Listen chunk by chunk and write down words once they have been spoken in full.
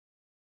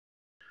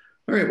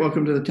All right,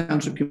 welcome to the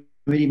Township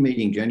Committee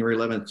meeting, January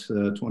 11th,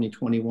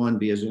 2021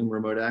 via Zoom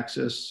remote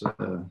access,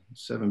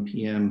 7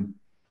 p.m.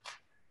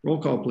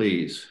 Roll call,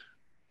 please.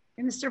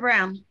 Mr.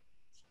 Brown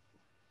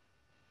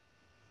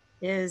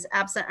is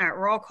absent at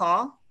roll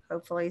call,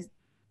 hopefully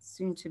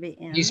soon to be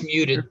in. He's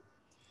muted.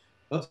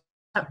 Oh,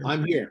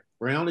 I'm here.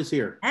 Brown is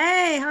here.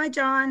 Hey, hi,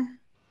 John.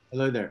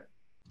 Hello there.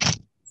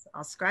 So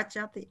I'll scratch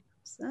out the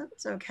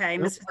absence. Okay,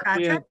 Nope, Mrs.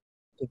 Patrick.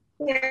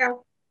 Here.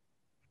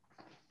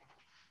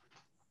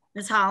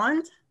 Ms.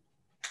 Holland.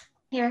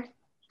 Here.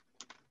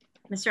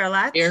 Mr.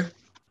 Alette. Here.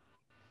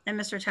 And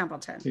Mr.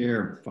 Templeton.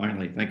 Here,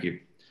 finally, thank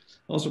you.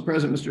 Also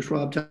present, Mr.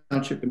 Schwab,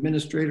 Township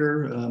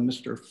Administrator,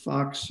 Mr.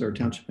 Fox, our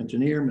Township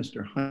Engineer,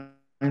 Mr.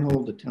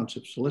 Heinhold, the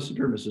Township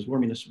Solicitor, Mrs. Moore,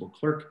 Municipal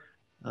Clerk.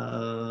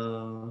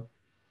 I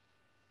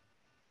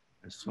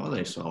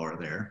saw her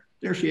there.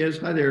 There she is.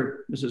 Hi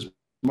there, Mrs.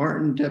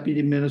 Martin,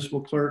 Deputy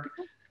Municipal Clerk.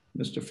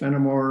 Mr.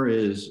 Fenimore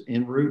is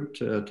en route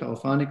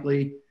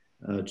telephonically.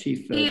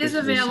 Chief. He is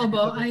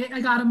available.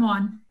 I got him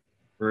on.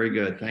 Very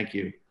good. Thank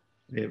you.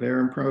 We have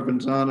Aaron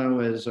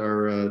Provenzano as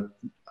our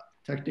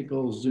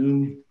technical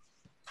Zoom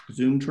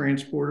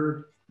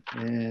transporter.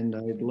 And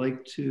I'd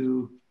like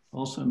to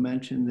also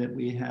mention that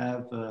we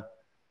have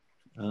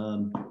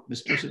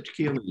Mr.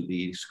 Sitchkeely,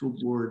 the school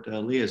board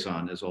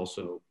liaison, is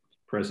also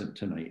present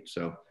tonight.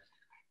 So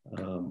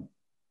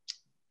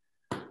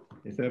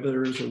if ever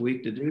there is a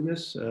week to do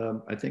this,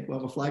 I think we'll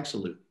have a flag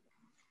salute.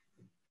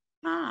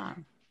 Ah.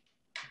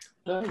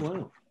 Oh,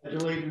 wow.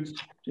 Allegiance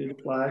to the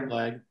flag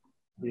of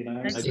the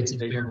United States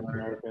of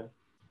America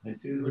and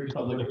to the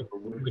republic for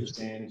which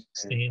it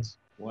stands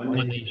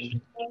one nation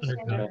under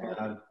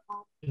God,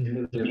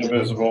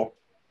 indivisible,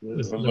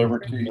 with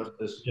liberty and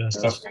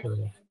justice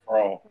for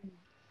all.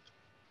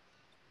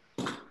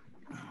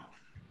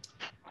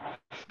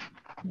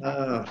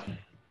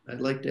 I'd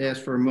like to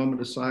ask for a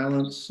moment of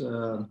silence.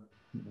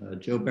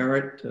 Joe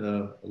Barrett,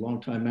 a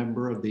longtime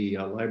member of the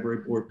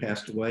library board,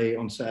 passed away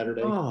on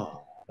Saturday. Oh.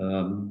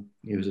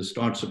 He was a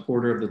staunch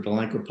supporter of the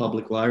Delanco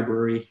Public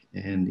Library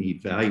and the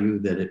value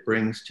that it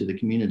brings to the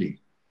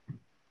community.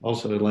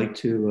 Also, I'd like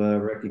to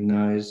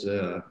recognize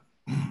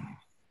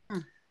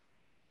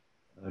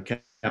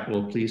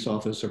Capitol Police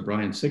Officer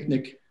Brian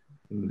Sicknick,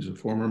 who's a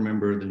former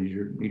member of the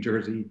New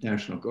Jersey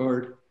National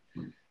Guard,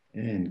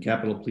 and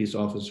Capitol Police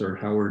Officer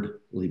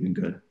Howard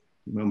Liebengood.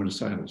 A moment of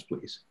silence,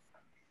 please.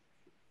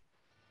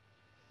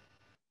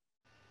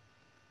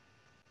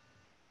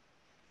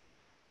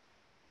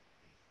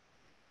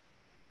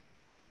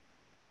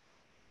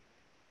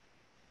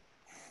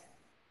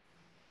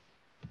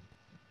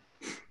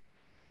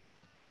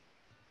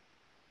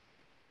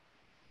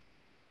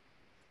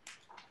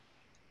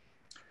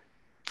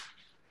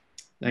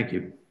 Thank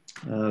you.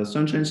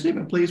 Sunshine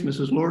statement, please,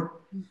 Mrs. Lord.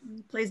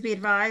 Please be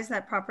advised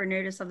that proper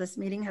notice of this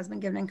meeting has been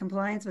given in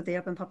compliance with the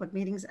Open Public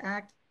Meetings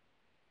Act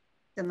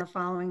in the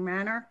following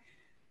manner.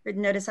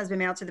 Written notice has been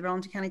mailed to the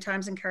Burlington County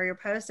Times and Courier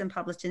Post and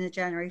published in the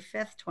January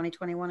 5th,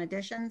 2021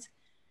 editions.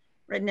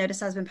 Written notice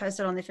has been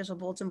posted on the official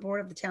bulletin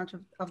board of the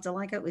Township of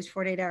Delanco at least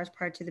 48 hours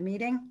prior to the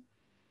meeting.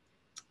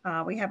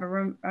 We have a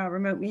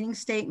remote meeting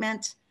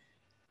statement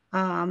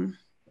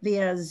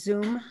via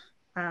Zoom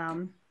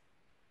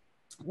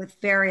with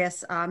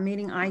various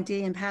meeting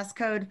ID and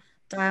passcode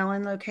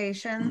dial-in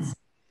locations.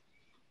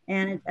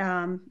 And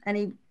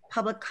any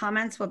public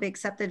comments will be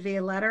accepted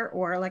via letter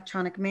or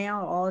electronic mail.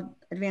 All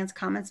advanced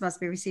comments must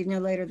be received no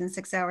later than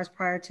 6 hours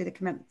prior to the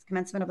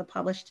commencement of the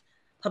published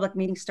public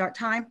meeting start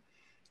time.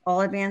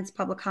 All advanced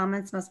public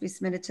comments must be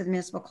submitted to the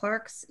municipal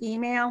clerk's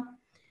email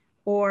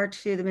or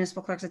to the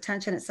municipal clerk's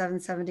attention at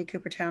 770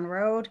 Coopertown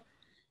Road.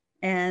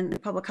 And the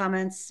public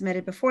comments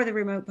submitted before the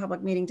remote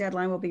public meeting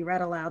deadline will be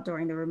read aloud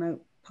during the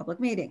remote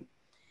public meeting.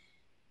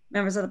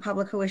 Members of the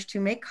public who wish to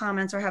make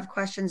comments or have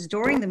questions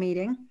during the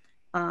meeting,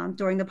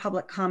 during the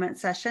public comment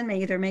session,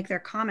 may either make their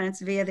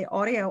comments via the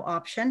audio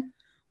option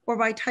or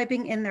by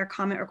typing in their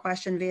comment or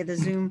question via the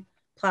Zoom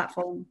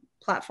platform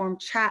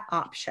chat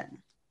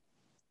option.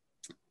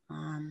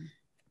 And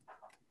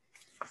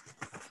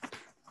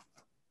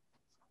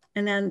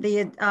then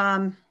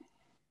the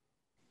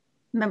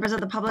members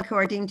of the public who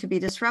are deemed to be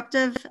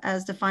disruptive,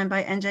 as defined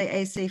by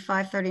NJAC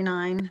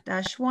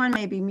 539-1,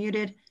 may be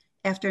muted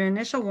after an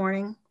initial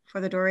warning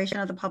for the duration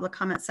of the public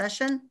comment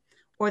session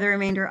or the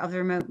remainder of the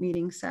remote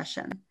meeting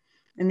session.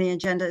 And the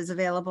agenda is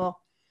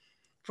available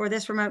for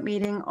this remote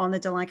meeting on the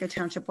Delanco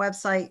Township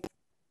website,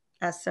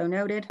 as so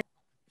noted.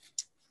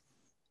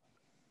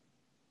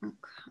 Okay.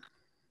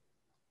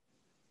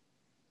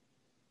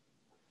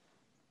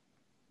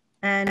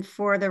 And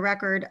for the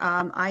record,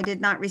 I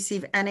did not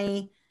receive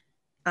any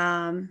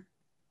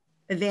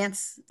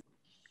advance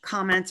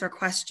comments or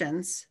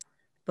questions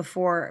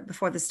before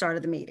the start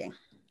of the meeting.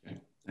 Okay,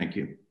 thank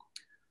you.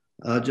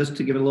 Just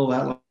to give a little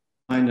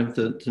outline of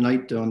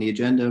tonight on the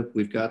agenda,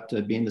 we've got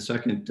being the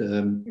second,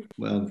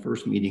 the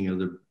first meeting of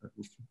the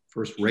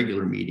first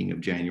regular meeting of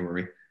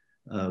January.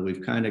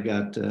 We've kind of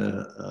got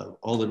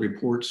all the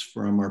reports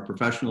from our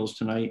professionals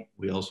tonight.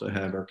 We also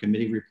have our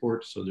committee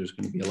reports, so there's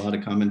going to be a lot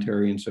of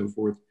commentary and so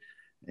forth.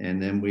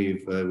 And then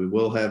we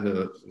will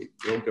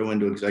go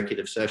into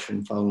executive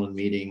session following the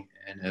meeting,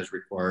 and as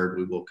required,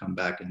 we will come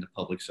back into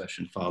public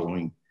session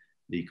following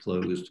the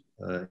closed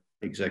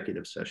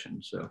executive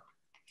session. So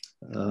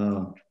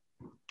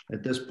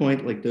at this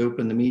point, I'd like to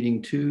open the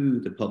meeting to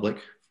the public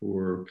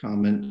for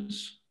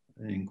comments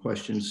and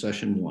questions,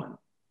 session 1.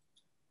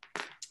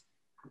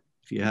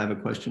 If you have a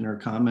question or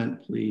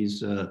comment,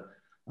 please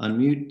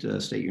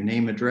unmute, state your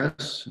name,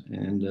 address,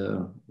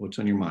 and what's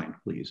on your mind,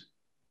 please.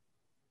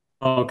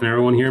 Oh, can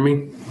everyone hear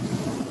me?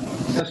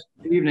 Yes,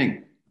 good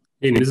evening.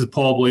 Hey, this is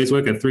Paul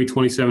Blazewick at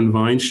 327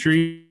 Vine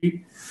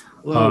Street.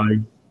 A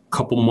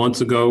couple months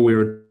ago, we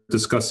were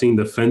discussing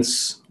the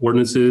fence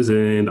ordinances,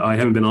 and I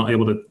haven't been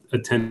able to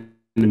attend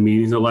the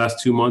meetings the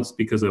last 2 months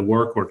because of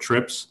work or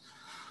trips.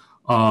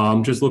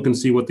 I'm just looking to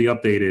see what the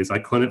update is. I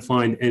couldn't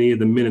find any of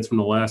the minutes from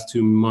the last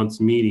 2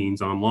 months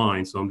meetings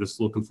online, so I'm just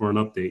looking for an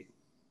update.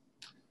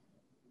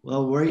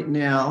 Well, right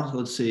now,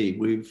 let's see,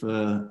 we've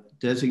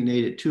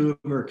designated 2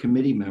 of our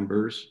committee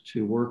members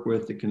to work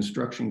with the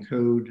construction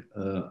code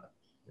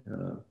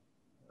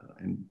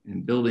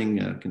and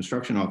building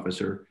construction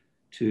officer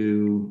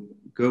to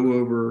go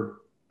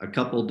over a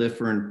couple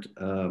different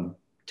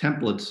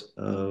templates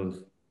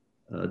of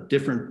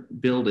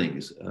different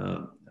buildings,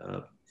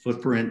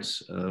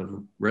 footprints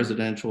of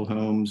residential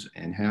homes,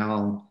 and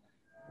how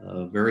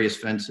various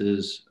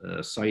fences,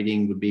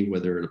 siting would be,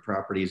 whether the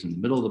property is in the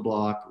middle of the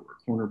block or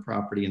a corner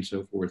property and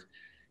so forth,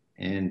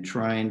 and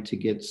trying to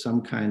get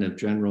some kind of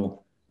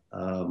general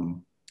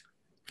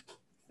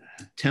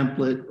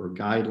template or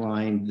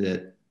guideline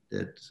that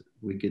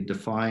we could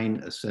define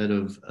a set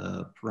of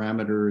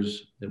parameters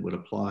that would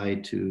apply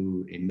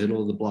to a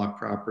middle of the block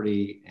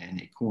property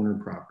and a corner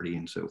property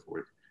and so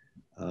forth.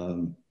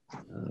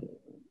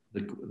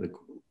 The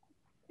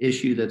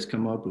issue that's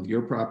come up with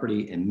your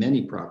property and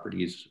many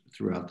properties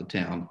throughout the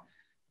town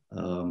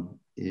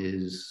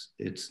is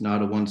it's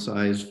not a one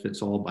size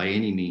fits all by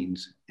any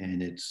means,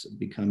 and it's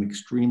become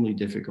extremely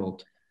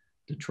difficult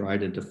to try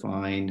to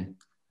define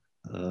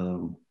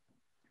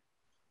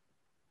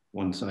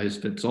one size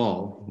fits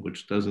all,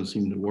 which doesn't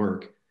seem to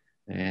work.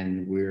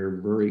 And we're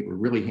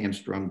really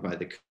hamstrung by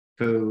the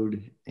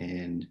code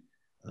and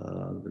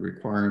the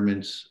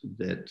requirements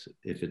that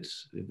if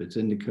it's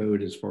in the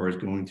code as far as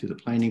going through the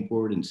planning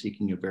board and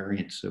seeking a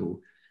variance. So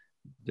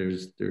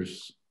there's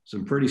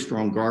some pretty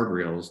strong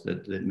guardrails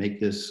that make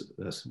this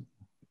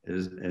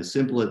as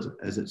simple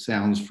as it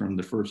sounds from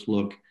the first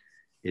look.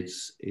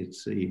 It's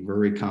a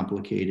very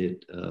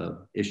complicated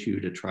issue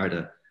to try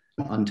to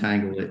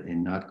untangle it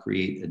and not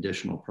create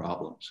additional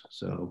problems.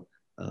 So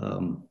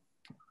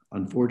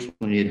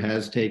unfortunately, it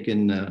has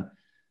taken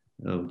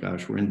oh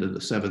gosh, we're into the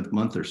 7th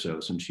month or so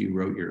since you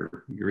wrote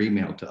your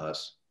email to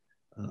us,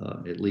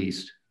 at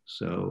least.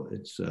 So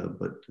it's,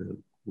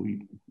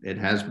 it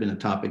has been a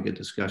topic of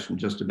discussion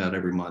just about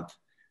every month,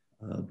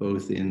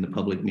 both in the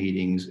public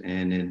meetings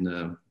and in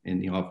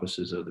the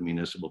offices of the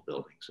municipal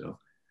building. So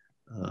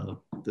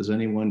does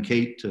anyone,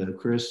 Kate,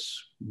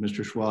 Chris,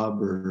 Mr.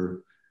 Schwab,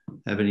 or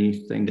have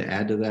anything to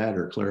add to that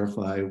or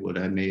clarify what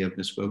I may have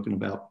misspoken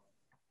about?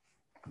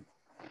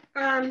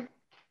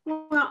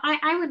 Well,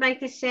 I would like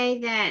to say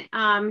that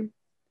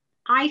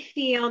I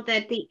feel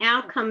that the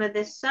outcome of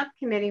this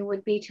subcommittee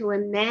would be to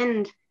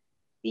amend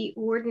the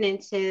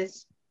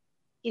ordinances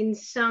in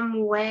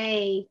some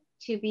way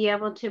to be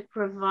able to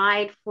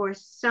provide for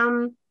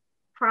some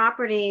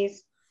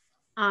properties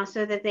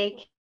so that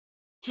they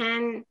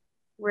can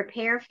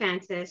repair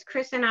fences.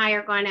 Chris and I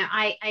are going to,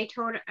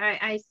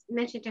 I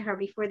mentioned to her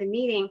before the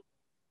meeting,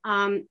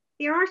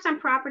 there are some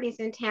properties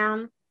in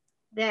town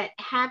that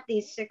have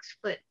these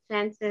 6-foot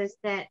fences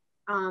that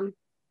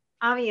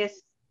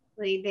obviously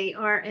they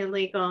are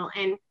illegal,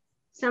 and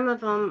some of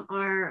them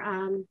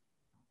are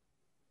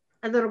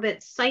a little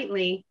bit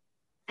sightly,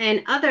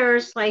 and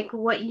others, like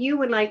what you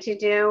would like to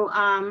do,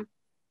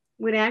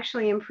 would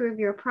actually improve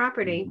your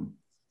property. Mm-hmm.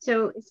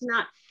 So it's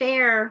not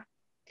fair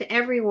to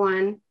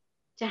everyone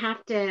to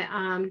have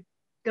to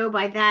go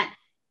by that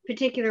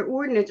particular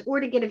ordinance or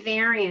to get a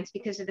variance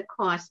because of the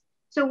cost.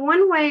 So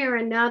one way or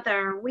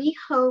another, we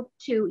hope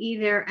to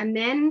either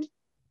amend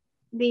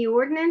the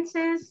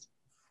ordinances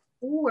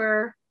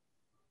or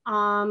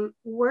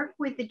work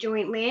with the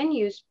Joint Land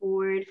Use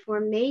Board for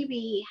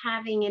maybe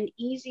having an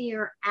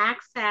easier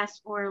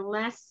access or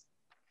less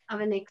of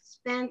an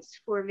expense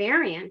for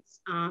variance.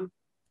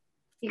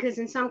 Because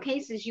in some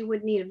cases you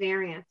would need a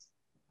variance.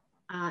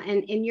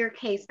 And in your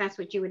case, that's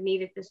what you would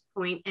need at this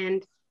point.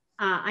 And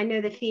I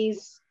know the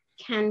fees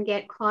can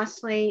get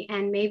costly,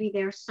 and maybe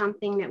there's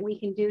something that we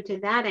can do to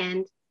that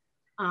end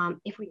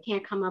if we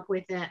can't come up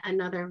with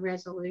another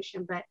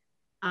resolution. But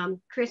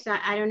Chris,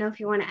 I don't know if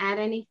you want to add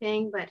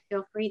anything, but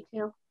feel free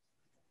to.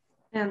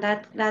 No,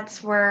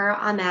 that's where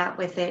I'm at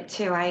with it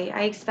too.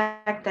 I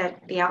expect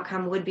that the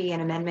outcome would be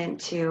an amendment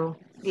to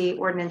the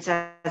ordinance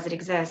as it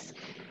exists.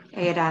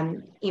 I had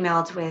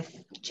emailed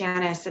with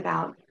Janice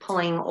about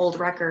pulling old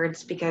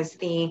records because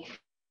the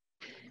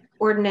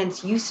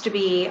ordinance used to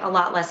be a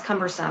lot less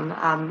cumbersome,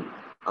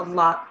 a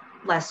lot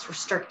less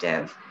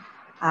restrictive.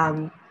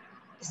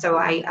 So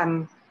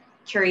I'm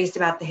curious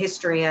about the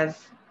history of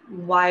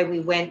why we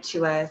went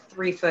to a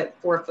 3 foot,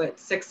 4 foot,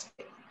 6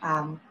 foot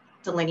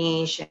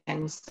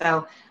delineation.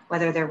 So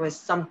whether there was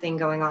something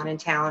going on in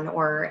town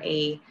or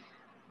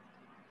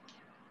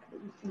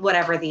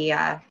whatever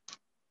the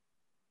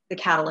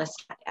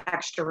catalyst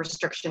extra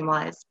restriction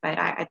was, but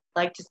I'd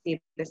like to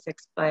see the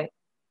 6 foot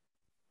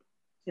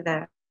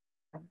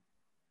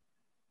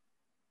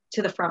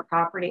to the front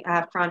property,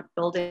 front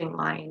building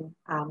line.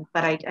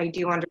 But I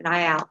do want an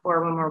eye out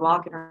for when we're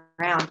walking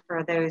around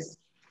for those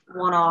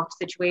one-off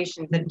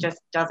situations that just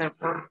doesn't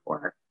work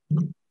for.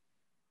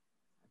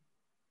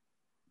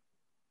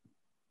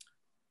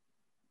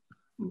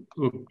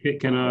 Okay,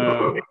 can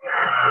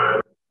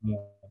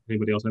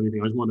anybody else have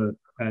anything? I just want to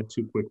add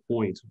 2 quick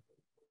points.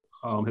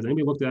 Has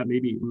anybody looked at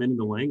maybe amending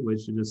the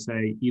language to just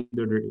say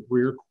either the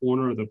rear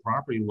corner of the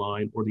property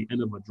line or the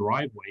end of a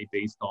driveway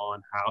based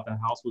on how the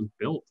house was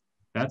built?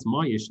 That's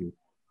my issue.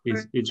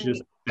 It's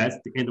just, that's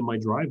the end of my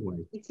driveway.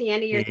 It's the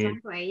end of your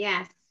driveway,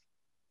 yes.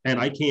 And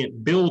I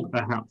can't build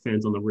a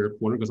fence on the rear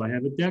corner because I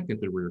have a deck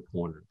at the rear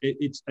corner.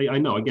 I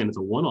know, again, it's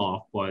a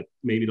one-off, but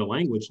maybe the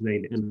language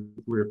saying end of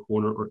the rear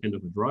corner or end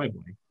of the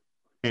driveway.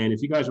 And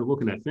if you guys are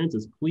looking at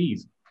fences,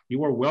 please,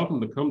 you are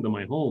welcome to come to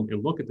my home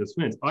and look at this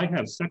fence. I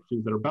have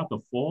sections that are about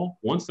to fall.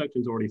 One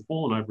section's already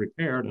fallen, I've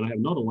repaired, and I have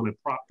another one I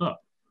propped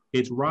up.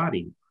 It's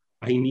rotting.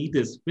 I need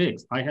this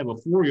fixed. I have a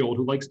 4-year-old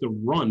who likes to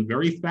run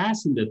very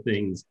fast into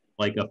things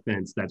like a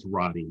fence that's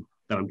rotting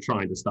that I'm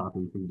trying to stop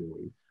him from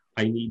doing.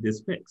 I need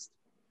this fixed.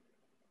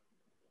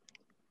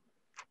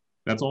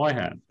 That's all I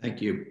have.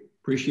 Thank you.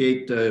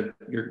 Appreciate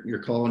your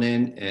calling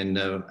in, and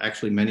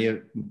actually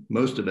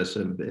most of us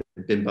have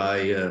been by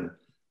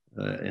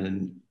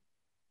and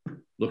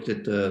looked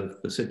at the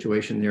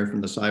situation there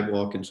from the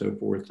sidewalk and so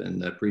forth,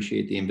 and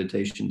appreciate the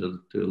invitation to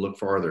look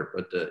farther.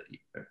 But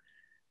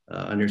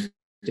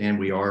understand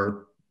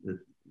we're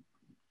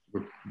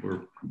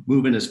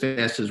moving as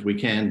fast as we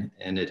can,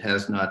 and it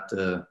has not.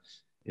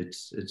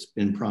 It's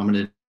been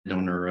prominent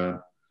on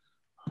our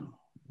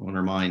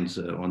minds,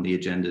 on the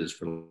agendas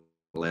for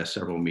the last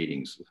several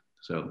meetings.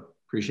 So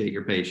appreciate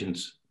your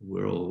patience.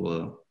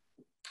 We're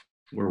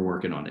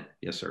working on it.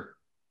 Yes, sir.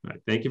 All right.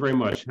 Thank you very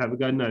much. Have a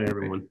good night,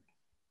 everyone.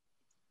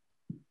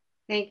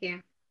 Thank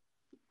you.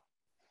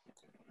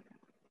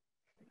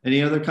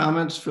 Any other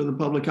comments for the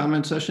public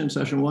comment session,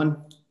 session 1?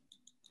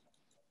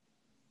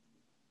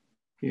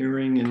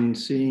 Hearing and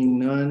seeing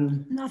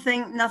none.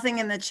 Nothing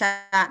in the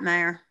chat,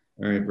 Mayor.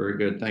 All right, very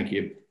good. Thank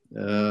you.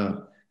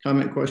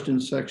 Comment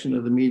questions section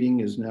of the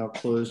meeting is now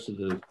closed to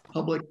the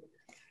public.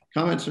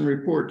 Comments and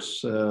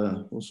reports.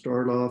 We'll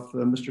start off,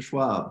 Mr.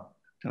 Schwab,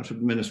 Township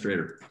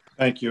Administrator.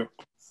 Thank you.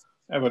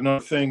 I have a number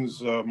of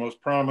things.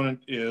 Most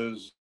prominent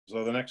is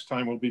the next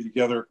time we'll be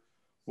together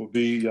will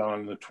be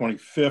on the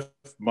 25th,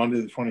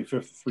 Monday the 25th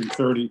at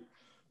 3:30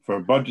 for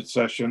a budget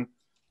session,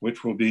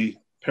 which we'll be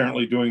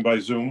apparently doing by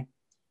Zoom,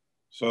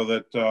 so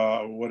that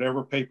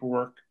whatever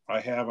paperwork I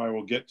have, I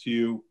will get to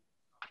you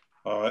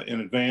in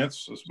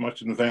advance, as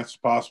much in advance as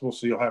possible.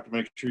 So you'll have to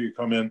make sure you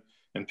come in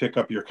and pick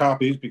up your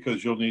copies,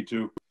 because you'll need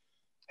to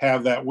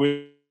have that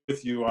with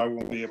you. I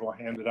won't be able to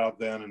hand it out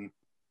then, and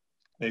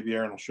maybe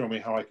Aaron will show me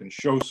how I can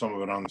show some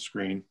of it on the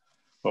screen,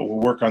 but we'll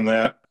work on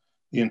that.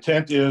 The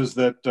intent is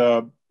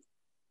that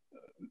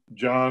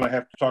John, I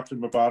have to talk to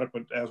him about it,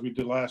 but as we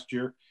did last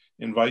year,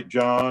 invite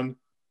John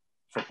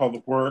for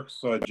Public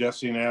Works,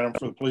 Jesse and Adam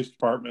for the Police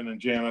Department, and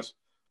Janice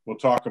will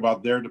talk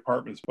about their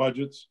department's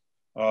budgets.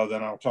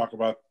 Then I'll talk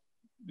about,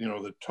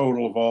 the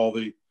total of all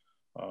the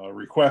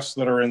requests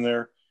that are in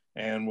there,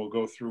 and we'll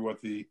go through what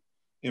the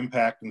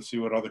impact and see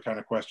what other kind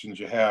of questions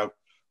you have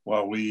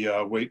while we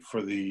wait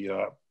for the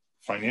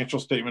financial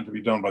statement to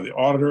be done by the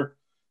auditor,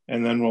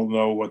 and then we'll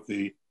know what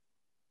the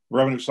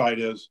revenue side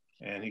is,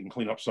 and he can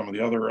clean up some of the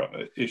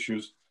other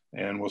issues,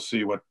 and we'll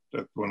see what,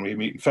 when we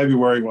meet in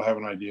February, we'll have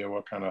an idea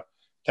what kind of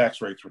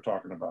tax rates we're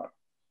talking about.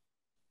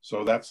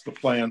 So that's the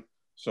plan.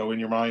 So in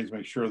your minds,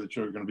 make sure that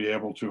you're going to be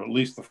able to, at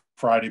least the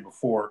Friday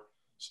before,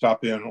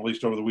 stop in, at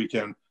least over the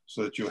weekend,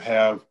 so that you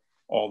have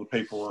all the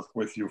paperwork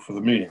with you for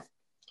the meeting.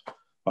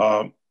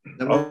 What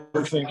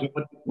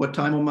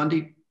time on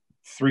Monday?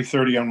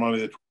 3:30 on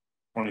Monday the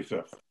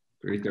 25th.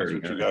 3:30. That's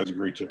what you guys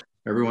agreed to.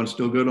 Everyone's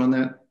still good on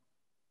that?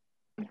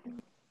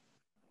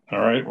 All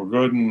right, we're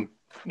good, and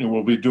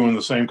we'll be doing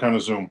the same kind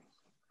of Zoom.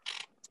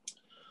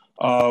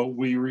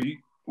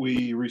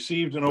 We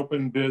received an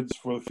open bids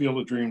for the Field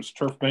of Dreams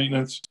turf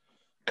maintenance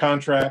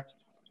contract.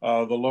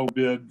 The low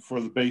bid for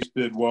the base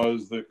bid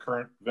was the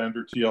current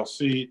vendor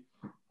TLC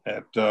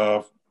at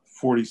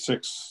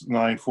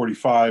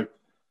 $46,945.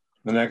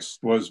 The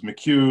next was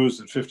McHugh's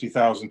at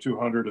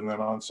 $50,200, and then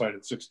on-site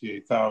at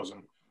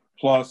 $68,000.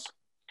 Plus,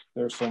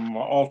 there's some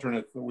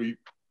alternates that we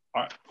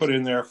put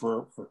in there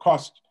for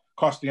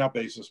costing out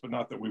basis, but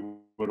not that we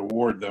would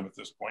award them at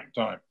this point in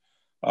time.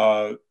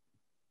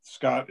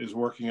 Scott is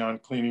working on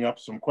cleaning up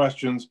some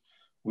questions.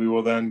 We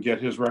will then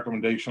get his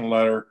recommendation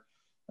letter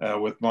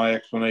with my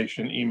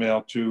explanation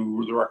email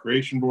to the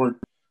Recreation Board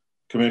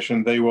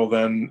Commission. They will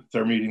then,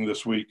 they're meeting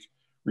this week,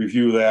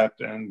 review that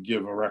and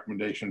give a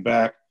recommendation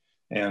back,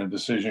 and a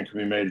decision can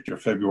be made at your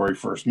February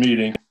 1st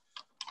meeting.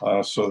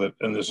 So that,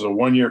 and this is a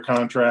 1-year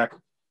contract,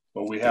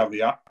 but we have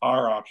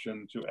our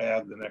option to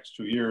add the next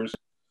 2 years,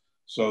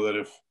 so that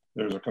if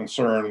there's a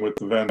concern with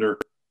the vendor,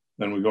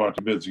 then we go out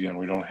to bids again.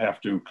 We don't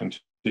have to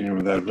continue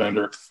with that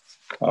vendor.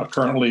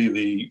 Currently,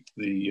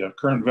 the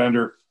current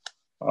vendor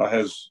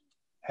has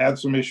had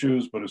some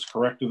issues, but has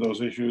corrected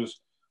those issues.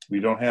 We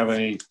don't have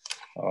any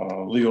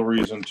legal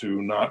reason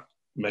to not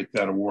make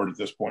that award at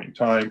this point in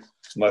time,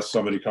 unless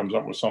somebody comes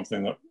up with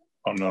something that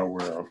I'm not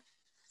aware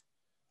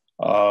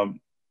of.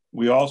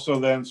 We also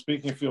then,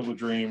 speaking of Field of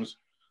Dreams,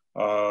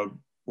 we're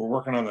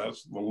working on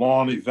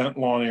the event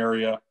lawn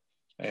area.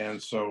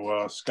 And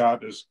so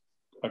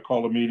I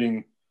called a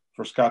meeting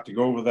for Scott to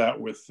go over that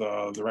with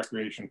the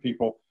recreation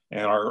people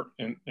and our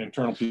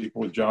internal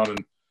people with John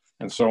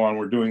and so on.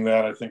 We're doing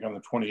that, I think, on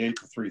the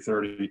 28th at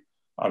 3:30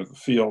 out of the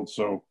field.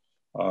 So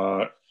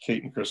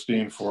Kate and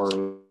Christine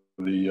for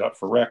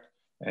rec.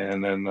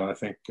 And then I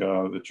think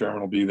the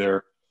chairman will be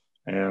there,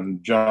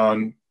 and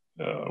John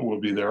will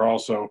be there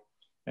also.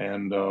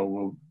 And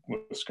we'll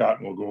with Scott,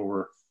 and we'll go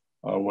over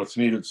what's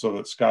needed so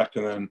that Scott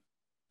can then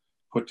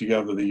put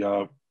together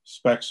the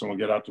specs, and we'll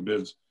get out to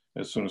bids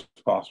as soon as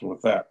possible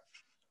with that.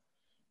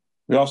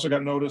 We also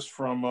got notice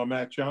from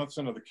Matt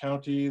Johnson of the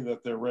county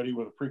that they're ready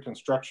with a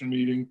pre-construction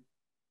meeting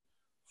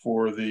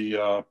for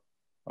the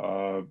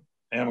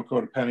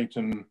Amico to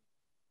Pennington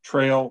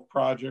Trail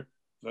project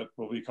that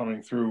will be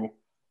coming through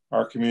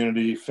our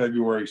community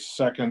February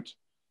 2nd.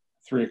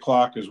 3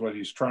 o'clock is what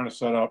he's trying to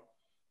set up.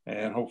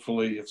 And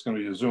hopefully it's going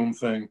to be a Zoom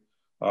thing.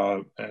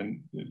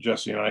 And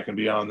Jesse and I can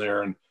be on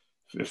there. And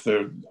if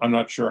I'm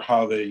not sure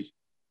how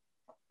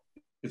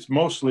it's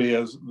mostly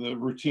as the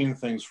routine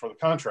things for the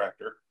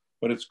contractor,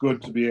 but it's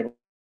good to be able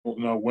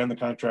to know when the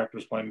contractor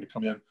is planning to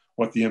come in,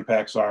 what the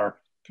impacts are,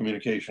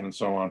 communication, and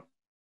so on.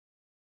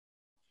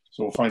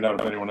 So we'll find out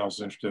if anyone else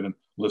is interested in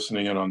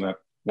listening in on that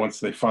once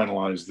they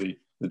finalize the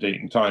date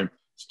and time.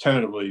 It's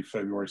tentatively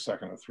February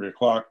 2nd at 3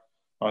 o'clock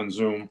on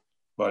Zoom,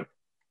 but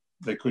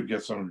they could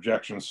get some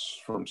objections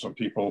from some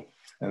people,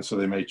 and so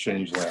they may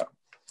change that.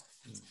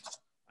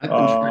 I've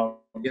been trying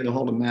to get a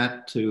hold of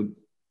Matt to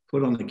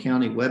put on the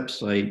county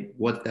website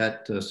what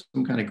that,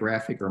 some kind of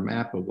graphic or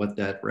map of what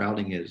that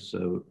routing is.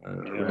 So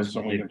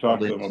we can talk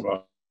to them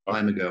about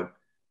time ago.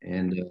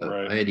 And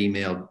right. I had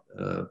emailed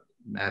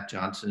Matt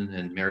Johnson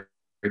and Mary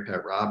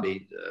Pat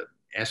Robbie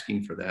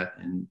asking for that.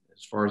 And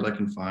as far as I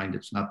can find,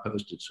 it's not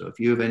posted. So if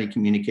you have any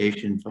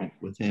communication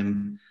with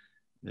him,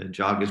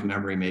 jog his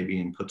memory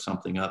maybe and put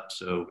something up.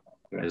 So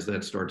as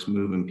that starts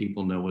moving,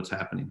 people know what's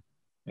happening.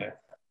 Yeah.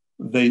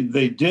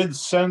 They did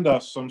send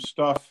us some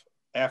stuff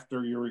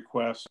after your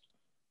request,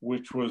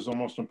 which was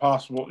almost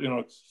impossible,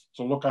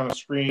 to look on a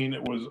screen.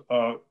 It was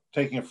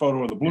taking a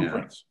photo of the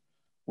blueprints,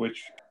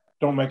 which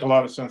don't make a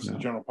lot of sense to the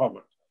general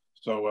public.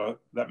 So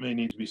that may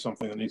need to be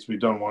something that needs to be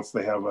done once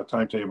they have a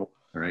timetable.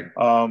 All right.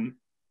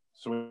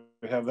 So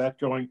we have that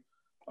going.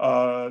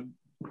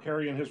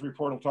 Harry in his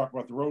report will talk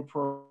about the road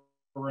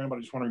program, but I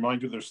just want to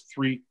remind you there's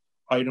 3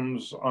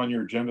 items on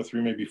your agenda,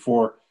 3, maybe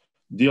 4,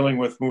 dealing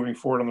with moving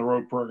forward on the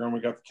road program. We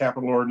got the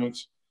capital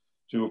ordinance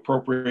to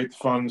appropriate the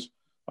funds.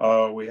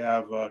 We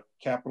have a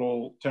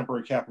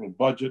temporary capital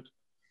budget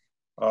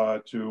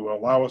to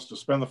allow us to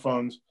spend the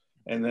funds.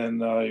 And then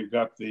you've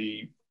got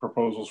the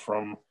proposals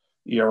from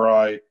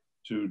ERI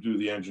to do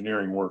the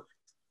engineering work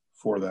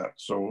for that.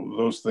 So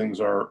those things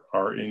are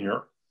in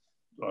your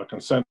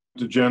consent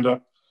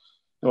agenda.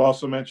 He'll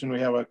also mention we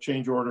have a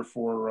change order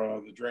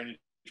for the drainage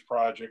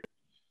project.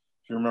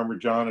 If you remember,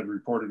 John had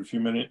reported a few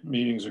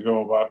meetings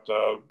ago about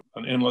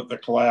an inlet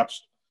that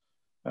collapsed.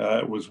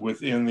 It was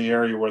within the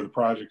area where the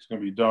project is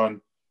going to be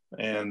done.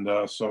 And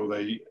so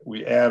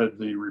we added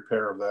the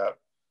repair of that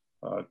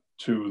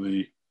to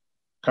the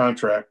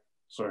contract.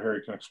 So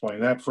Harry can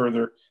explain that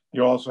further.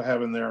 You also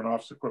have in there an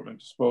office equipment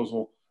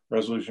disposal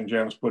resolution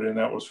Janice put in.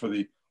 That was for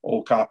the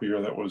old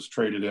copier that was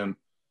traded in.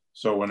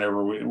 So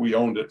whenever we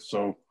owned it,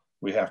 so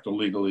we have to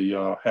legally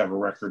have a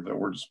record that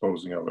we're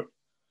disposing of it.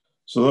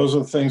 So those are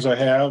the things I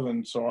have.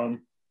 And so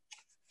I'm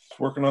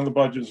working on the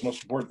budget is the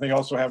most important thing. I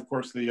also have, of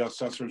course, the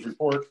assessor's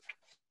report.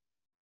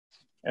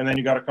 And then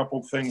you got a couple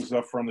of things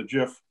from the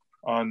GIF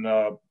on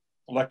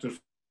elected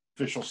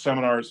official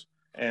seminars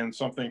and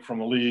something from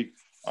the league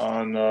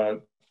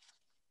on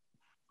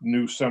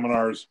new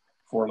seminars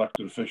for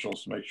elected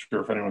officials to make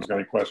sure if anyone's got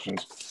any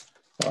questions,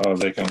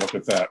 they can look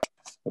at that.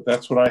 But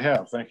that's what I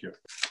have. Thank you.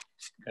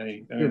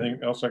 Anything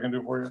else I can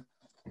do for you?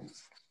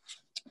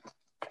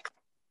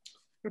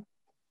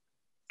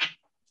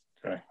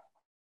 Okay.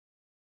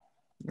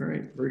 All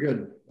right, very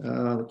good.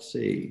 Let's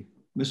see.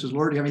 Mrs.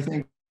 Lord, do you have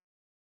anything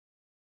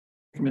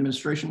from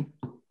administration?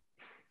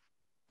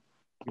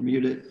 You're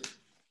muted.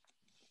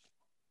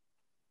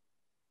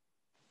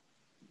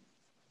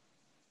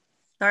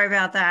 Sorry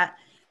about that.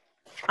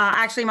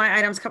 Actually, my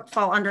items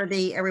fall under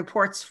the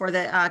reports for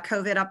the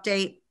COVID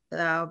update,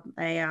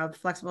 a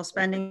flexible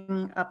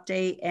spending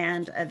update,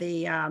 and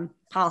the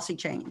policy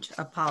change,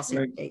 a policy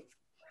update.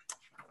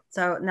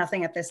 So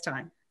nothing at this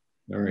time.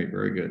 All right,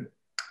 very good.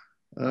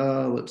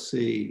 Let's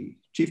see,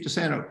 Chief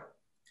DeSanto.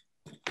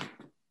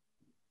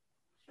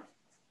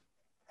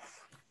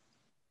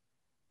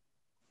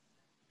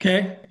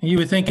 Okay, you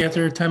would think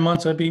after 10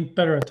 months I'd be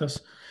better at this,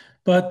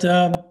 but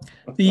I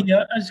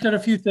just got a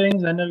few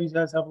things. I know you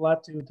guys have a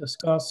lot to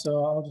discuss,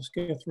 so I'll just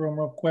go through them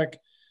real quick.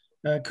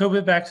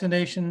 COVID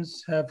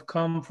vaccinations have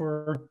come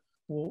for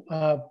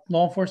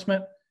law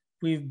enforcement.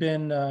 We've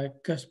been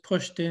just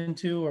pushed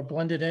into or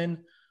blended in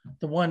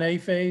the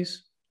 1A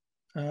phase.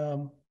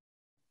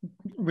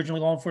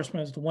 Originally, law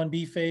enforcement is the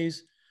 1B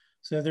phase,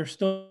 so they're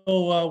still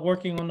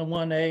working on the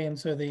 1A, and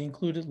so they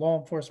included law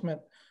enforcement.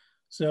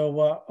 So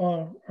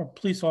our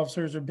police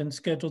officers have been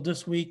scheduled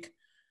this week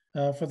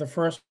for the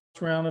first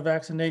round of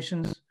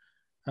vaccinations.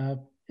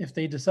 If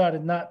they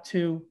decided not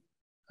to,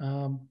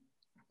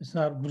 it's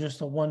not just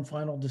a one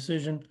final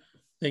decision.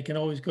 They can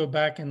always go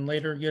back and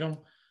later get them.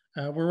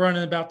 We're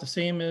running about the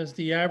same as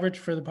the average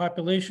for the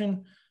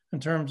population in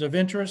terms of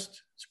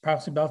interest. It's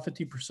approximately about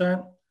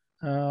 50%.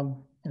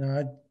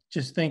 I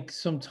just think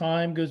some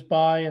time goes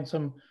by and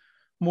some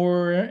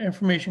more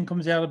information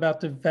comes out about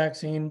the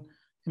vaccine.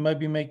 It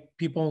might make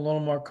people a little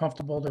more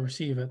comfortable to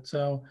receive it.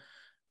 So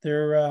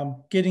they're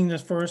getting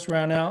this first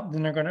round out,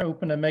 then they're going to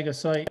open a mega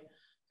site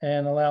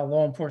and allow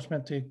law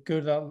enforcement to go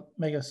to that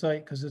mega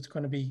site because it's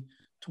going to be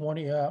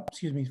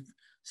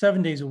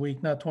 7 days a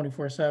week, not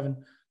 24/7,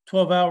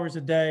 12 hours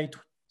a day,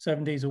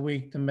 7 days a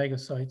week, the mega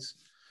sites.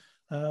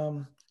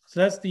 So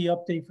that's the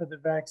update for the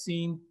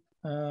vaccine.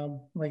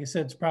 Like I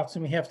said, it's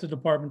approximately half the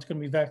department's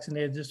going to be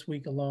vaccinated this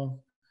week alone.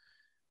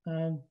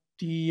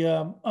 The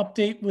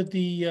update with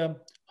the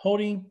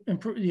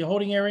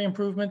holding area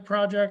improvement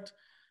project,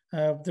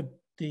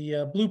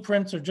 the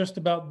blueprints are just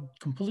about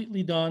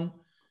completely done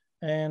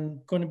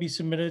and going to be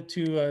submitted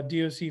to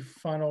DOC for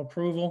final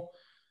approval.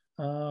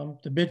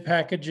 The bid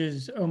package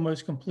is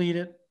almost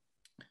completed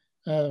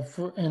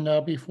and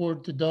I'll be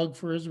forwarded to Doug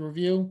for his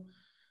review,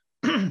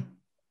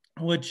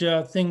 which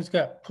things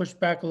got pushed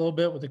back a little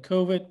bit with the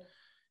COVID.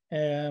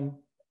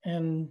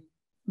 And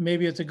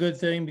maybe it's a good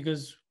thing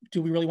because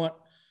do we really want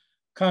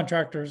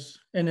contractors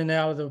in and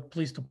out of the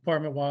police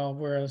department while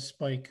we're at a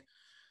spike?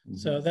 Mm-hmm.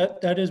 So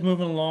that is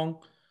moving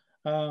along.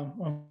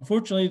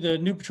 Unfortunately, the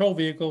new patrol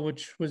vehicle,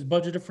 which was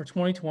budgeted for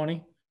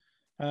 2020,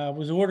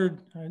 was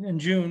ordered in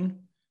June.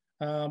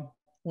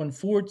 When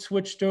Ford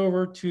switched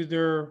over to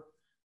their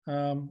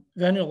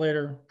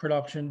ventilator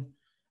production,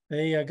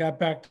 they got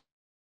back to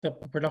the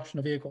production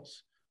of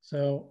vehicles.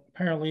 So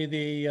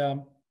apparently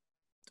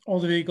all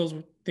the vehicles,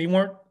 they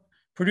weren't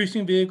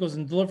producing vehicles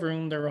and delivering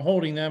them, they were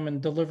holding them and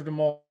delivered them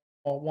all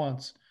at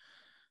once.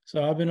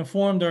 So I've been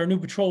informed our new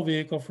patrol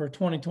vehicle for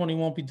 2020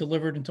 won't be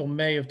delivered until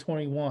May of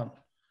 21.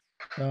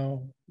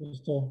 So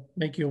just to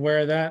make you aware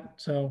of that.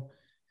 So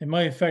it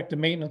might affect the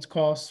maintenance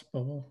costs,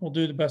 but we'll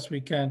do the best we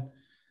can.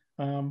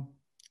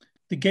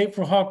 The gate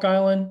for Hawk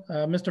Island,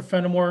 Mr.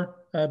 Fenimore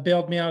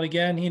bailed me out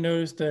again. He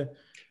noticed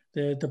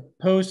the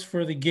post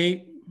for the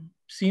gate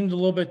seemed a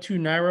little bit too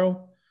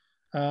narrow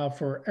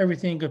for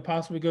everything could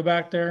possibly go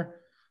back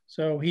there.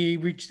 So he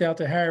reached out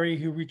to Harry,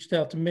 who reached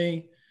out to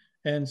me.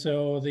 And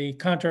so the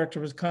contractor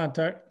was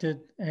contacted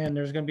and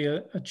there's going to be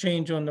a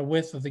change on the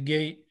width of the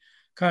gate.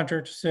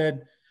 Contractor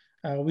said,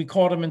 we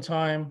called him in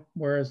time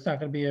where it's not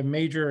going to be a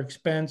major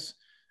expense.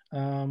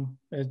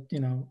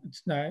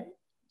 It's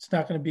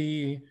not going to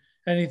be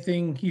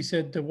anything, he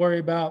said, to worry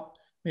about,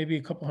 maybe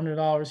a couple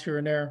 $100 here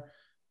and there,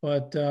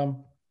 but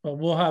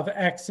we'll have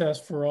access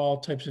for all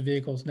types of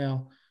vehicles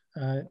now.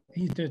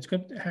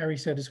 Harry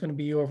said it's going to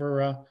be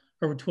over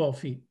 12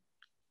 feet.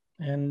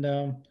 And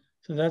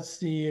so that's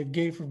the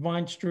gate for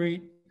Vine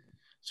Street.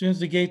 As soon as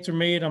the gates are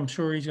made, I'm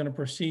sure he's going to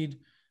proceed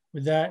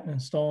with that and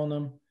installing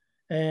them.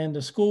 And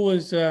the school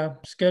is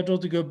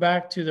scheduled to go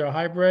back to their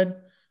hybrid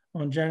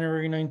on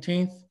January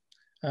 19th.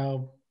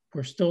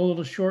 We're still a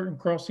little short in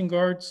crossing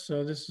guards,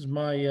 so this is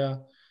my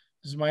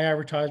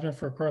advertisement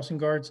for crossing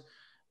guards.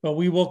 But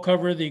we will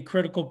cover the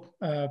critical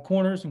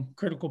corners and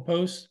critical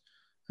posts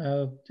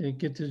to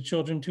get the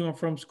children to and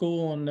from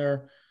school on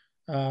their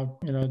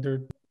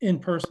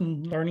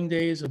in-person learning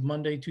days of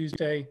Monday,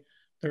 Tuesday,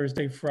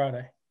 Thursday,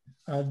 Friday.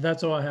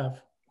 That's all I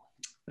have.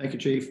 Thank you,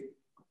 Chief.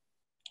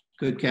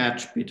 Good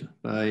catch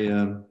by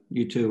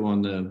you two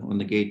on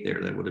the gate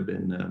there. That would have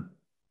been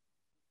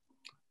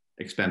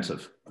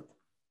expensive.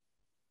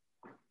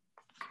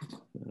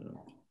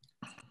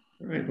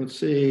 All right, let's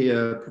see,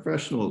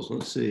 professionals.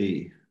 Let's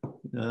see,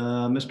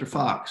 Mr.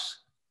 Fox.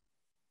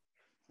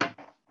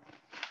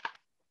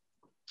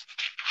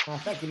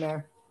 Thank you,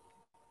 Mayor.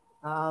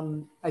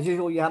 As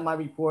usual, you have my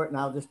report, and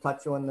I'll just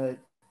touch on the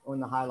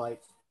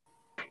highlights.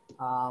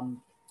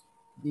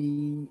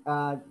 The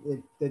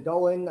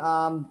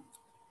Dolan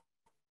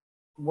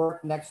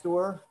work next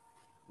door,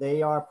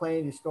 they are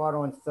planning to start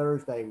on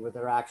Thursday with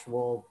their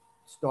actual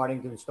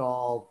starting to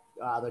install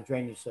the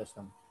drainage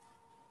system.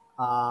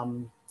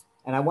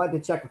 And I wanted to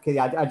check with Kitty.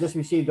 I just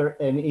received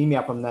an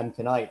email from them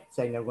tonight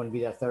saying they're going to be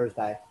there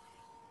Thursday.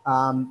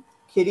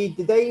 Kitty,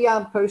 did they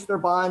post their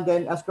bond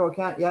and escrow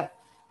account yet?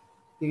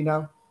 Do you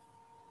know?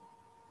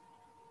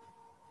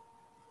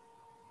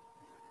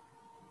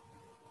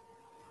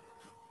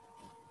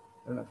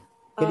 don't know.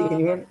 Kitty, can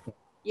you hear me?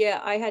 Yeah,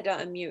 I had to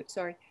unmute,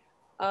 sorry.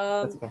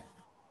 That's okay.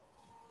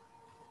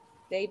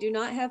 They do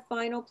not have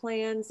final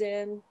plans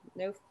in,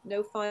 no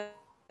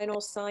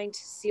final signed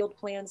sealed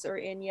plans are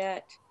in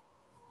yet.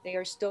 They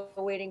are still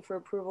waiting for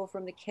approval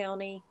from the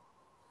county.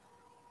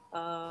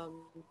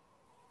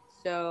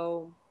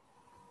 So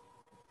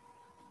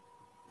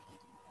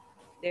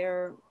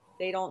they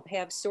don't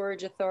have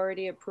storage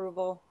authority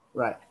approval.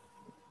 Right.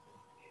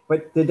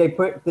 But did they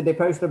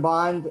post a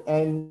bond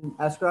and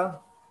escrow?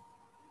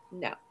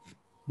 No.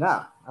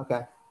 No.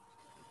 Okay.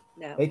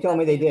 No. They told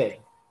me they did.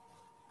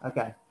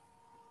 Okay.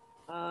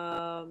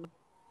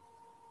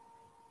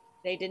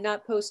 They did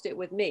not post it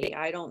with me.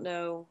 I don't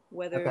know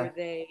whether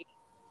they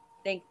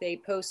think they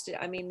posted.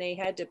 I mean, they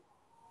had to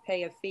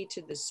pay a fee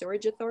to the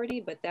storage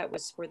authority, but that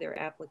was for their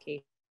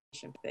application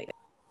fee.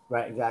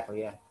 Right.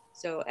 Exactly. Yeah.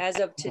 So as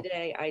of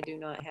today, I do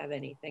not have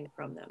anything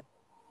from them.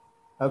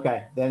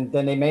 Okay. Then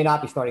they may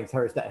not be starting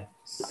Thursday.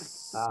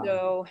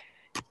 So,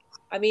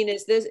 I mean,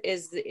 is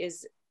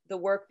the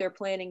work they're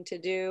planning to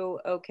do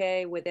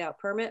okay without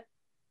permit?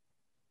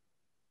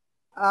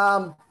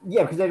 Yeah,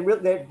 because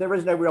there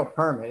is no real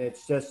permit.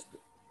 It's just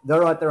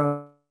they're at their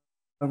own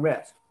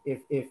risk.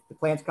 If the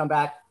plans come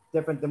back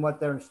different than what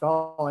they're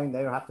installing,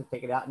 they'll have to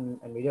take it out and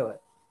redo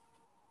it.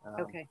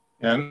 Okay.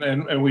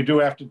 And we do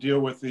have to deal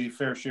with the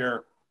fair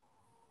share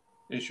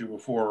issue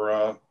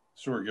before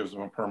sewer gives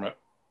them a permit.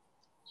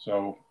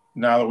 So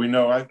now that we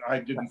know, I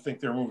didn't think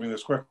they were moving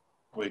this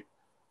quickly,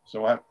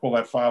 so I have to pull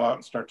that file out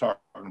and start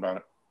talking about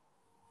it.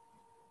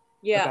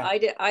 Yeah,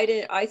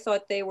 okay. I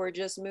thought they were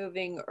just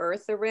moving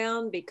earth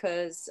around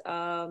because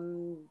there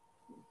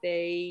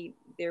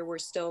were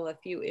still a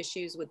few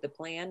issues with the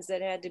plans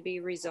that had to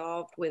be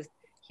resolved with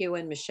Hugh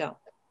and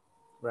Michelle.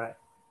 Right.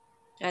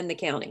 And the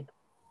county.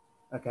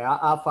 Okay,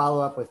 I'll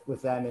follow up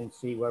with them and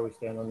see where we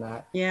stand on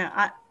that.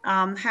 Yeah,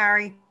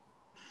 Harry,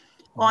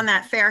 on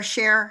that fair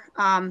share,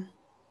 I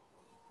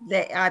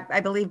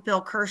believe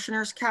Bill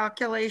Kirshner's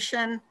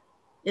calculation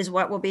is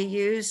what will be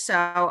used.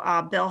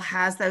 So Bill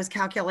has those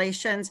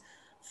calculations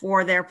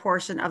for their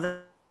portion of the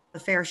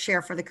fair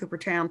share for the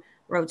Coopertown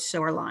Road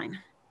sewer line.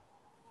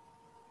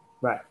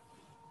 Right.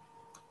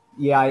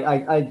 Yeah,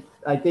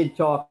 I did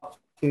talk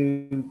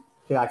to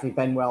actually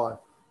Ben Weller,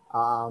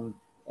 and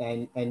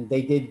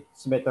they did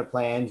submit their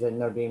plans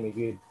and they're being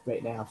reviewed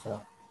right now.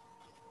 So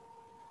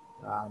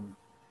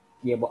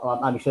yeah, well,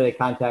 I'm sure they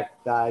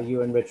contact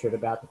you and Richard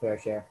about the fair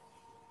share.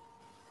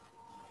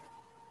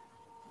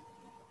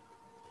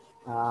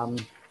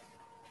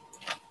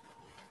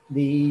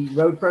 The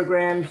road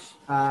programs,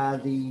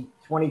 the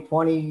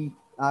 2020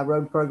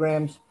 road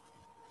programs,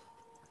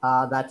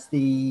 that's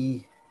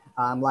the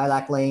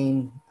Lilac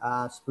Lane,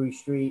 Spruce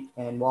Street,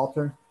 and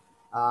Walter.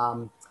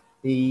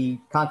 The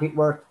concrete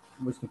work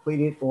was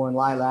completed on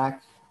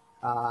Lilac.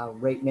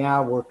 Right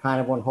now, we're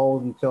kind of on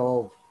hold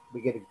until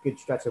we get a good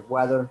stretch of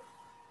weather.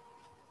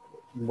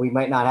 We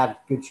might not have a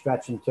good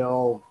stretch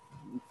until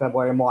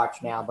February or March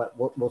now, but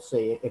we'll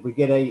see. If we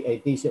get a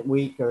decent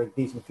week or a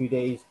decent few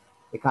days,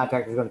 the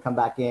contractor is going to come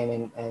back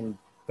in and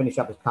finish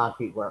up his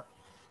concrete work.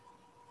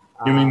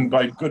 You mean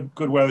by good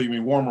weather, you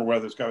mean warmer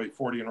weather? It's got to be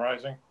 40 and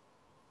rising?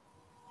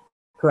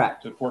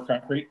 Correct. To pour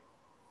concrete?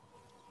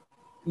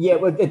 Yeah,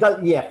 well, it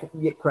does. Yeah,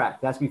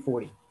 correct. That's be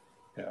 40.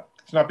 Yeah,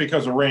 it's not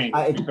because of rain,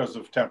 it's because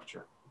of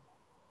temperature.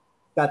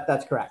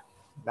 That's correct.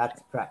 That's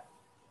correct.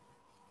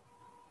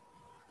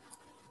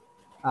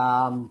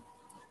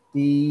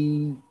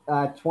 The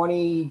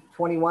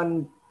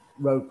 2021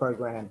 road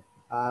program,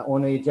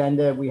 on the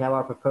agenda, we have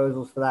our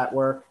proposals for that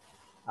work.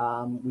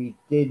 We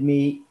did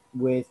meet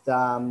with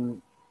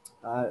the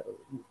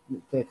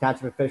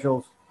township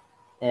officials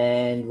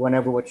and went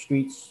over what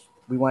streets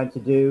we wanted to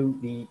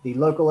do. The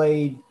local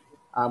aid,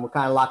 we're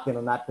kind of locked in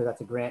on that because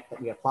that's a grant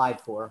that we applied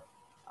for.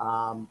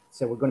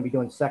 So we're going to be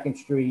doing 2nd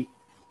Street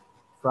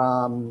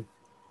from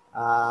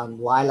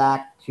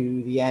Lilac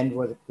to the end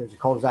where there's a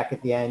cul-de-sac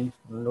at the end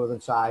on the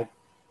northern side.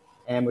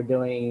 And we're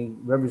doing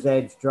River's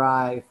Edge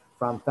Drive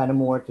from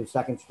Fenimore to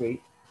 2nd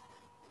Street.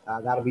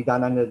 That'll be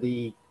done under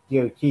the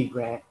DOT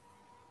grant.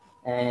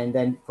 And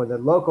then for the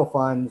local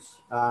funds,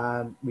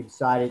 we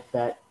decided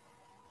that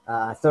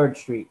 3rd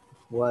Street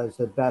was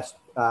the best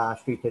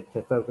street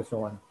to focus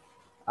on.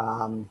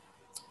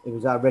 It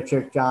was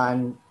Richard,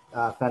 John,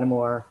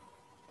 Fenimore,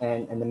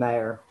 and the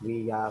mayor.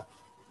 We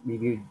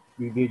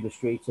reviewed the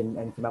streets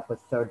and came up with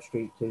 3rd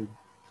Street to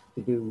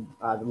do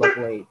the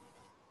local aid.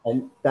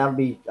 And that'll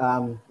be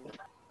 3rd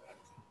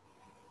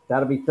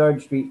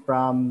Street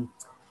from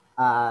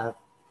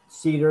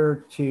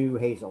Cedar to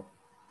Hazel.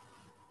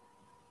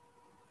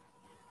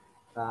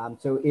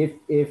 So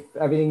if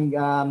everything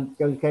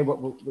goes okay,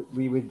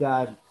 we would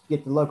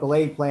get the local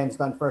aid plans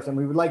done first, and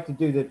we would like to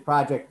do the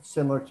project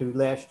similar to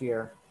last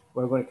year.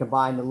 We're going to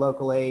combine the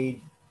local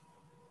aid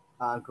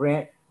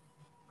grant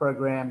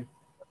program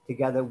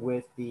together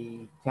with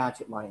the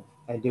township money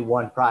and do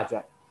one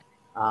project.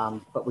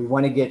 But we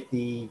want to get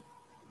the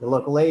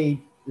local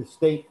aid, the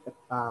state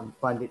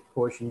funded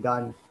portion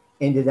done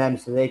into them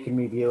so they can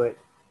review it,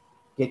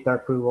 get their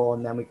approval,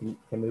 and then we can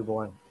move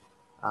on.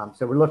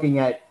 So we're looking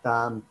at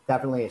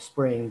definitely a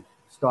spring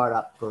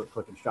startup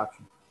for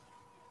construction.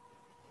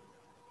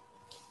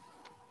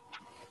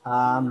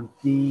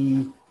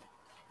 The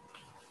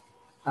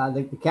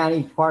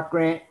county park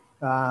grant,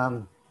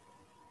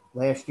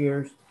 last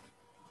year's,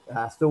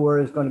 Thor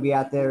is going to be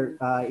out there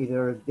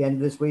either at the end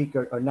of this week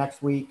or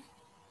next week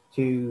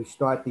to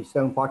start the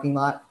stone parking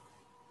lot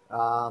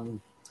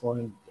on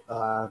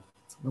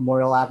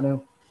Memorial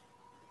Avenue.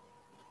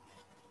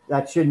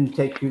 That shouldn't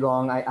take too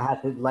long. I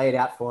had to lay it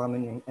out for him,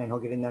 and he'll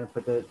get in there and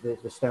put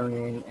the stone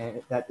in,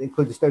 and that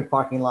includes the stone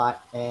parking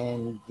lot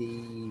and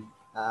the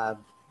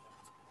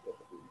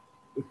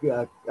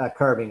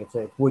curbing. It's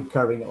a wood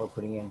curbing that we're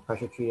putting in,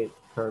 pressure treated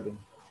curbing.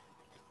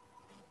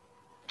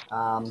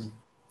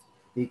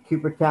 The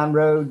Coopertown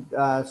Road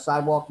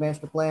sidewalk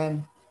master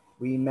plan,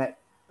 we met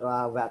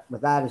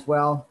with that as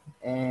well,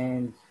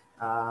 and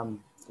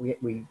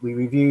we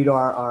reviewed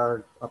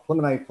our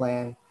preliminary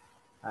plan,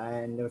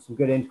 and there was some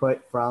good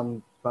input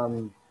from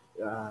the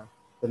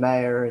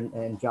mayor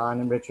and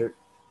John and Richard,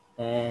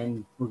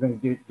 and we're going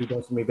to be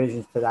doing some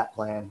revisions to that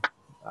plan.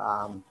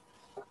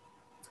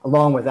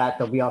 Along with that,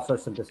 there'll be also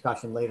some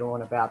discussion later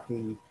on about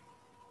the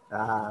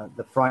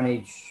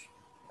frontage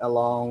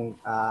along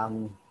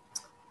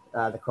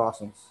the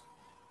crossings.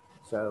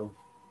 So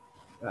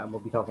we'll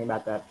be talking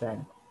about that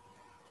then.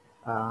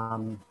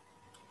 The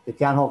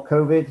town hall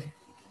COVID,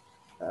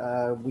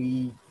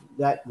 we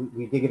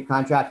did get a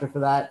contractor for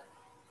that,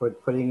 for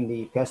putting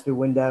the pass-through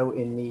window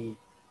in the,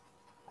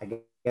 I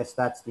guess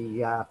that's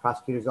the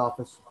prosecutor's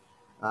office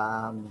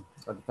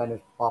or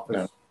defender's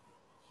office.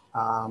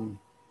 Yeah.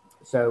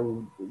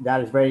 So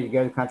that is ready to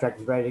go. The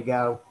contract is ready to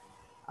go.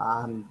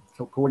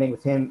 So coordinate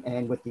with him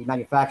and with the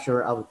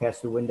manufacturer of the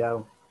pass-through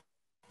window,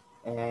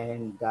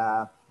 and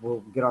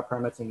we'll get our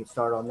permits and get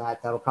started on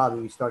that. That'll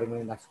probably be starting in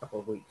the next couple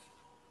of weeks.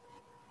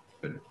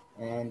 Good.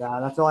 And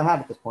that's all I have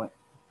at this point.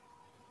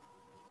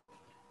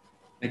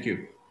 Thank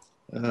you.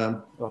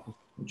 Welcome.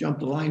 We'll jump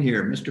the line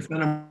here. Mr.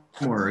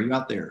 Fenimore, are you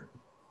out there?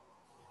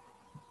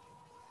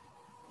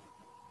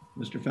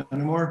 Mr.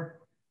 Fenimore?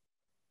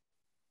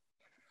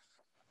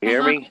 You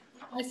hear me?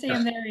 I see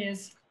him. There he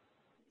is.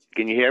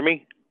 Can you hear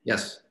me?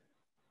 Yes.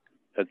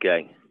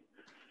 Okay.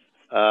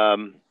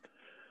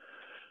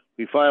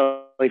 We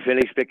finally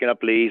finished picking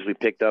up leaves. We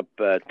picked up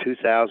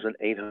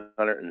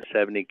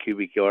 2,870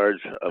 cubic yards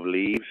of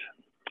leaves.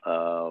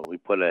 We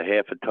put a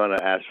half a ton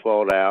of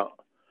asphalt out.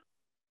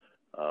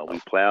 We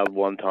plowed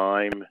one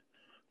time.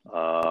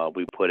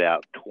 We put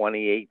out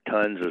 28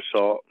 tons of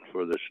salt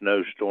for the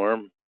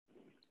snowstorm.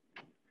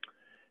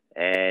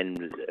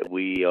 And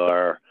we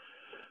are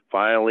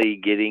finally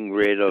getting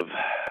rid of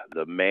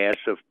the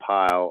massive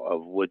pile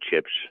of wood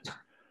chips.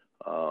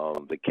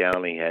 The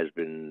county has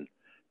been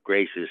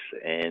gracious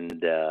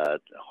and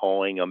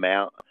hauling them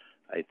out.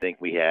 I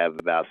think we have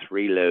about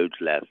 3 loads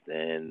left,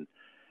 and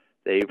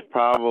they've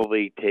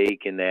probably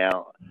taken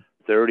out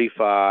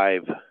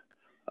 35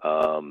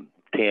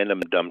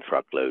 tandem dump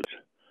truck loads.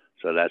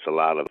 So that's a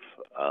lot of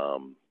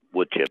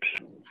wood chips.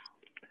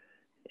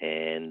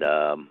 And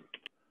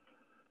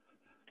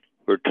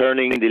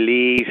returning the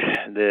leaves,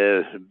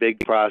 the big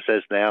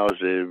process now is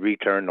to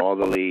return all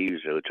the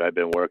leaves, which I've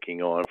been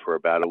working on for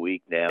about a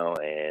week now,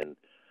 and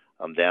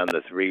I'm down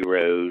to 3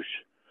 rows,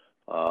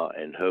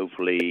 and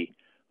hopefully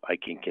I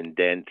can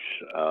condense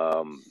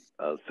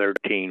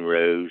 13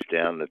 rows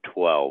down to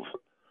 12.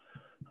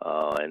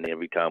 And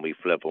every time we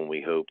flip them,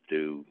 we hope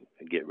to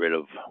get rid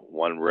of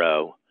 1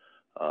 row,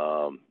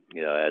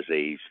 as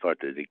they start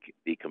to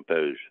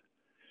decompose.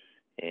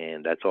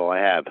 And that's all I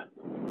have.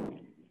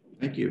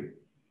 Thank you.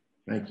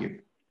 Thank you.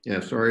 Yeah,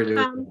 sorry to.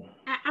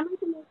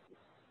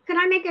 Could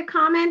I make a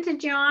comment to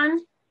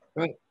John?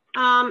 Right.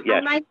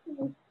 Yes.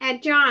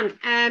 John,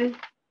 I'd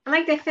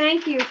like to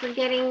thank you for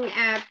getting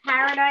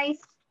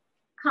Paradise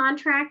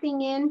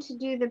Contracting in to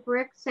do the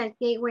bricks at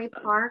Gateway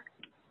Park.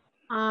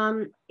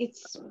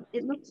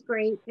 It looks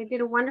great. They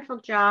did a wonderful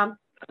job.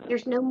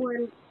 There's no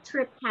more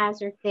trip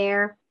hazard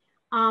there.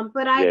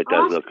 But it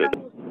does look good.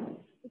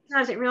 It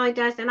does. It really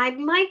does. And I'd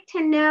like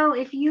to know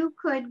if you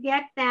could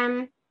get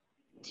them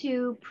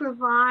to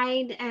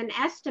provide an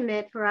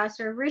estimate for us,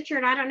 or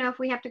Richard, I don't know if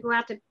we have to go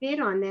out to bid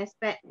on this,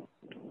 but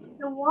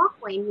the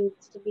walkway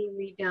needs to be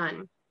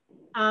redone.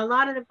 A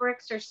lot of the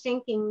bricks are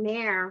sinking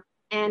there,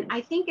 and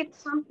I think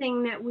it's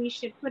something that we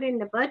should put in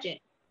the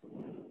budget.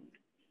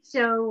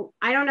 So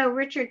I don't know,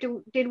 Richard,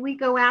 did we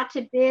go out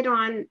to bid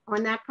on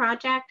that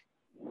project?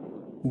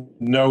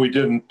 No, we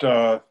didn't.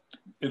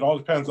 It all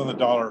depends on the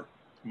dollar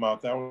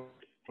amount. That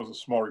was a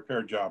small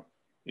repair job.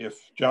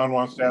 If John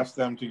wants to ask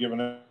them to give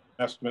an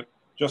estimate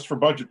just for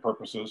budget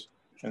purposes,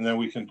 and then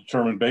we can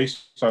determine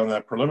based on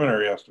that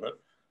preliminary estimate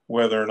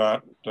whether or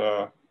not,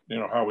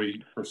 how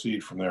we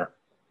proceed from there.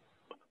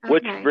 Okay.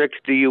 Which bricks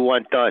do you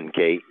want done,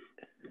 Kate?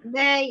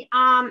 The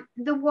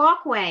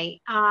walkway,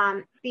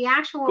 the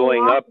actual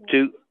going walkway. Up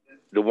to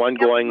the one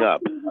going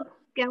up.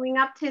 Going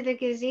up to the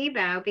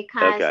gazebo,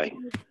 because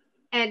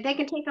and they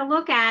can take a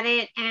look at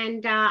it,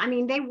 and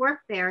they work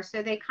there,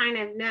 so they kind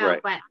of know.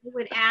 Right. But I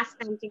would ask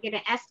them to get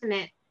an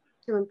estimate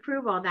to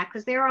improve all that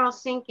because they're all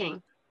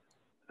sinking.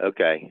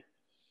 Okay.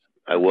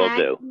 I will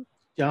do.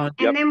 John.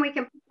 And then we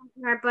can put that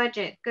in our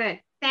budget. Good.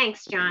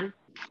 Thanks, John.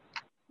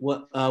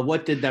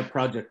 What did that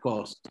project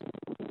cost?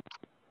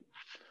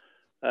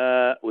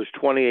 It was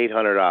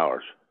 $2,800,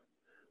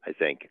 I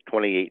think.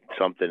 28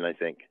 something, I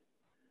think.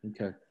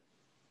 Okay.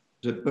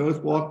 Is it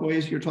both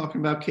walkways you're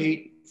talking about,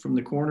 Kate, from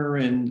the corner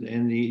and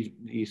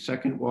the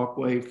second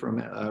walkway from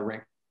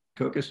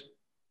Rancocas?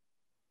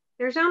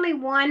 There's only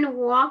one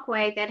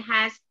walkway that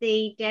has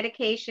the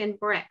dedication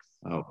bricks.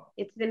 Oh.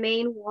 It's the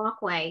main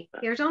walkway.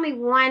 There's only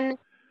one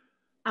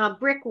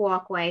brick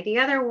walkway. The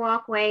other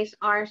walkways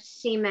are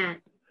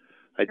cement.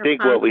 I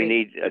think what we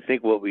need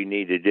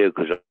to do,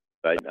 because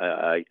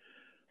I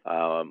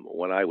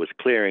when I was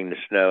clearing the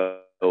snow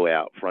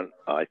out front,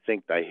 I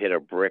think I hit a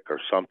brick or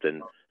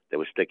something that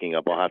was sticking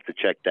up. I'll have to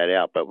check that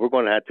out, but we're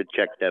going to have to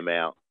check them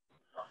out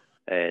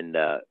and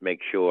make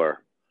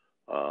sure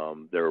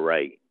they're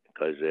right,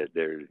 because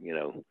they're, you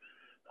know,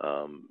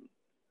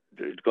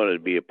 there's going to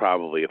be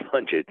probably a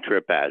bunch of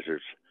trip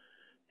hazards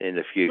in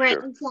the future. Right,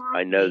 exactly.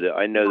 I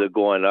know they're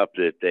going up,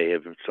 that they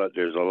have.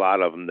 There's a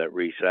lot of them that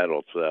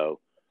resettled. So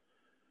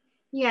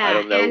yeah, I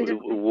don't know.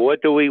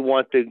 What do we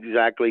want to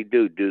exactly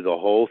do? Do the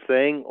whole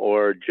thing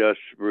or just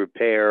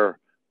repair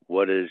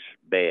what is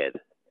bad?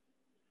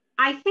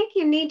 I think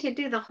you need to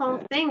do the whole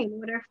thing in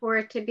order for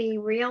it to be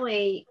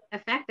really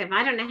effective.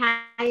 I don't know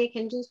how you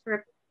can just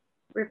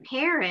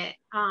repair it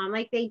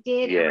like they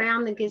did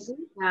around the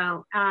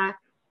gazebo.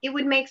 It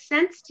would make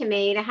sense to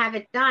me to have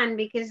it done,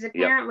 because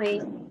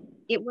apparently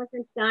it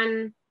wasn't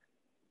done.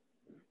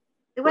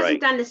 It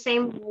wasn't done the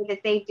same way that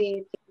they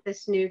did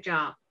this new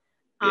job.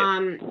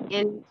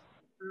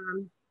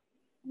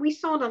 We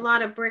sold a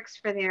lot of bricks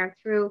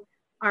through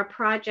our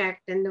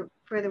project and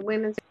for the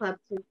women's club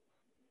to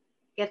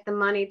get the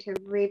money to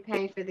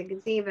repay for the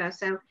gazebo.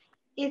 So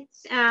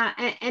it's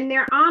and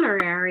they're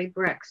honorary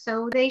bricks,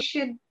 so they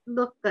should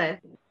look good,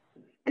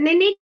 and they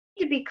need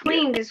to be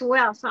cleaned as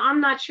well. So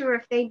I'm not sure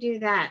if they do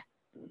that.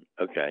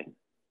 Okay.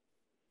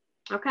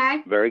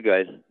 Okay. Very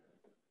good.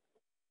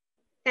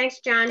 Thanks,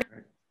 John.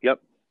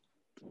 Yep.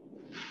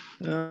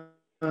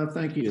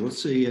 Thank you.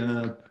 Let's see,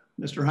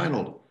 Mr.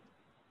 Heinold.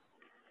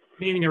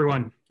 Good evening,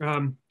 everyone.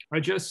 I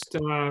just,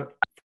 for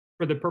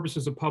the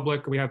purposes of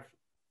public, we have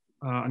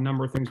a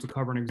number of things to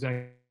cover in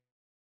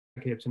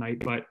executive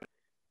tonight, but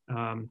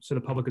so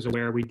the public is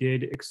aware, we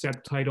did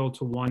accept title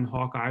to 1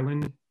 Hawk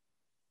Island,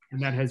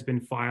 and that has been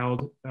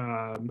filed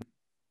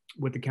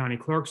with the county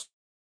clerk's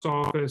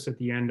office at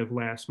the end of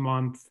last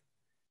month.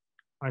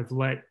 I've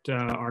let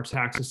our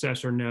tax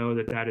assessor know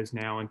that that is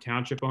now in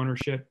township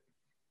ownership.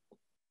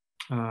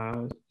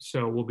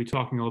 So we'll be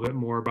talking a little bit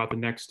more about the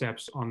next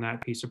steps on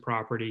that piece of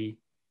property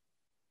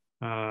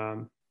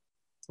when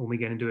we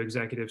get into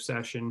executive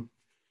session.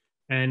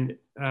 And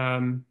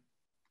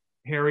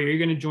Harry, are you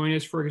going to join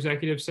us for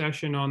executive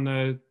session on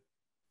the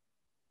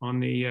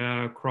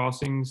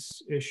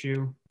crossings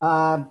issue?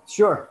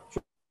 Sure.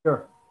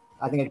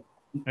 I think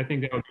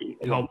that would be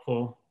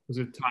helpful, because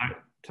it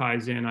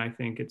ties in. I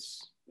think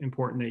it's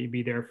important that you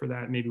be there for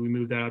that. Maybe we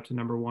move that up to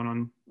number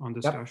 1 on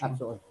discussion. Yep,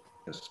 absolutely.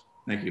 Yes,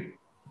 thank you.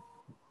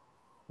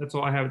 That's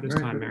all I have at this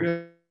time,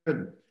 Mary.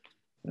 Good.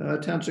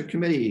 Township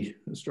Committee,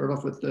 let's start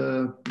off with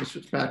Ms.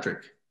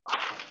 Fitzpatrick.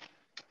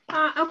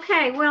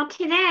 Okay, well,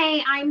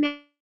 today I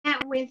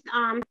met with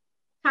Tom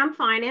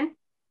Finan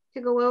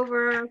to go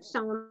over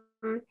some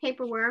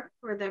paperwork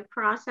for the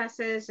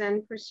processes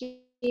and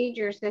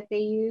procedures that they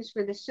use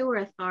for the sewer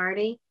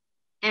authority.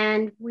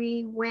 And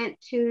we went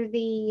to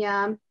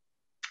the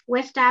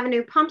West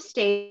Avenue pump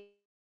station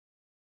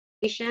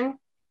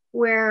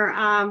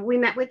where we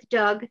met with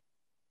Doug,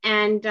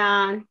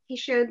 and he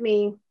showed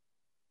me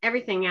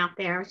everything out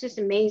there. It was just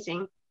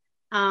amazing.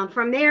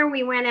 From there,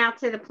 we went out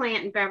to the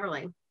plant in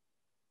Beverly.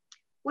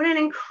 What an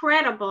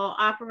incredible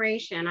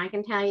operation, I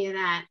can tell you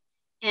that.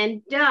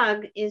 And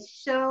Doug is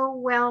so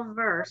well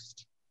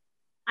versed.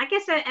 I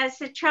guess as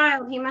a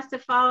child, he must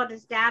have followed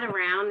his dad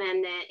around,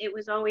 and it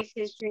was always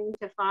his dream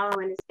to follow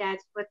in his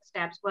dad's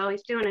footsteps. Well,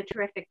 he's doing a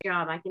terrific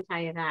job, I can tell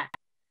you that.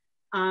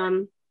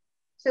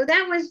 So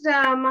that was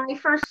my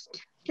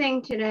first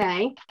thing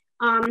today.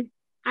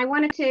 I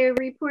wanted to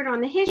report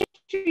on the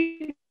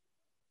history.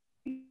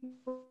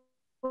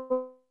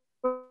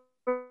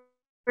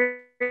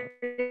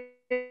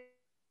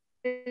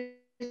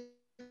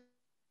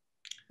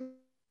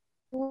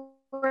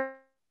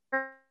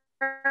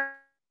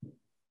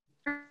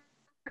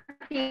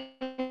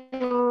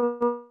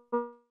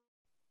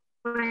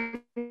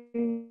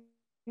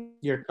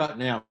 You're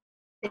cutting out,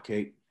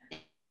 Kate.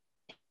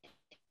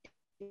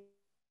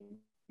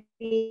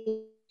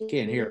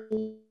 Can't hear.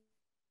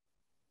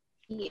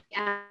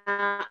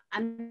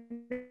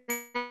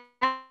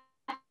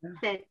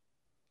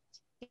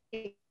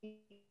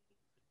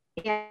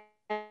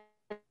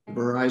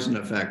 Verizon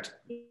effect.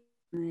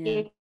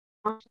 Yeah.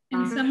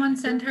 Can someone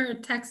send her a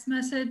text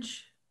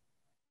message?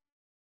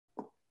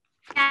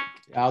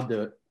 I'll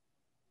do it.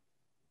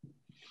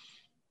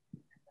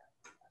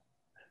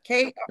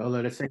 Kate, Don't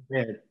let it say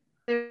bad.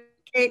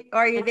 Kate,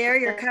 are you there?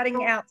 You're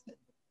cutting out.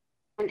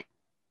 I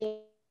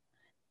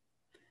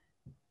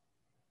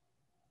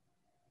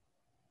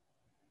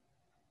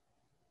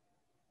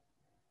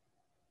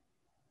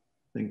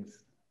think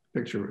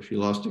picture, she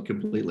lost it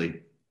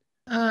completely.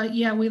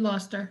 Yeah, we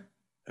lost her.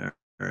 All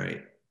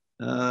right.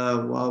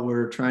 While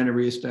we're trying to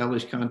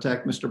reestablish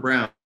contact, Mr.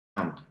 Brown,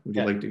 would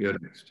you like to go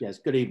next? Yes,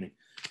 good evening.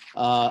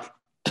 I'll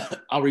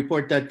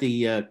report that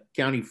the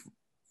County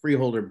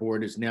Freeholder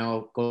Board is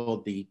now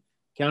called the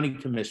County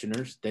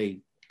Commissioners. They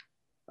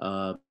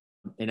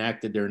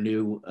enacted their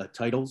new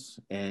titles,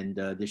 and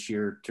this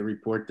year to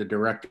report, the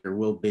director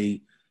will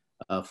be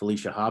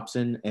Felicia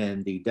Hobson,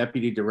 and the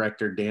Deputy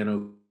Director,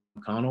 Dan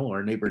O'Connell,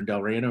 our neighbor in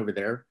Delran over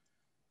there.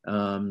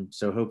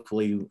 So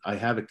hopefully I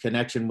have a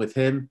connection with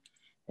him,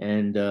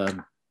 and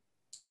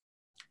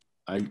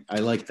I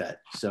like that.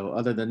 So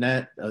other than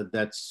that,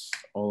 that's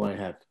all I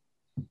have.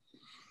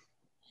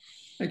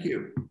 Thank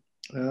you.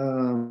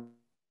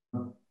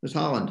 Ms.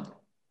 Holland.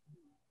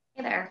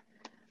 Hey there.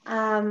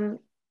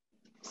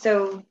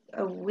 So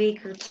a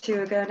week or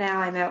two ago now,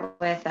 I met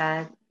with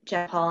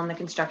Jeff Hall in the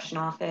construction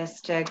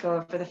office to go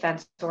over the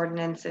fence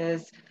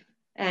ordinances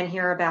and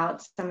hear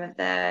about some of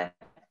the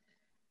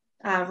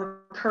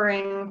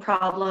recurring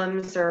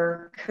problems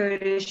or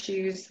code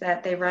issues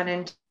that they run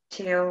into.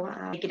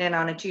 Get in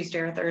on a Tuesday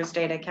or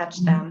Thursday to catch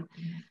them.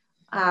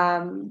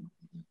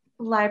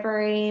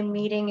 Library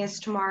meeting is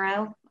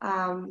tomorrow.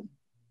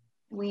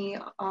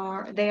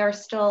 They are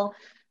still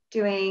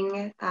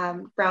doing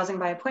browsing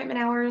by appointment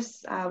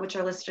hours, which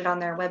are listed on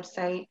their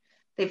website.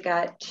 They've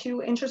got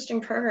two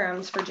interesting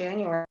programs for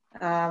January.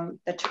 The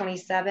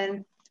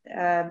 27th,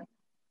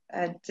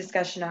 a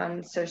discussion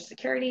on Social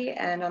Security,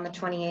 and on the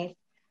 28th,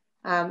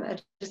 a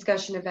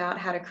discussion about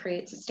how to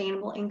create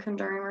sustainable income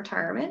during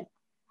retirement.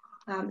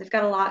 They've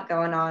got a lot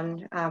going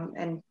on,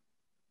 and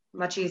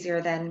much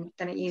easier than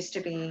it used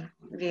to be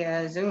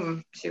via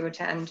Zoom to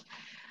attend.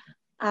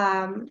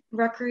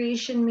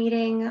 Recreation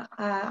meeting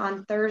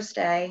on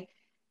Thursday,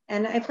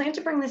 and I plan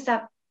to bring this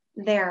up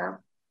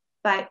there,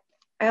 but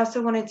I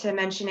also wanted to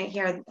mention it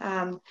here.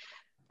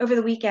 Over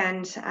the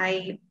weekend,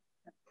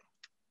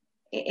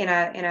 in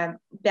a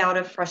bout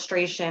of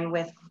frustration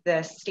with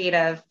the state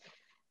of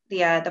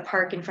the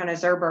park in front of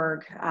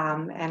Zerberg,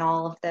 and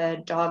all of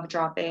the dog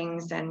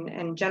droppings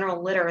and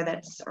general litter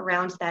that's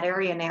around that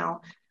area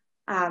now.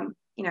 I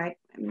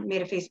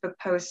made a Facebook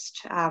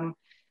post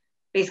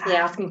basically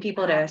asking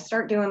people to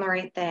start doing the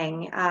right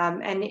thing.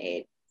 And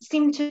it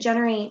seemed to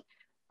generate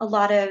a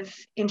lot of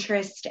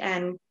interest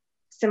and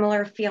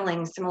similar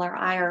feelings, similar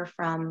ire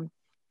from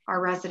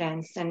our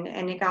residents. And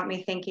it got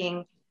me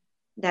thinking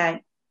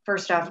that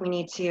first off, we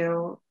need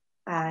to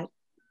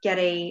get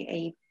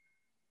a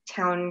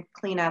town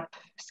cleanup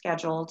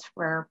scheduled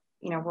where,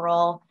 we're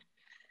all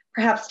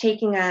perhaps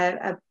taking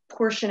a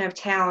portion of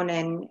town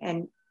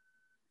and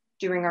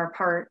doing our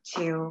part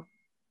to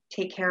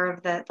take care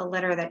of the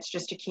litter that's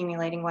just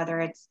accumulating, whether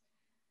it's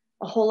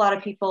a whole lot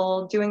of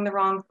people doing the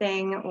wrong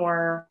thing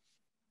or,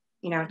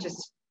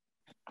 just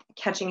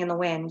catching in the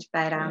wind.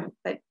 But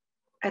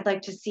I'd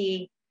like to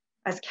see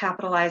us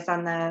capitalize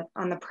on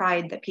the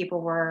pride that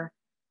people were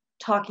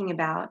talking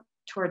about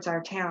towards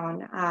our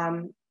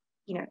town,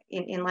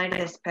 in light of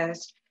this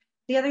post.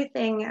 The other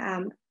thing,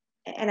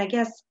 and I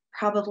guess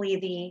probably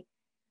the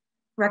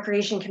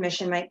Recreation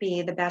Commission might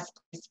be the best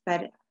place,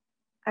 but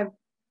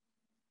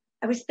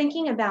I was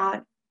thinking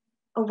about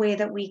a way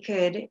that we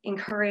could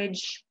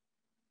encourage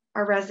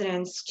our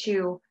residents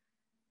to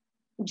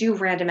do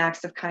random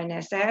acts of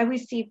kindness. I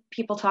always see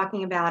people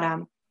talking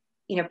about,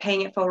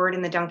 paying it forward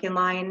in the Dunkin'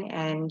 line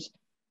and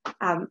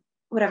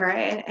whatever.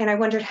 And I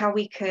wondered how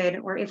we could,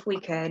 or if we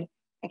could,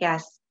 I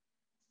guess,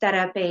 set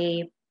up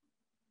a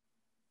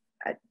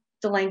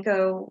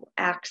Delanco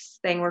acts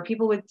thing where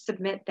people would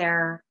submit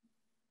their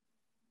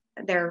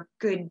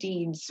good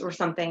deeds or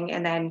something,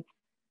 and then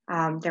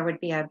there would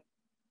be a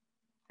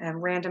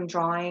random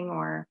drawing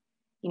or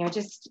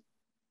just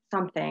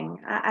something.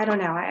 I don't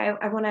know.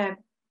 I want to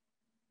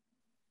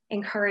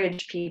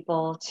encourage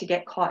people to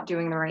get caught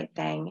doing the right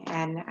thing,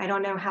 and I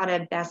don't know how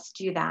to best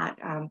do that,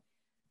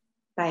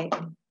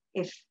 but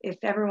if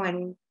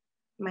everyone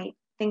might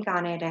think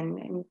on it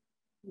and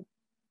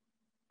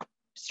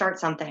start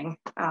something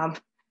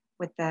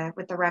with the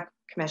Rec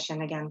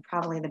Commission, again,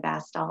 probably the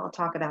best. I'll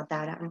talk about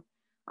that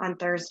on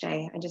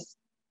Thursday. I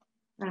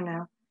don't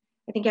know.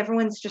 I think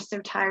everyone's just so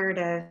tired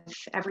of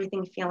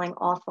everything feeling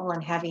awful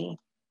and heavy.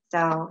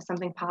 So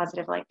something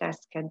positive like this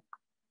could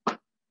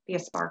be a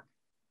spark.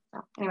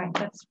 So anyway,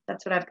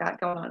 that's what I've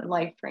got going on in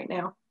life right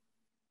now.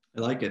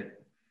 I like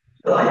it.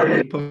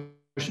 Keep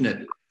pushing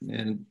it.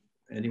 And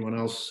anyone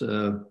else,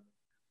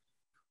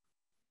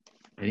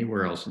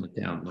 anywhere else in the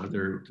town,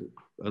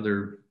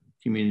 other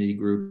community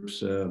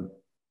groups,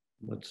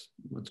 let's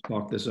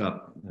talk this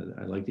up.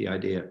 I like the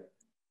idea.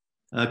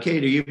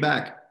 Kate, are you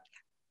back?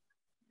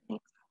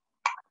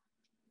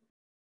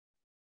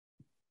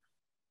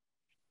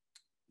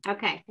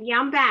 Okay, yeah,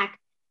 I'm back.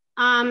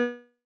 And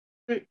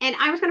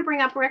I was going to bring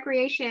up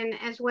recreation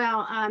as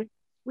well.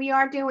 we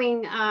are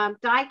doing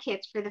dye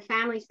kits for the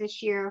families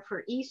this year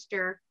for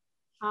Easter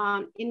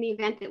in the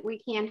event that we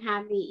can't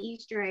have the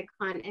Easter egg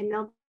hunt, and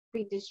they'll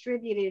be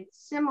distributed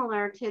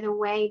similar to the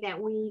way that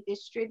we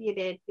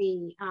distributed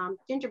the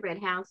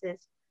gingerbread houses.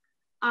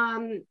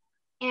 And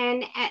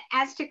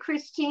as to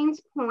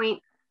Christine's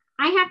point,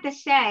 I have to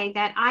say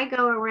that I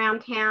go around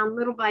town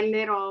little by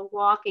little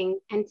walking,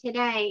 and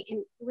today,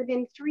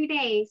 within 3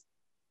 days,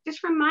 just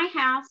from my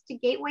house to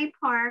Gateway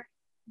Park,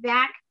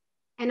 back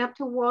and up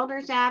to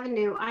Walters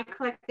Avenue, I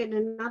collected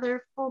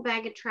another full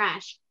bag of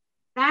trash.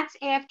 That's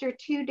after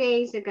 2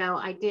 days ago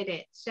I did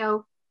it.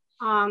 So,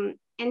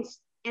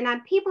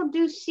 people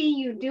do see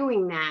you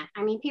doing that.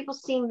 I mean, people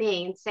see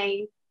me and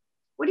say,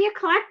 what are you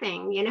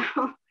collecting, you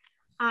know?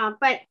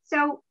 But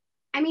so,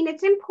 I mean,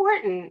 it's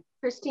important,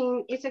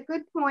 Christine. It's a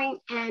good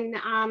point. And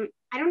I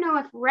don't know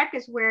if rec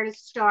is where to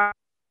start.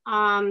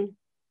 I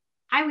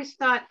always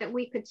thought that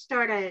we could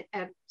start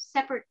a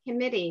separate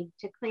committee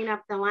to clean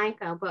up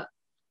Delanco,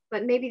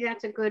 but maybe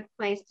that's a good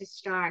place to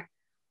start.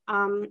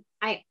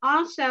 I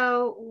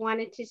also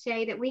wanted to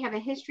say that we have a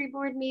history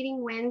board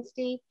meeting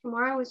Wednesday.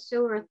 Tomorrow is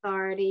sewer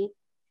authority.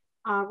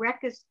 Rec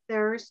is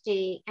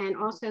Thursday, and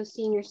also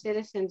senior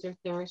citizens are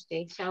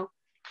Thursday. So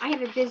I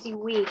have a busy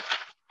week,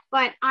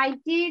 but I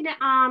did,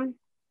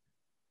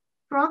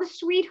 for all the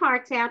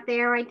sweethearts out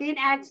there, I did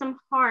add some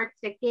hearts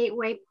at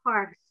Gateway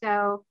Park.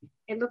 So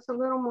it looks a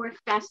little more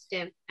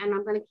festive, and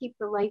I'm going to keep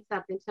the lights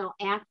up until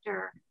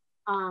after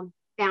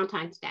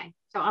Valentine's Day.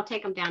 So I'll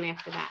take them down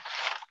after that.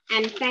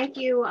 And thank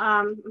you.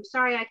 I'm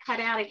sorry I cut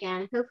out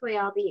again. Hopefully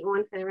I'll be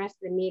on for the rest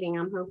of the meeting.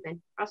 I'm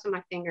hoping. Crossing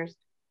my fingers.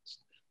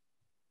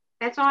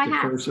 That's all I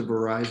have. The curse of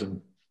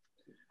Verizon.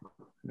 All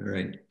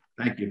right.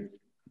 Thank you.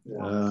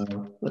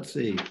 Let's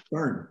see.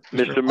 Vern.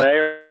 Mr.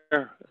 Mayor.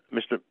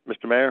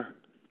 Mr. Mayor.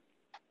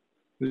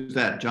 Who's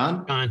that?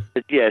 John? John.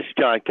 Yes,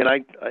 John. Can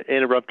I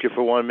interrupt you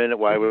for 1 minute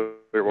while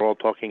we're all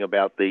talking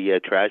about the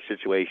trash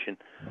situation?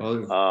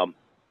 Go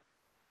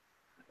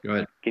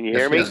ahead. Can you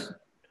hear me? Yes.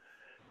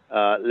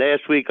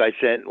 Last week I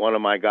sent one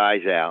of my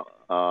guys out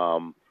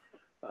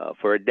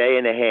for a day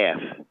and a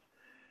half,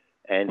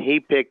 and he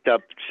picked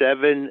up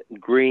 7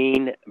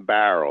 green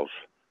barrels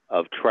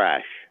of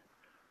trash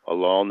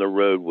along the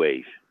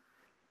roadways,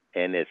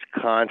 and it's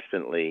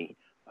constantly,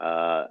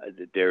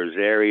 there's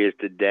areas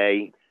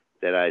today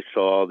that I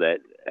saw that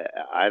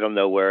I don't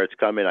know where it's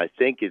coming. I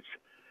think it's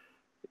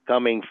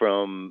coming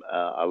from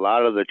a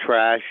lot of the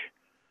trash.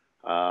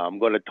 I'm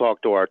going to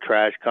talk to our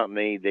trash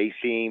company.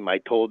 I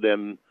told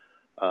them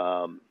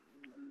a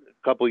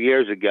couple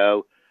years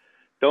ago,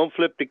 don't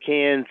flip the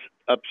cans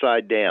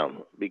upside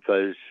down,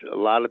 because a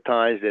lot of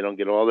times they don't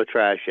get all the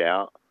trash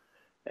out,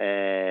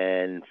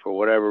 and for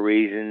whatever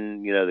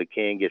reason, you know, the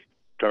can gets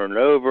turned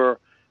over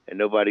and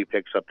nobody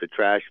picks up the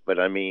trash. But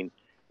I mean,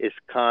 it's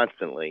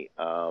constantly.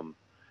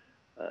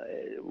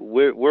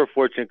 We're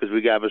fortunate because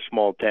we have a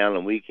small town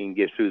and we can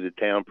get through the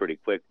town pretty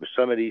quick. But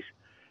some of these,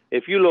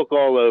 if you look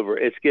all over,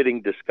 it's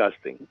getting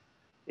disgusting.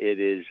 It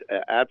is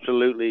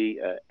absolutely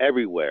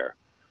everywhere.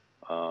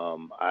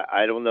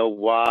 I don't know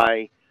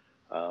why.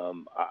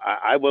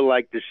 I would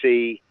like to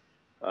see,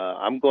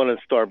 I'm going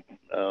to start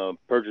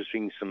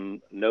purchasing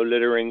some no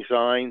littering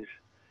signs,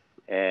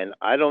 and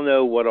I don't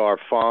know what our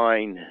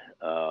fine,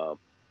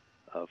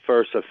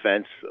 first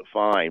offense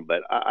fine,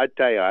 but I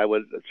tell you, I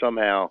would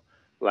somehow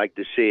like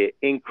to see it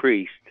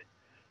increased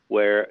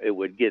where it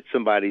would get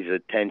somebody's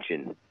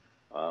attention.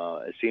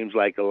 It seems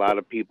like a lot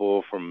of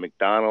people from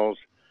McDonald's,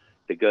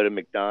 they go to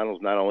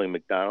McDonald's, not only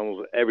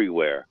McDonald's,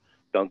 everywhere,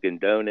 Dunkin'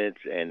 Donuts,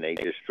 and they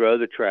just throw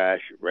the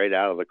trash right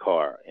out of the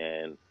car.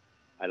 And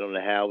I don't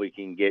know how we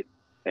can get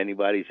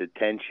anybody's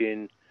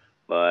attention,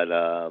 but,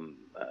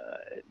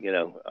 you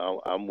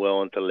know, I'm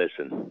willing to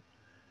listen.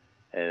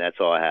 And that's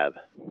all I have.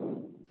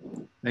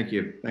 Thank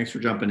you. Thanks for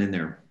jumping in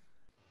there.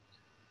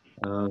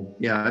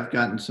 Yeah, I've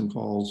gotten some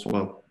calls.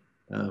 Well,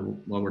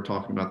 while we're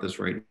talking about this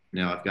right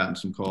now, I've gotten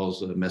some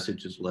calls,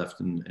 messages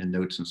left, and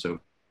notes and so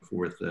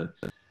forth.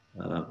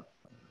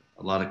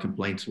 A lot of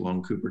complaints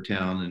along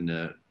Coopertown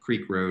and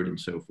Creek Road and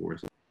so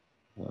forth.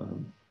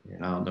 And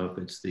I don't know if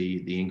it's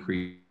the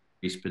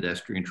increased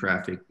pedestrian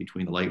traffic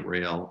between the light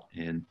rail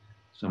and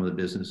some of the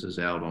businesses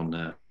out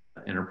on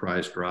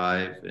Enterprise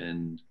Drive,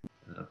 and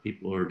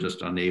people are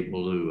just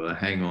unable to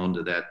hang on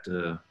to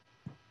that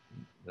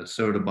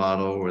soda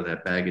bottle or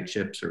that bag of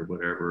chips or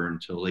whatever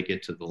until they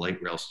get to the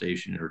light rail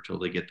station or until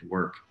they get to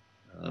work.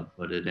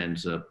 But it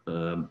ends up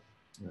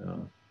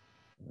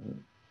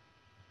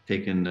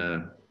taking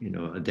you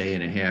know, a day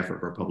and a half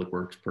of our public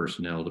works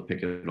personnel to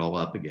pick it all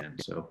up again.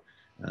 So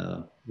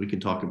we can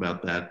talk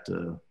about that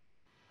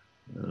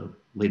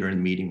later in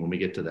the meeting when we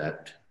get to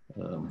that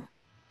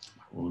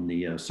on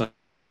the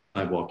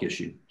sidewalk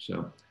issue.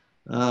 So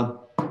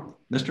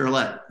Mr.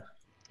 Ouellette.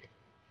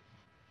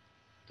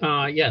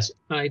 Yes,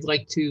 I'd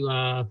like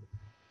to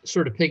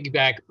sort of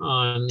piggyback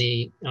on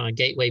the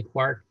Gateway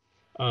Park.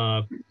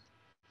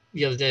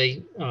 The other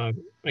day, I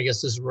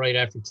guess this is right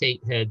after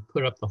Kate had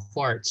put up the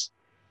hearts,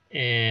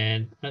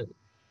 and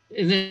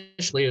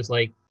initially it was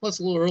like, well, it's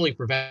a little early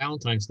for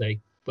Valentine's Day,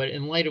 but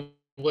in light of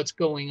what's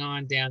going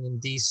on down in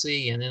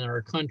DC and in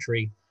our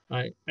country.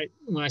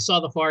 When I saw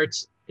the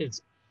hearts,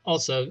 it's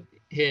also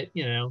hit,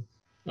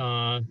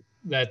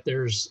 that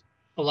there's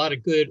a lot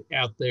of good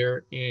out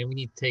there, and we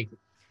need to take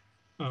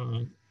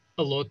a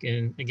look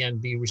and, again,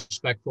 be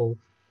respectful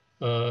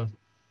of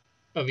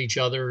each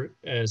other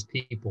as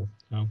people.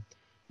 So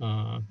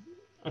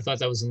I thought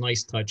that was a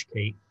nice touch,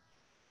 Kate.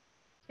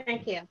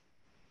 Thank you.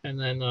 And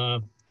then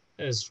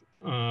as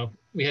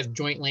we had a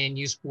joint land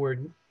use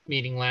board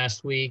meeting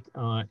last week,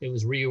 it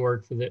was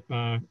reorged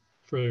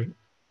for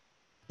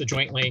the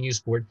joint land use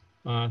board.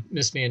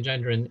 Ms. Van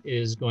Genderen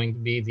is going to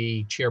be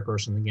the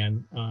chairperson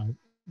again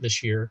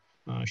this year.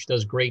 She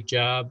does a great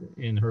job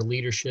in her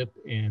leadership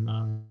and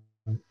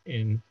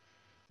in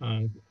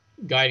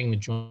guiding the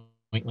joint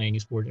land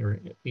use board, or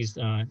at least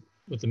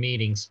with the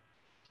meetings.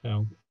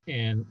 So,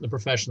 and the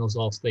professionals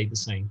all stayed the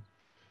same.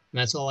 And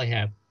that's all I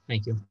have.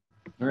 Thank you.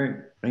 All right,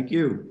 thank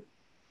you.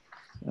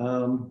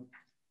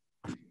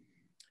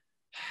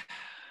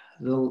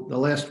 The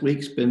last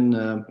week's been,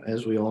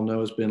 as we all know,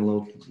 has been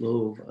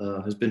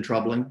has been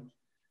troubling,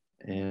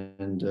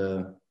 and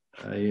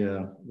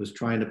I was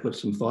trying to put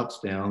some thoughts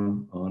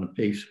down on a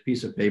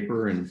piece of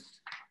paper, and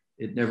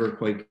it never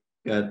quite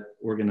got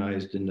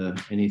organized into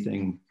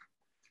anything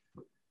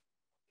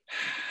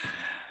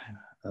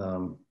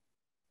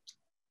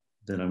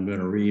that I'm going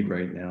to read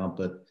right now.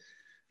 But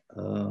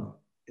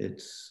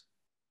it's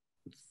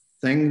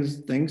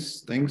things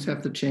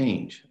have to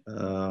change.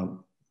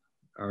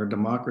 Our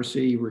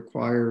democracy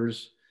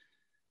requires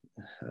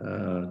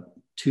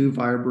two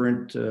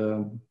vibrant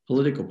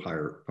political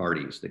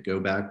parties that go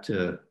back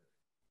to,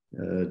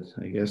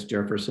 I guess,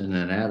 Jefferson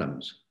and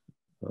Adams.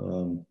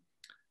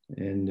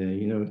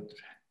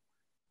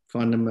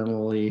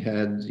 Fundamentally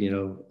had,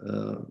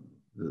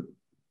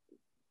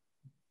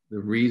 the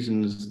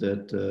reasons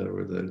that,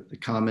 or the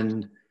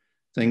common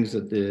things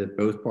that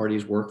both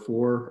parties work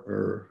for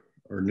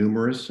are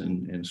numerous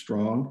and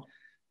strong.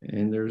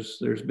 And there's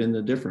been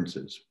the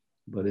differences.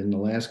 But in the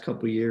last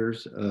couple of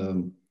years,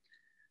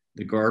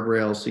 the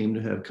guardrails seem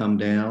to have come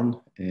down,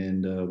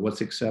 and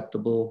what's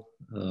acceptable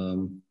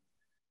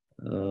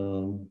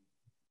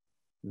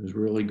has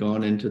really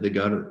gone into the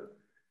gutter,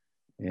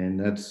 and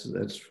that's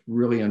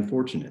really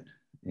unfortunate.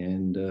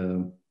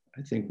 And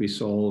I think we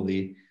saw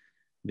the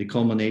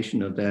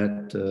culmination of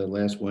that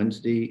last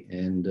Wednesday,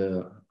 and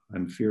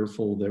I'm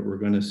fearful that we're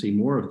going to see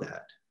more of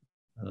that.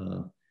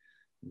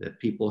 That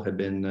people have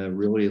been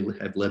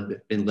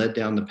been led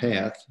down the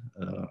path.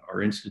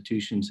 Our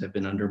institutions have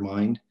been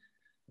undermined.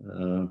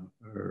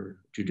 Our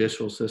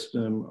judicial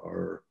system,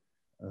 our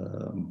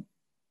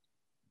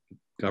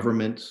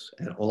governments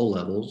at all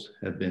levels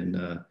have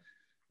been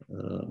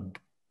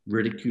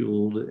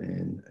ridiculed,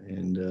 and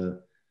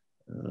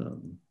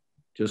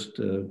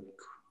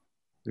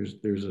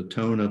there's a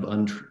tone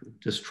of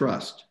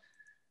distrust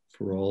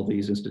for all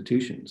these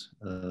institutions.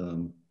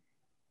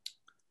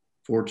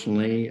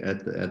 Fortunately,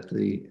 at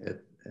the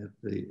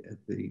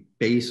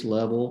base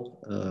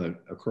level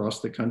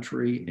across the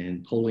country,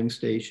 in polling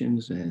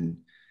stations and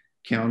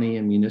county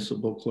and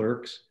municipal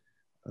clerks,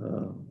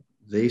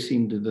 they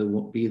seem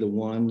to be the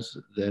ones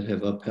that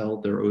have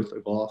upheld their oath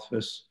of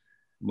office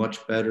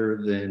much better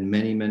than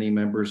many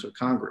members of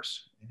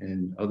Congress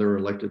and other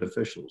elected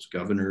officials,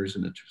 governors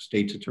and the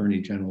state's attorney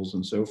generals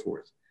and so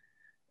forth.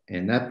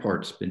 And that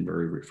part's been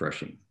very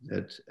refreshing.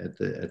 That at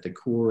the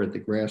core, at the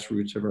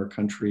grassroots of our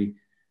country,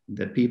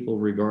 that people,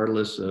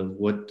 regardless of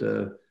what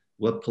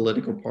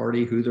political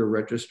party, who they're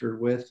registered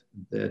with,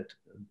 that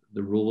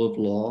the rule of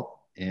law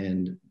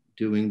and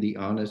doing the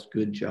honest,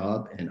 good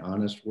job and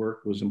honest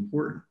work was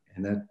important,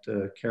 and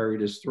that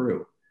carried us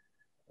through.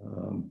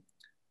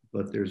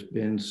 But there's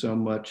been so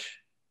much,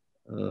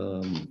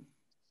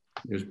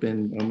 there's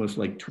been almost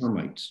like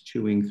termites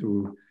chewing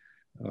through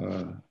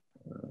the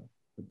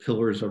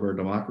pillars of our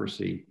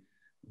democracy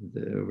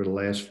over the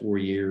last 4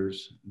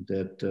 years,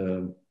 that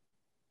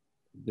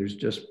there's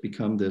just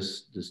become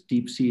this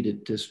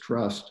deep-seated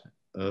distrust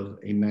of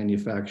a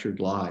manufactured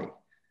lie.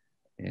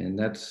 And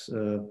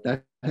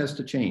that has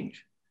to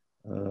change.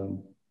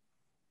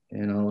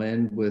 And I'll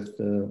end with,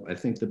 I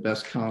think the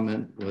best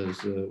comment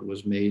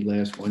was made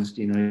last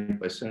Wednesday night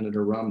by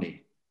Senator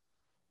Romney.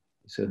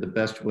 He said, the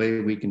best way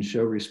we can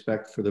show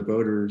respect for the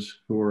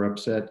voters who are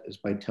upset is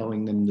by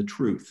telling them the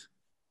truth.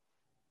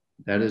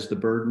 That is the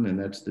burden, and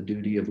that's the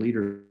duty of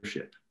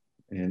leadership.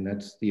 And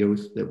that's the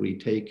oath that we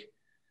take,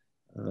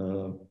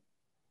 that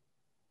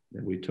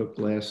we took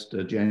last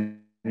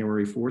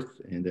January 4th,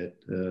 and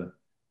that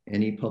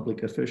any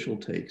public official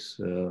takes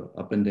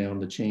up and down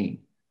the chain.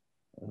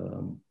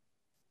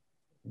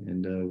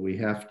 And we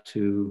have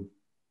to,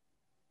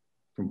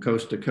 from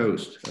coast to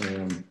coast,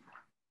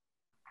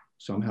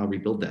 somehow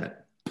rebuild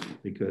that,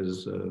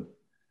 because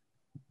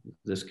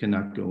this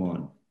cannot go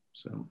on.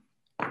 So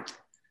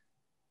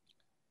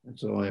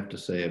that's all I have to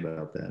say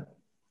about that.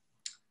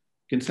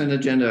 Consent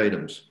agenda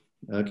items.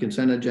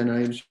 Consent agenda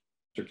items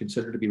are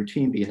considered to be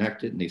routine, be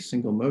enacted in a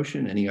single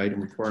motion. Any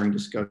item requiring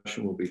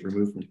discussion will be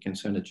removed from the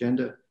consent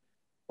agenda.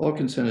 All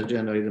consent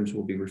agenda items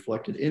will be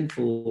reflected in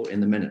full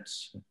in the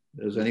minutes.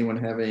 Does anyone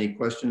have any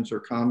questions or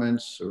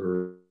comments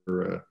or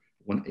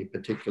a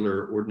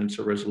particular ordinance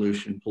or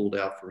resolution pulled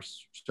out for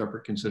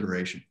separate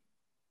consideration?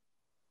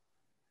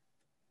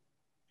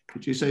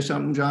 Could you say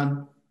something,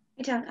 John?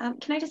 Hey, John,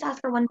 can I just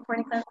ask for one point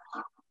of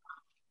clarification?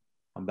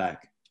 I'm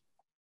back.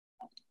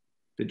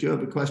 Did you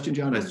have a question,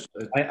 John?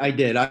 I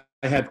did. I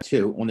have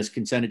two on this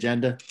consent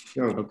agenda.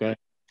 Sure. Okay.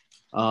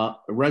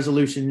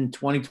 Resolution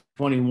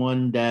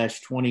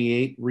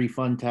 2021-28,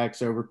 refund tax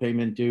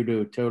overpayment due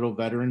to a total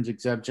veterans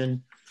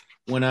exemption.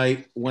 When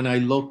I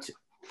looked,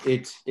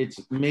 it's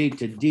made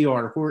to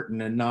D.R.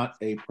 Horton and not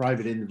a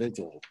private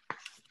individual.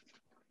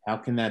 How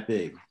can that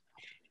be?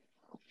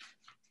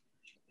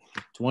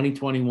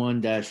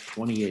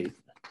 2021-28.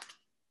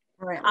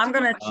 All right, I'm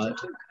gonna.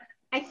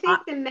 I think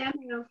the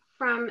memo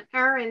from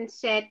Erin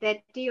said that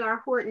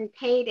D.R. Horton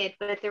paid it,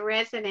 but the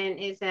resident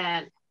is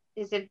a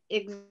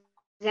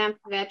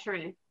exempt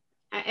veteran.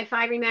 If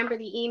I remember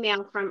the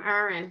email from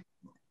Erin.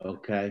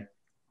 Okay.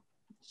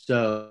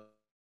 So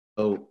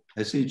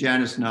I see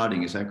Janice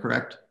nodding. Is that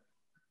correct?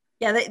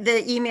 Yeah,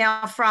 the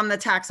email from the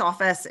tax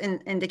office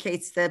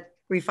indicates that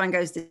refund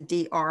goes to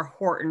D.R.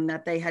 Horton,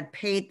 that they had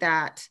paid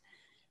that,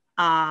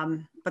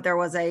 but there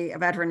was a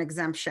veteran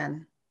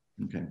exemption.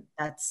 Okay.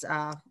 That's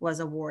was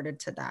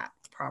awarded to that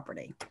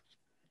property.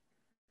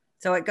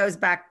 So it goes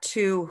back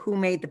to who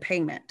made the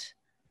payment.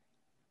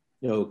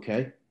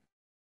 Okay.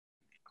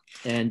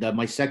 And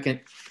my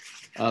second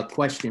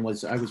question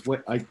was, I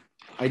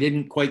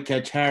didn't quite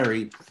catch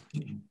Harry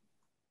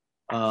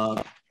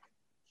on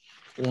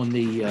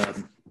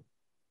the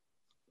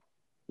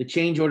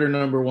change order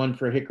number 1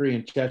 for Hickory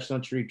and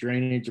Chestnut Street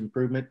drainage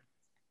improvement.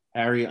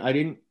 Harry, I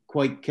didn't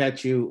quite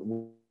catch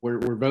you.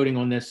 We're voting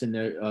on this in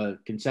the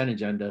consent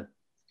agenda.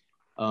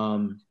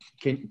 Can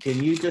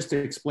you just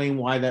explain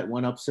why that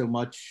went up so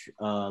much?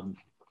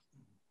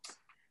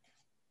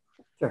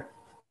 Sure.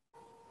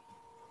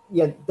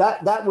 Yeah,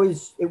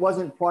 it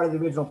wasn't part of the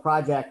original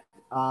project.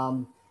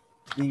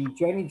 The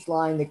drainage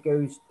line that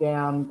goes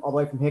down all the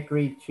way from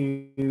Hickory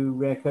to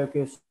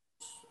Rancocas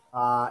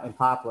and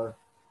Poplar,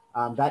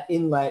 that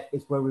inlet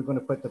is where we're going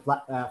to put the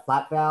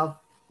flat valve,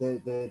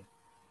 the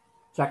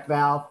check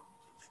valve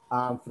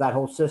for that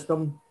whole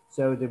system,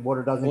 so the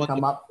water doesn't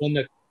come up on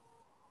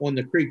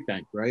the creek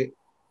bank, right?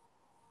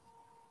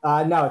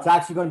 No, it's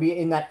actually going to be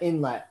in that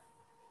inlet,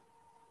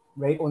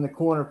 right on the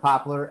corner of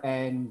Poplar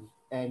and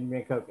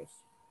Rancocas.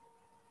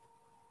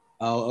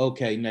 Oh,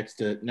 okay, next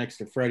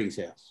to Freddie's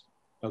house.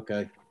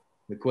 Okay,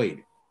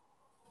 McQuaid.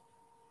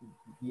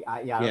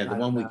 Yeah, the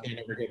one we can't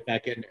ever get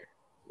back in there.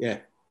 Yeah.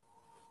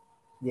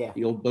 Yeah.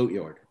 The old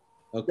boatyard.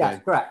 Okay.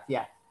 Yes, correct.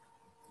 Yeah.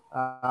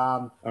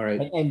 All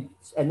right. And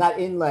that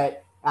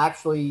inlet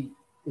actually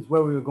is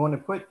where we were going to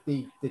put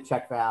the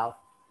check valve,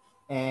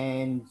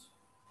 and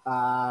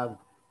I'm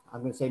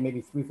going to say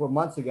maybe 3-4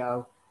 months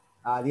ago,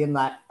 the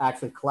inlet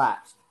actually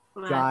collapsed.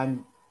 Wow.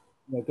 John,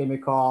 gave me a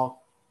call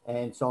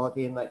and saw that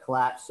the inlet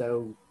collapsed,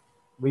 so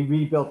we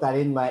rebuilt that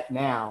inlet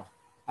now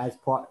as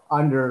part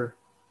under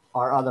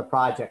our other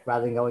project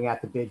rather than going out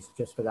to bids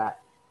just for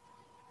that.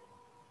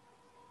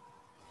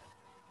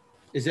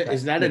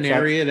 Is that an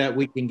area that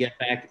we can get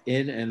back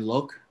in and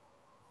look?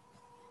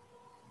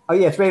 Oh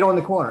yeah, it's right on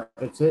the corner.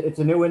 It's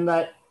a new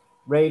inlet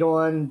right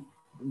on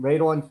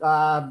Rancocas,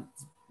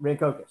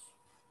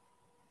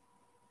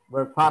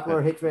 where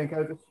Poplar hits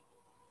Rancocas.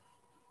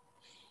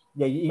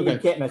 Yeah, you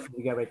can't mess with it.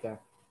 You go right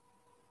there.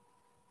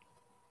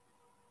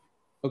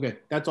 Okay,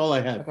 that's all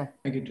I have. Okay,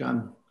 thank you,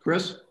 John.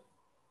 Chris,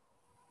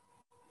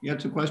 you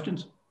had some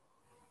questions?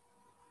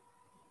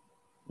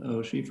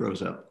 Oh, she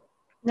froze up.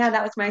 No,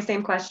 that was my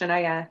same question.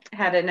 I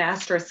had an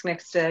asterisk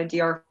next to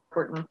D.R.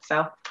 Horton,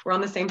 so we're on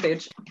the same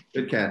page.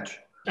 Good catch.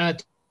 To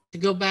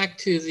go back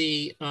to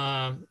the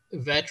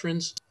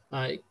veterans,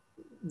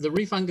 the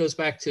refund goes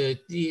back to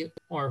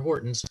D.R.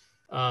 Horton's.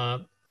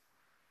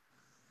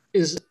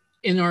 Is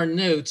in our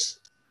notes,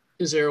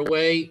 is there a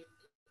way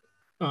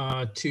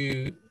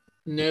to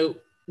note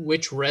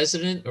which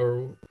resident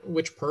or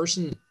which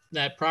person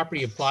that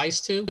property applies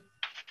to?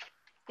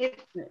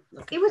 It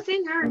was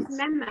in our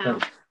memo.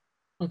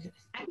 Okay.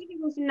 I think it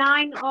was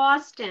 9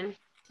 Austin.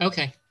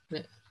 Okay.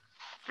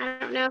 I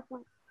don't know.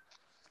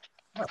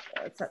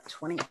 It's at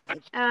 20.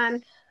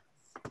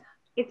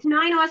 It's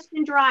 9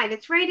 Austin Drive.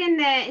 It's right in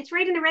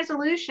the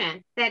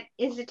resolution that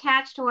is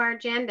attached to our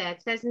agenda.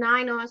 It says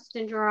 9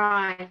 Austin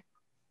Drive.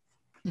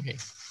 Okay.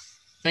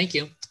 Thank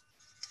you.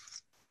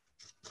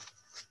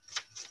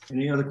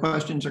 Any other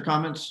questions or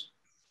comments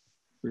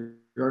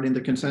regarding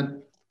the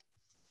consent?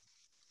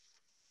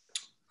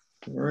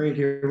 All right,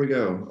 here we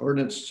go.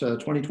 Ordinance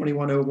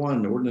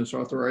 2021-01, ordinance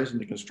authorizing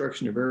the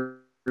construction of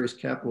various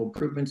capital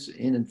improvements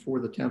in and for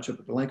the Township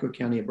of Delanco,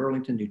 County of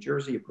Burlington, New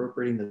Jersey,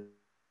 appropriating the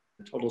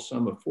total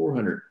sum of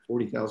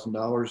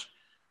 $440,000,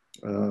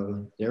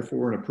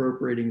 therefore, and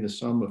appropriating the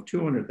sum of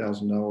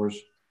 $200,000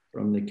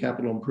 from the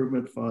Capital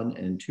Improvement Fund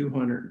and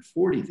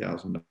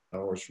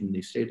 $240,000 from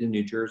the State of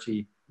New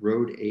Jersey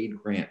Road Aid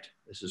Grant.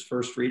 This is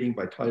first reading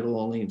by title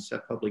only and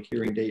set public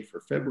hearing date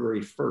for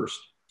February 1st,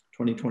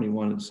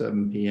 2021 at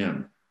 7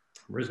 p.m.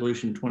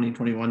 Resolution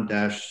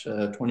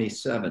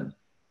 2021-27,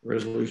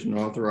 resolution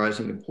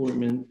authorizing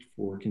appointment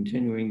for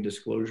continuing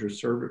disclosure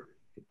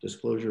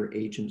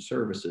agent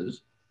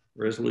services.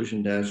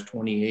 Resolution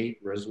 -28,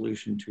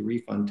 resolution to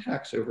refund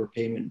tax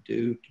overpayment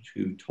due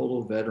to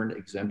total veteran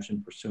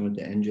exemption pursuant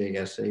to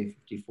NJSA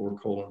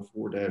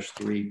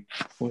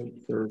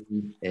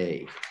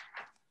 54:4-3.30A.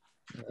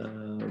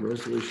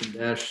 Resolution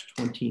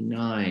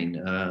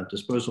 -29,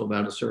 disposal of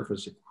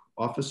out-of-service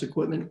office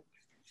equipment.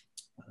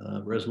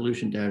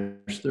 Resolution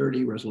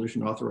 -30,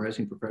 resolution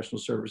authorizing professional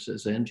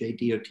services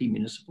NJDOT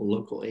Municipal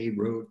Local Aid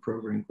Road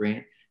Program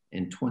Grant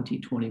and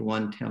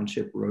 2021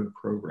 Township Road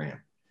Program.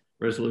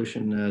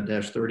 Resolution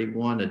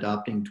 -31,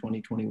 adopting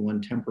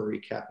 2021 temporary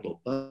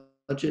capital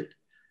budget.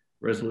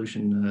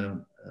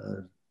 Resolution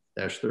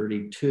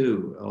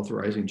 -32,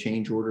 authorizing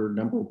change order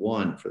number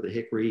 1 for the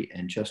Hickory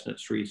and Chestnut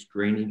Streets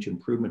Drainage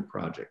Improvement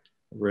Project.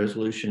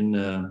 Resolution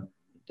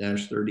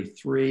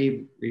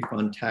 -33,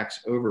 refund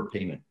tax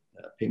overpayment.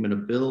 Payment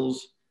of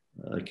bills,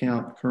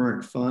 account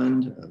current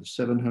fund of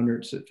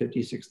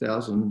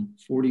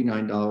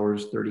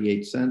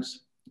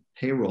 $756,049.38.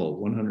 Payroll,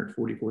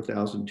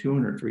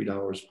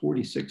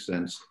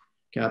 $144,203.46.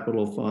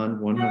 Capital fund,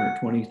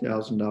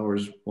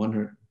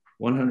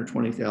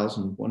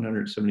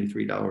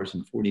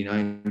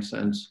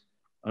 $120,173.49.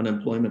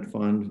 Unemployment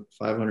fund,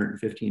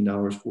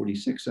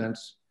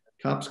 $515.46.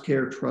 Cops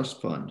Care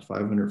Trust Fund,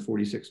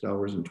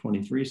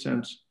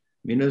 $546.23.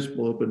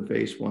 Municipal open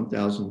space,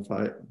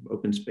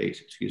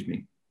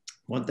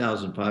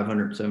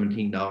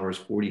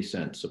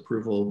 $1,517.40.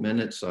 Approval of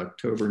minutes,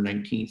 October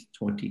 19th,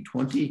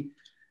 2020.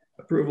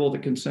 Approval of the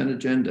consent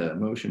agenda.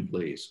 Motion,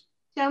 please.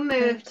 So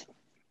moved.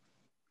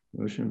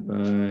 Motion by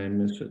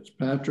Ms.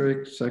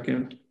 Fitzpatrick.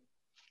 Second.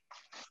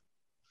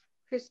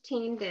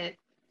 Christine did.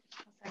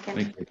 Second.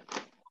 Thank you.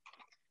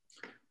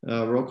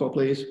 Roll call,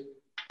 please.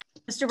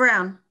 Mr.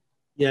 Brown?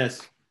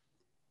 Yes.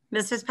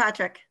 Ms.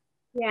 Fitzpatrick?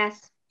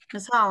 Yes.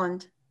 Ms.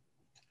 Holland?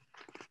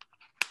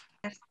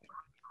 Yes.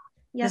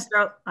 Yes.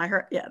 I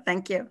heard, yeah,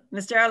 thank you.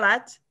 Mr.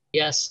 Olet?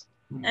 Yes.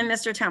 And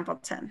Mr.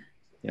 Templeton?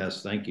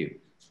 Yes, thank you.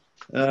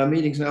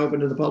 Meeting's now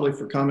open to the public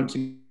for comments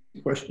and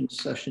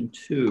questions, session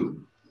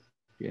 2.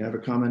 If you have a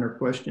comment or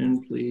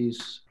question,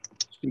 please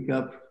speak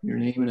up. Your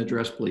name and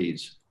address,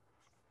 please.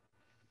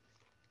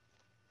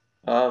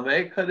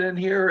 May I cut in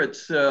here?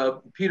 It's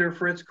Peter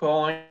Fritz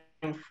calling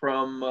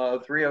from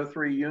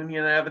 303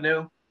 Union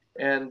Avenue.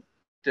 And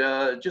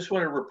just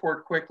want to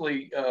report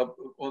quickly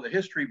on the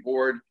history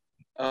board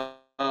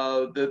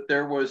that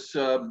there was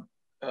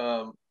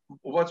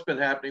what's been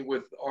happening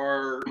with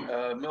our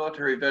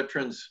military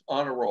veterans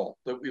honor roll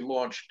that we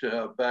launched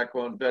back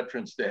on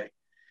Veterans Day.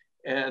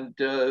 And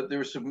there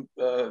was some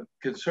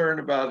concern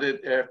about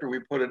it after we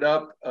put it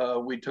up.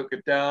 We took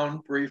it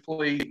down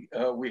briefly.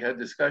 We had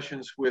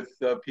discussions with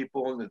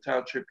people in the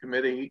township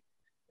committee,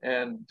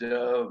 and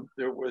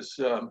there was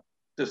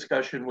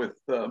discussion with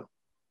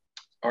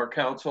our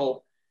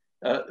council,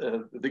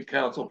 the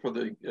council for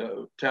the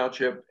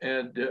township,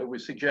 and we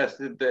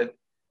suggested that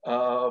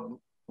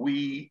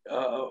we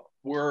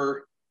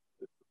were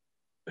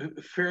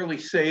fairly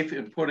safe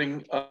in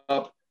putting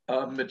up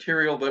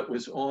material that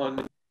was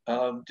on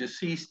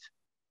deceased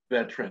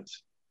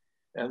veterans,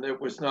 and there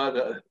was not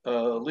a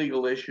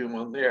legal issue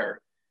on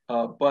there.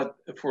 But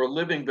for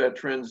living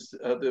veterans,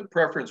 the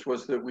preference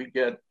was that we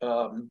get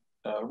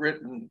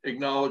written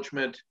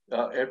acknowledgement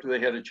after they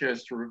had a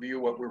chance to review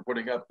what we're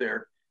putting up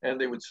there, and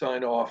they would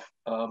sign off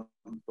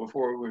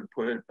before we would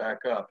put it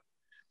back up.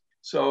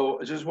 So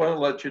I just want to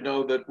let you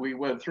know that we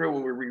went through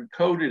and we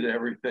recoded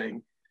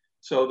everything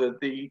so that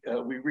we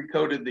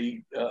recoded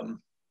the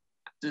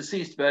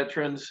deceased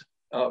veterans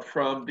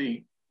from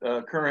the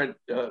current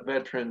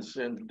veterans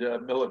and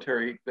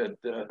military that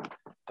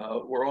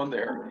were on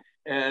there.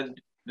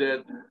 And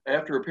that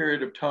after a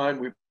period of time,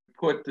 we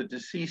put the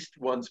deceased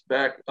ones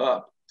back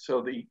up.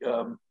 So the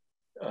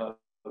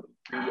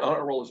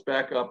honor roll is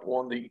back up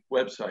on the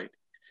website.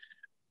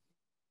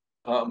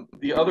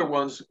 The other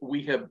ones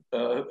we have,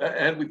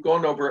 and we've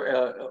gone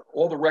over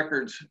all the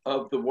records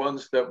of the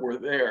ones that were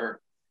there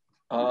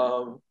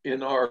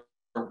in our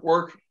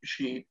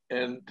worksheet,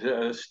 and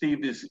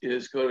Steve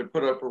is going to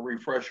put up a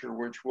refresher,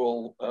 which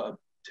will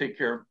take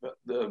care of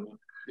the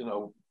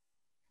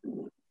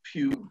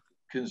few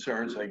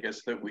concerns, I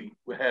guess, that we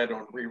had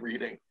on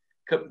rereading.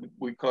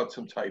 We caught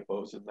some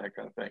typos and that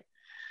kind of thing.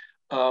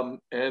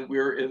 And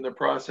we're in the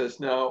process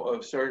now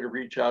of starting to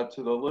reach out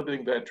to the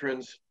living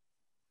veterans.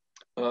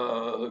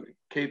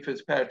 Kate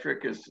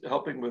Fitzpatrick is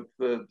helping with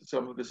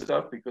some of the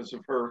stuff because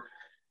of her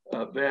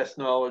vast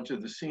knowledge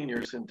of the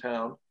seniors in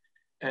town.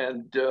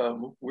 And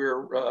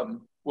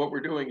what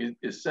we're doing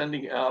is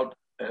sending out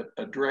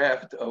a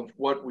draft of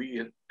what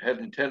we had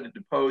intended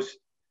to post.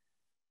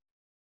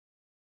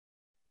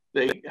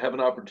 They have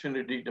an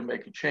opportunity to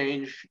make a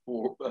change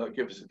or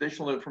give us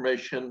additional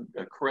information,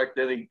 correct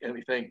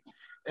anything,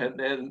 and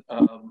then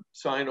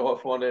sign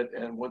off on it.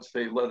 And once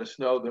they let us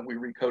know, then we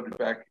recode it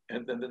back.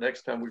 And then the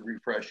next time we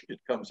refresh,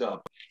 it comes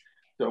up.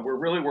 So we're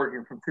really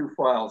working from two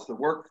files. The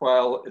work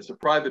file is a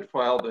private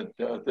file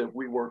that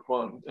we work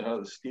on,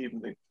 Steve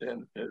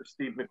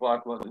Steve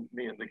McLaughlin and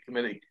me and the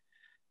committee.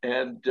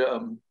 And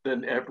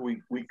then after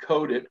we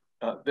code it,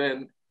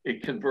 then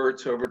it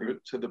converts over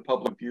to the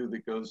public view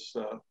that goes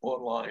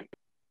online.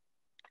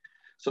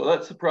 So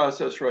that's the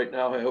process right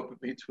now. I hope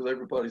it meets with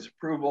everybody's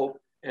approval.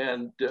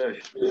 And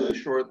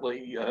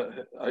shortly,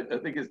 I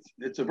think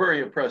it's a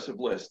very impressive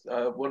list.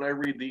 When I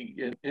read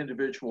the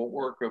individual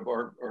work of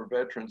our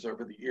veterans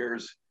over the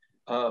years,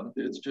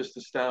 it's just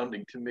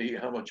astounding to me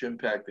how much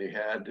impact they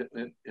had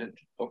in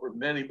over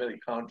many, many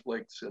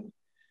conflicts and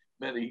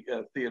many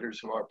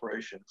theaters of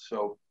operation.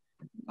 So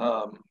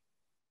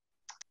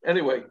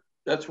anyway,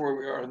 that's where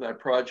we are in that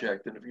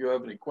project. And if you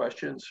have any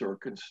questions or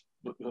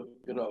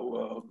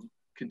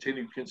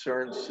continued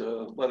concerns,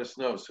 let us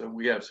know. So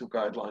we have some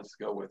guidelines to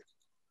go with.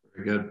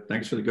 Very good.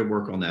 Thanks for the good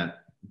work on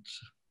that.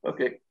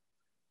 Okay.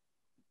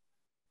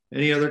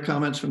 Any other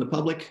comments from the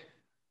public?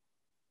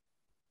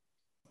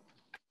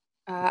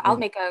 I'll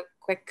make a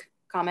quick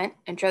comment.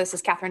 Intro, this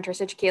is Catherine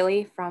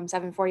Tersich-Keeley from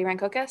 740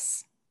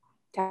 Rancocas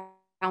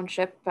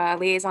Township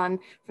liaison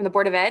from the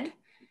Board of Ed.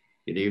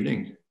 Good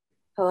evening.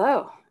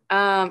 Hello.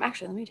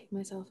 Actually, let me take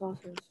myself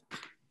off of.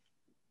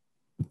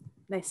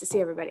 Nice to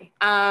see everybody.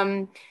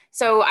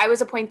 So I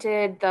was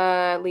appointed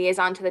the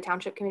liaison to the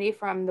Township Committee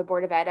from the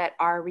Board of Ed at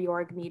our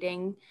reorg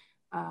meeting,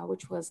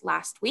 which was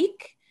last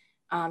week.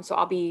 So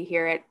I'll be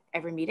here at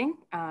every meeting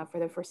for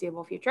the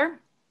foreseeable future.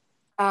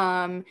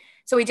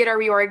 So we did our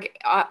reorg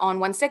on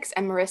 1/6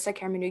 and Marissa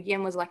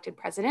Kermanugian was elected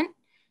president.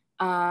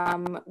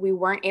 We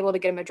weren't able to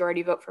get a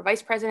majority vote for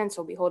vice president,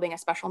 so we'll be holding a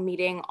special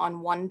meeting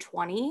on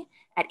 1/20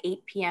 at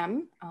 8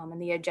 p.m.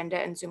 And the agenda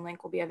and Zoom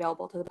link will be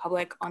available to the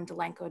public on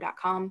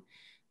delanco.com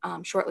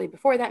shortly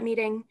before that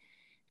meeting.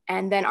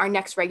 And then our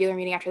next regular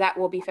meeting after that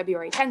will be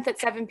February 10th at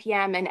 7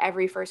 p.m. and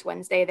every first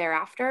Wednesday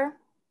thereafter.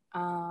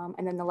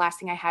 And then the last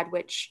thing I had,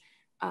 which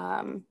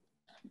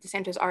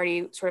DeSantis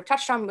already sort of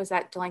touched on, was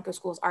that Delanco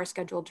schools are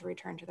scheduled to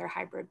return to their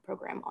hybrid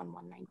program on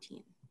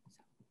 1/19.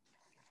 So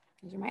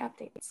those are my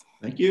updates.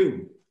 Thank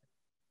you.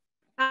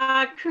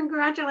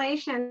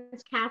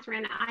 Congratulations,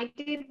 Catherine. I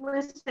did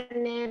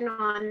listen in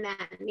on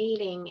that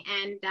meeting,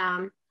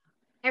 and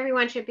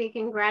everyone should be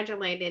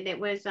congratulated. It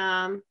was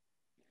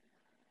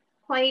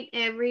quite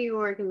a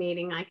reorg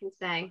meeting, I can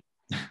say.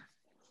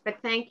 But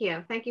thank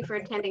you. Thank you for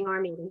attending our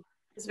meeting.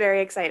 It's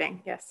very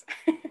exciting, yes.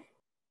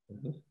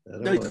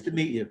 Nice to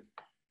meet you.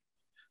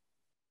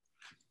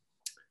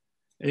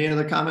 Any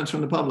other comments from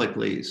the public,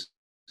 please?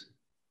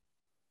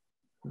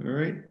 All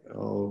right,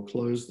 I'll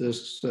close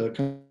this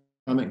comment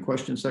and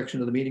question section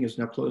of the meeting. Is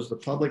now closed to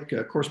the public.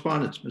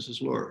 Correspondence,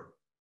 Mrs. Laura.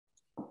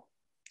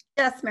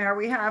 Yes, Mayor,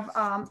 we have,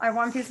 I have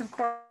one piece of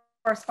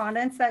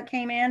correspondence that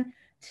came in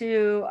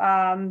to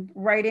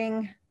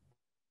writing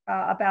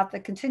about the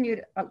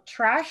continued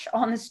trash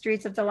on the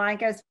streets of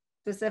Delanco,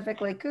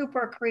 specifically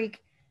Cooper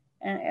Creek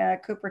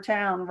and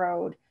Coopertown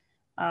Road.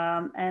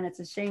 And it's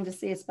a shame to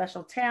see a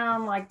special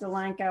town like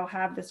Delanco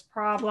have this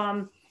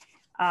problem.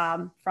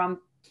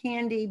 From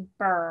Candy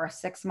Burr,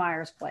 6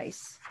 Myers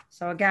Place.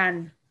 So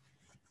again,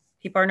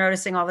 people are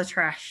noticing all the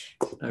trash.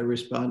 I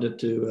responded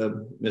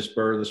to Ms.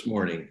 Burr this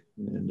morning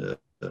and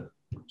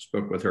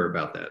spoke with her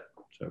about that.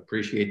 So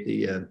appreciate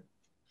the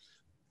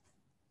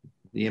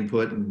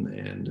input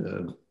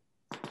and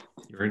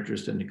your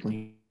interest in the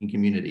clean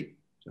community.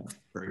 So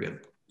very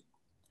good.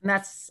 And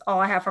that's all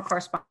I have for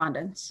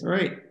correspondence. All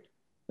right.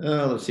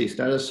 Let's see,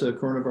 status of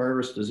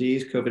coronavirus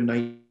disease,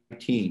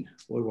 COVID-19.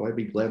 Boy, will I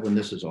be glad when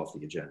this is off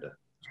the agenda.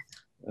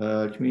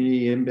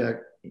 Community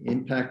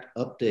impact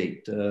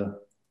update. There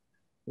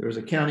was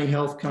a county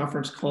health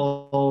conference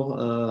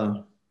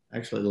call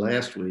actually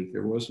last week.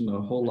 There wasn't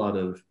a whole lot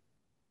of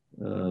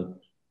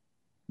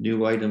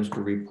new items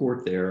to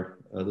report there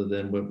other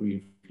than what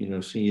we've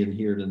seen and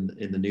heard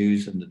in the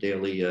news and the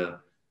daily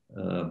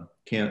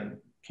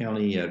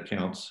county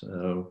counts.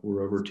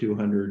 We're over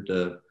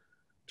 200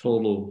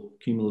 total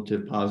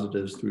cumulative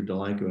positives through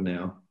Delanco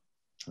now.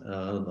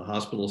 The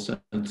hospital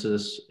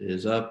census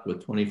is up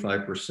with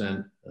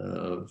 25%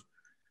 of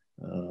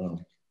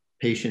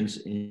patients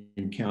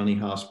in county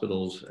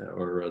hospitals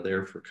are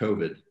there for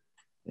COVID.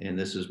 And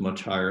this is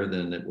much higher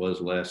than it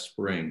was last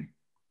spring.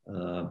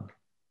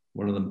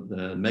 One of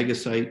the mega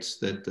sites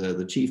that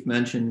the chief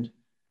mentioned,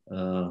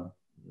 the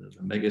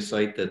mega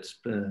site that's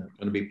going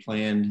to be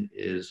planned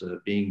is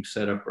being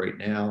set up right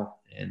now.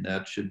 And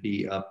that should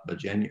be up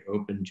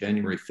open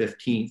January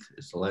 15th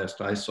is the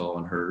last I saw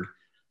and heard.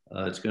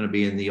 It's going to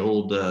be in the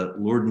old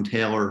Lord &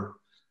 Taylor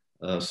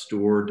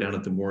store down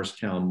at the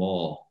Morristown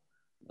Mall.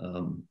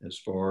 As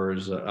far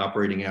as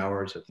operating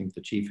hours, I think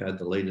the chief had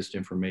the latest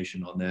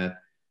information on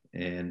that.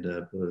 And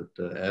but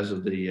as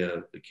of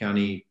the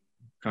county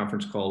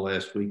conference call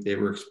last week, they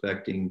were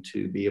expecting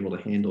to be able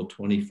to handle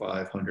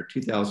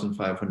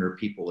 2,500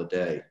 people a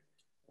day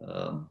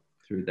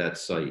through that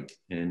site.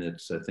 And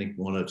it's, I think,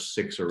 one of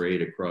 6 or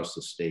 8 across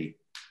the state.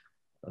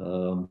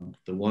 The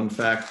one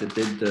fact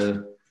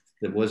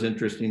that was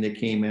interesting that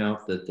came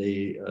out that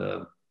they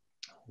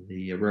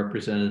the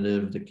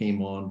representative that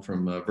came on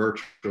from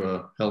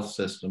Virtua Health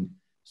System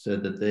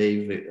said that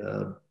they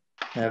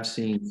have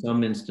seen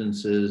some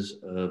instances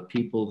of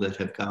people that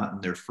have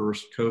gotten their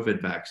first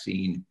COVID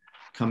vaccine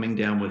coming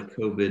down with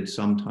COVID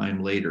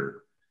sometime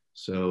later.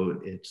 So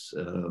it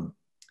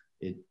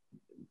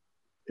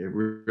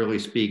really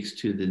speaks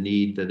to the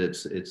need that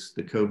it's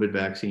the COVID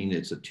vaccine.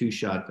 It's a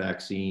 2-shot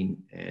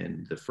vaccine,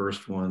 and the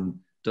first one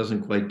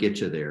doesn't quite get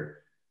you there.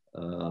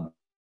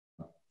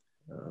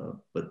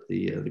 But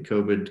the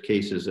COVID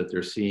cases that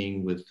they're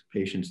seeing with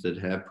patients that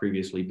have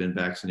previously been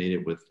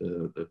vaccinated with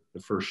the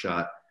first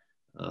shot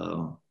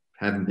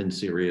haven't been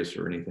serious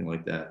or anything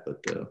like that.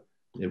 But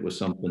it was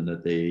something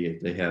that they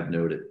have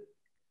noted.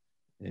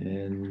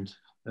 And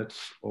that's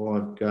all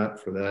I've got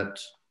for that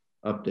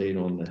update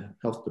on the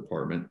health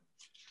department.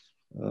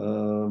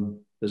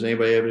 Does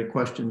anybody have any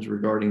questions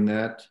regarding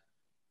that?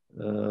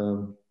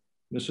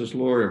 Mrs.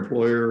 Lohr,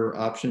 employer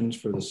options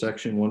for the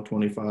Section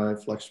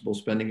 125 flexible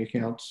spending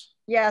accounts?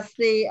 Yes,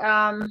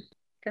 the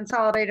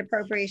Consolidated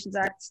Appropriations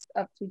Act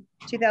up to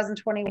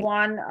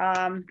 2021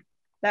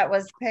 that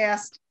was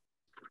passed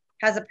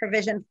has a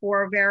provision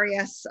for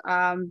various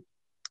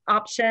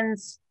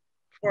options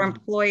for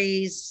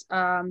employees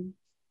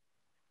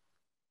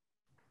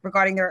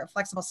regarding their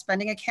flexible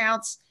spending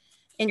accounts.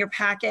 In your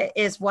packet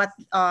is what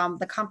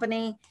the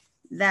company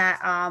that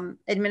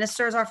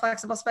administers our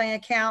flexible spending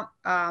account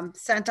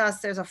sent us.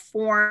 There's a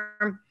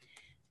form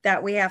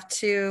that we have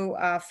to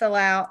fill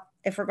out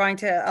if we're going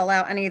to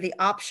allow any of the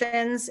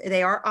options.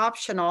 They are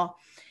optional.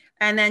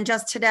 And then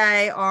just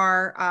today,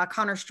 our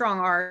Connor Strong,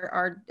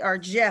 our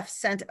GIF,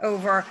 sent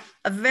over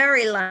a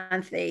very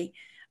lengthy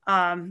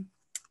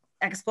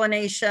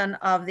explanation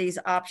of these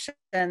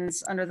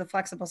options under the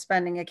flexible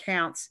spending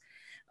accounts.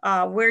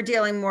 We're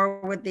dealing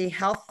more with the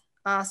health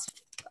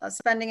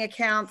spending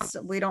accounts.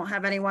 We don't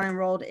have anyone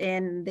enrolled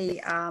in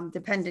the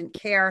dependent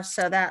care,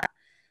 so that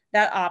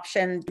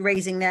option,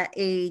 raising that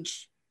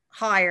age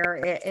higher,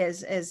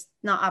 is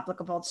not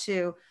applicable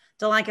to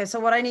Delanco. So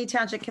what I need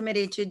Township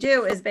Committee to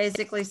do is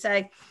basically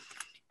say,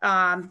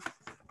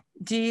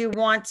 do you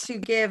want to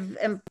give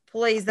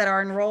employees that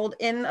are enrolled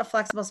in a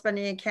flexible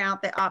spending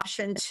account the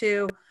option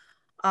to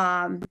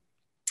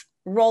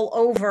roll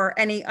over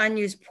any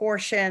unused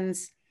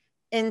portions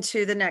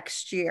into the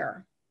next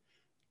year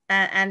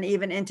and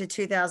even into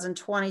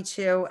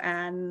 2022,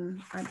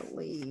 and I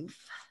believe,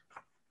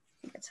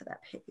 get to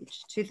that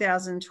page,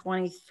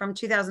 2020, from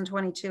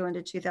 2022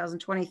 into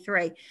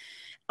 2023.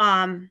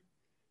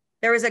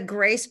 There is a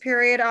grace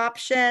period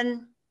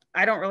option.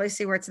 I don't really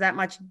see where it's that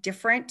much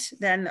different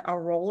than a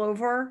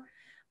rollover.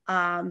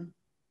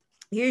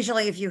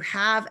 Usually if you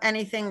have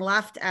anything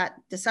left at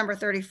December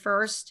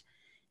 31st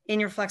in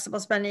your flexible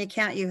spending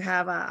account, you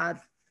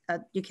have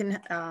you can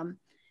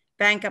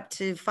bank up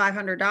to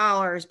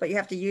 $500, but you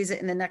have to use it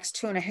in the next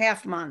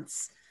 2.5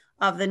 months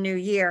of the new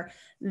year.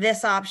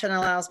 This option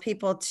allows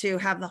people to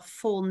have the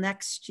full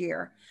next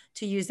year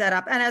to use that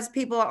up. And as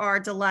people are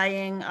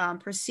delaying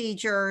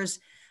procedures,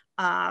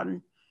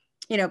 maybe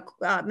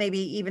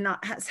even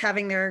not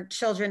having their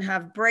children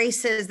have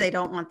braces, they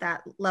don't want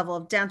that level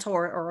of dental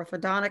or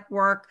orthodontic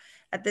work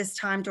at this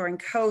time during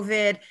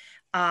COVID.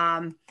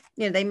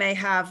 They may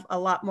have a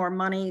lot more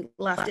money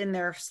left in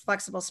their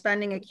flexible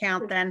spending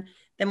account than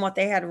what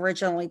they had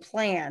originally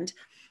planned.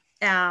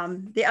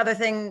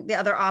 The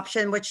other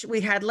option, which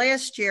we had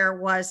last year,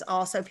 was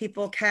also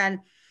people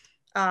can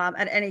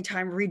at any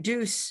time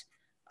reduce,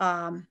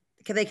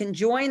 they can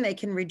join, they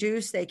can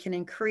reduce, they can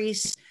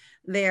increase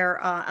their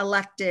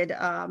elected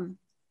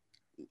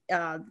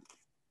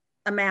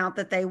amount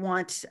that they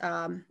want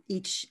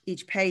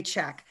each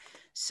paycheck.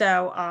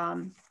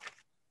 So,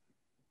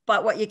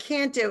 but what you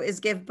can't do is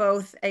give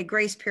both a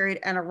grace period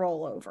and a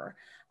rollover.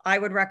 I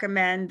would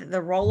recommend the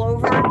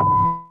rollover.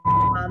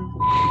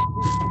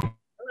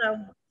 Hello,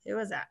 who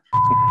was that?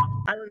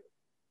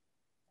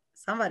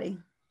 Somebody.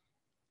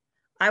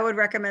 I would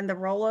recommend the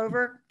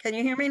rollover. Can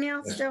you hear me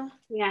now still?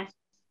 Yes.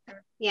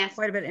 Yes.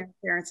 Quite a bit of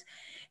interference.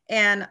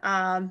 And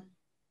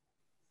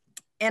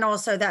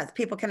also that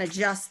people can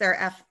adjust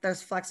their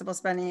flexible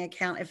spending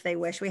account if they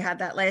wish. We had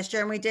that last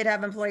year, and we did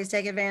have employees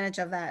take advantage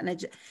of that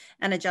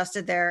and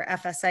adjusted their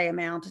FSA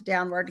amount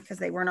downward because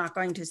they were not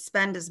going to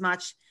spend as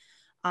much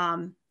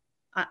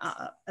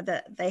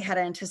that they had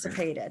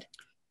anticipated.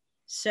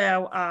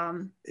 So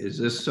is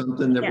this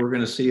something that we're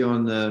going to see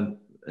on the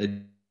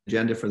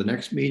agenda for the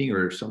next meeting,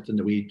 or something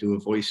that we do a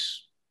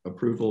voice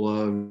approval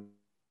of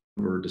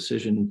or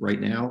decision right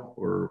now?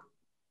 Or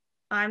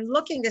I'm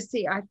looking to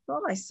see, I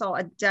thought I saw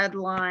a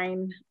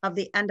deadline of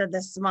the end of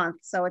this month.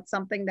 So it's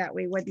something that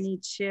we would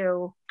need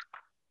to,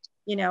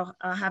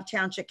 have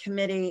Township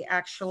Committee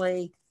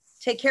actually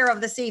take care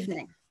of this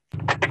evening.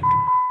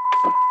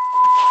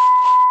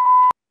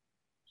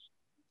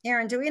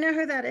 Erin, do we know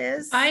who that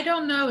is? I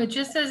don't know. It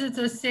just says it's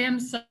a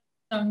Samsung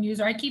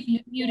user. I keep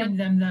muting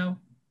them though.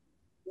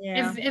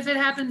 Yeah. If it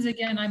happens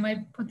again, I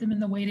might put them in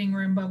the waiting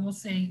room, but we'll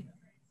see.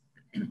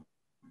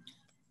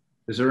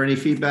 Is there any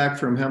feedback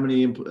from how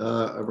many of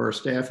our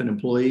staff and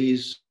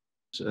employees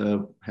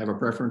have a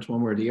preference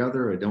one way or the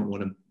other. I don't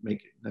want to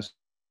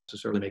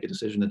necessarily make a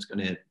decision that's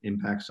going to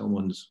impact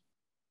someone's.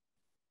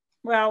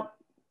 Well,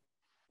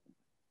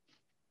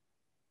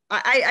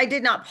 I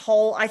did not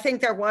poll. I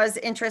think there was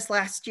interest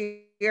last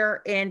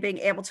year in being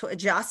able to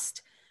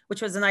adjust,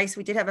 which was nice.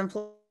 We did have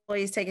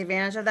employees take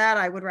advantage of that.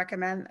 I would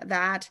recommend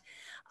that.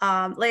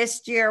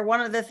 Last year,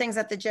 one of the things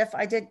that the GIF,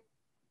 I did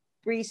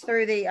breeze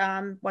through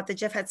the what the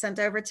GIF had sent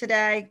over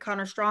today,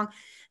 Connor Strong.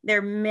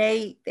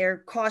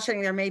 They're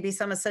cautioning there may be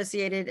some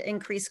associated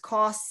increased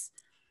costs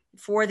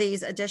for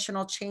these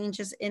additional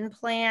changes in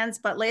plans.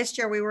 But last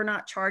year we were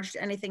not charged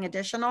anything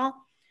additional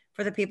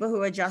for the people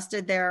who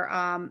adjusted their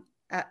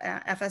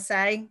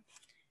FSA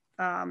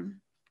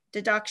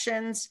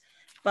deductions.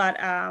 But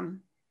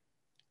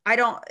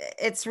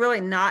it's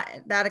really not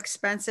that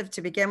expensive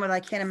to begin with. I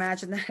can't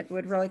imagine that it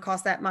would really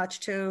cost that much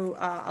to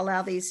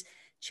allow these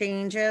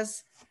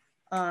changes.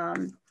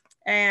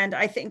 And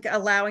I think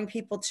allowing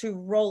people to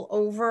roll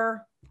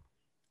over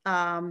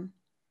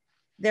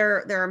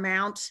their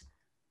amount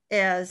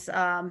is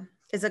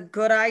a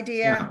good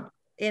idea.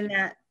 Yeah. In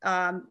that,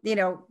 you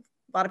know,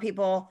 a lot of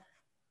people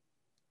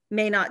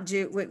may not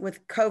do,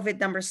 with COVID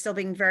numbers still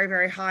being very,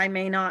 very high,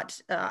 may not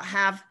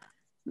have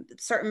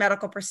certain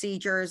medical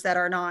procedures that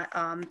are not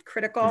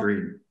critical.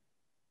 Agreed.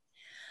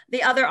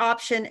 The other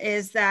option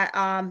is that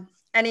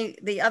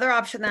the other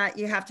option that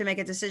you have to make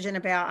a decision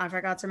about, I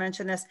forgot to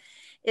mention this,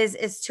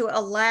 is to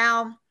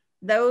allow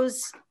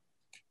those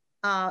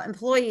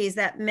employees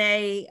that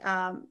may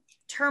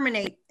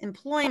terminate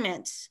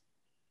employment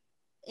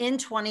in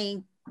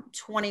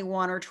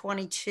 2021 or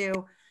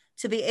 22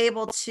 to be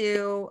able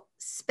to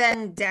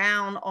spend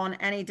down on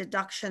any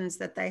deductions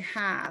that they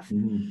have.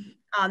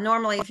 Mm-hmm.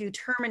 Normally, if you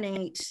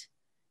terminate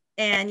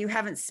and you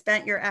haven't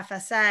spent your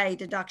FSA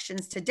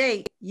deductions to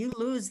date, you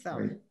lose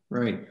them.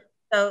 Right.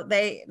 So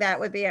that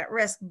would be at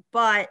risk.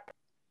 But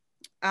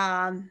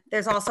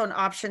there's also an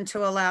option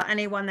to allow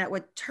anyone that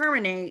would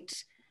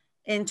terminate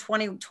in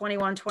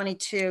 2021,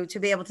 22 to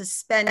be able to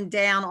spend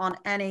down on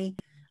any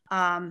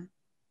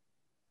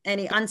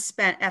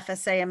unspent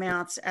FSA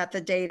amounts at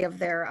the date of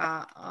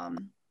their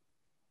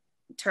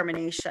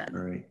termination,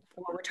 right,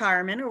 or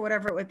retirement or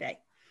whatever it would be.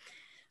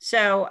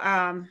 So,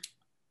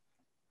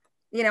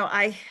 you know,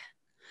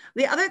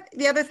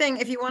 the other thing,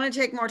 if you want to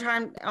take more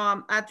time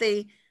at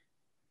the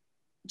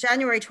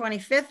January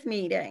 25th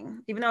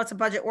meeting, even though it's a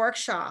budget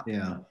workshop,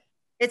 yeah,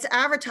 it's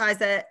advertised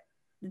that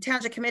the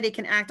Township Committee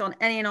can act on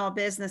any and all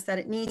business that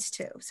it needs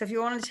to. So if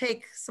you want to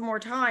take some more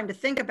time to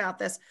think about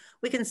this,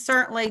 we can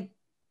certainly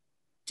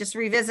just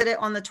revisit it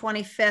on the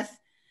 25th.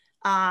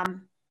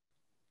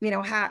 You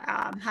know,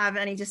 have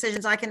any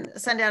decisions. I can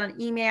send out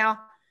an email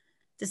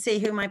to see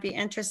who might be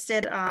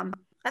interested.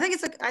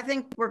 I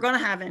think we're going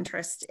to have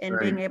interest in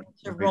being able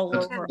to roll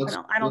over.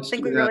 I don't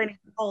think we really need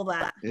to pull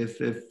that.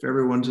 If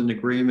everyone's in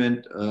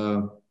agreement,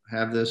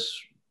 have this.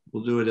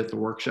 We'll do it at the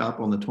workshop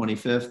on the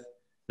 25th.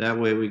 That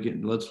way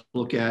let's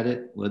look at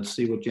it. Let's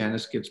see what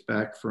Janice gets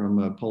back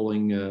from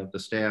polling the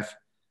staff.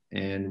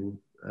 And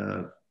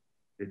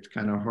it's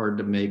kind of hard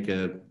to make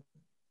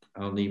I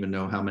don't even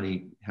know how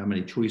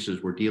many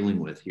choices we're dealing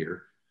with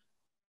here.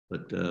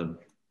 But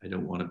I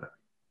don't want to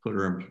put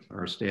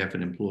our staff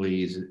and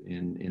employees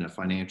in a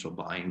financial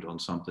bind on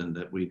something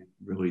that we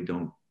really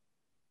don't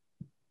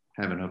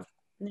have enough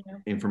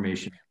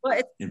information. Well,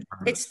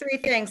 it's three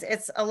things.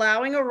 It's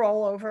allowing a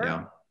rollover.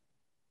 Yeah.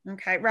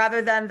 Okay,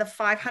 rather than the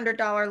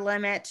 $500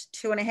 limit,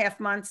 2.5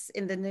 months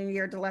in the new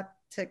year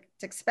to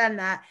expend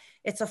that,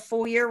 it's a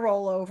full year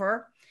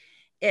rollover.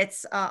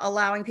 It's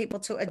allowing people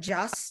to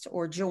adjust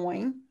or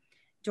join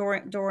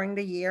during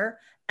the year,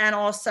 and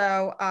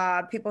also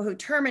people who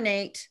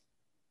terminate,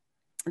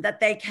 that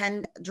they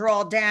can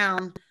draw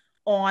down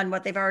on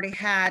what they've already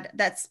had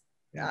that's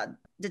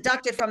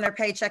deducted from their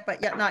paycheck,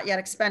 but not yet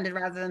expended,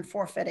 rather than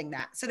forfeiting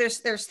that. So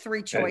there's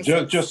three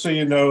choices. Just so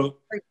you know,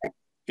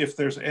 if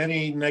there's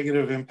any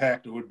negative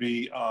impact, it would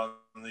be on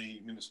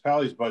the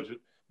municipality's budget.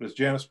 But as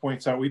Janice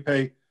points out,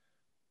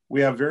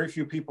 we have very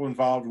few people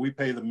involved. We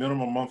pay the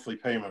minimum monthly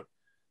payment.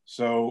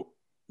 So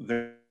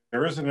there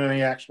isn't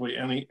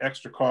any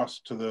extra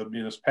cost to the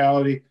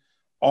municipality.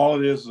 All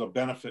it is a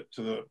benefit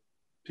to the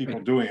people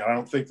doing it. I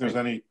don't think there's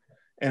any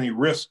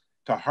risk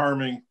to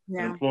harming the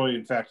employee.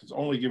 In fact, it's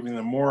only giving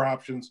them more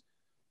options.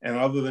 And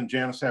other than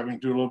Janice having to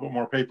do a little bit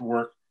more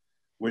paperwork,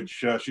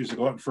 which she's a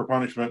glutton for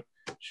punishment,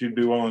 she'd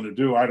be willing to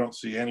do, I don't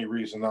see any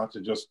reason not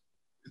to just,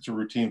 it's a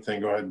routine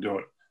thing, go ahead and do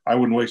it. I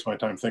wouldn't waste my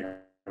time thinking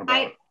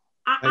about it.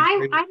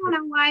 I don't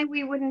know why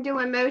we wouldn't do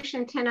a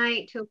motion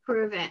tonight to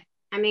approve it.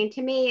 I mean,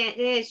 to me, it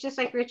is just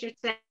like Richard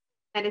said,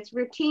 that it's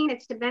routine,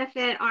 it's to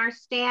benefit our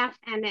staff,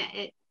 and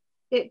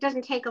it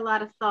doesn't take a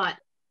lot of thought.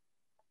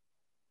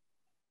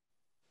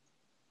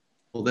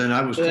 Well, then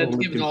I was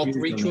totally given all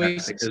three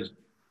choices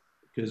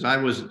because I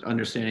was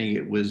understanding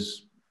it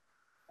was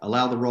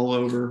allow the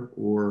rollover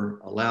or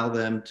allow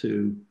them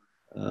to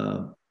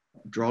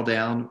draw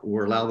down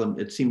or allow them.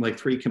 It seemed like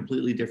three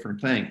completely different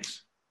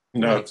things.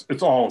 No,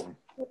 it's all of them.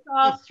 It's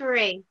all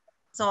three.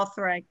 It's all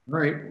three.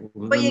 Right.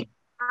 Well, but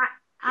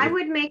I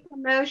would make the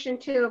motion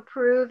to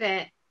approve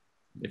it.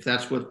 If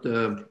that's what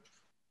the,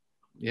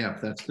 yeah,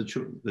 if that's the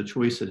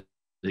choice that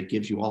it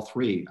gives you all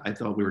three. I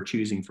thought we were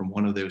choosing from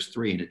one of those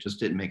three, and it just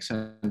didn't make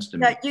sense to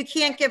me. No, you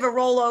can't give a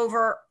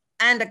rollover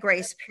and a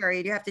grace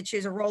period. You have to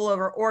choose a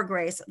rollover or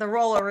grace. The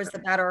rollover is the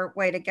better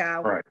way to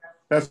go. Right.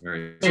 That's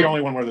the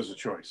only one where there's a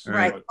choice.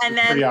 Right. And it's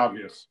then pretty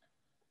obvious.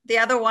 The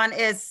other one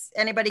is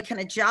anybody can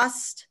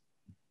adjust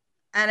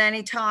at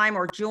any time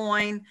or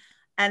join.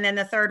 And then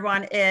the third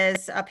one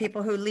is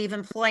people who leave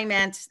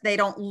employment, they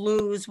don't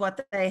lose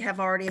what they have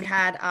already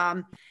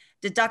had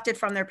deducted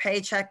from their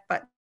paycheck,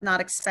 but not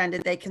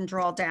expended. They can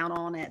draw down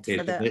on it. Okay,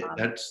 for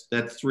the,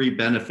 that's three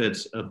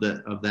benefits of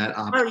that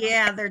option. Oh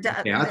yeah, they're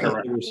okay, I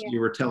thought you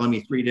were telling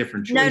me three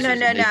different choices.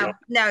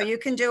 No, you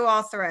can do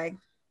all three.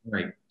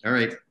 All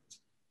right.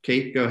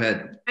 Kate, go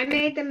ahead. I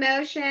made the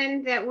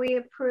motion that we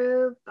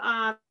approve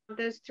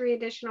those three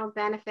additional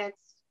benefits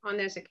on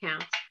those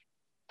accounts.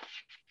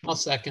 I'll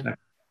second.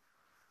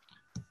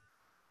 Do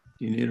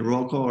you need a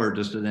roll call or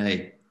just an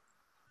A?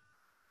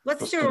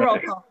 Let's do a roll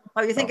call.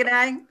 Oh, you think an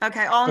A?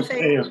 Okay, all in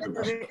favor?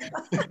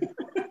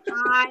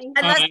 Aye.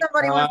 Unless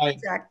somebody wants to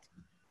check.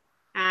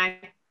 Aye.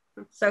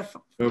 So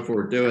go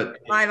for it, do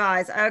it. 5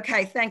 ayes.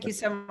 Okay, thank you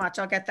so much.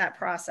 I'll get that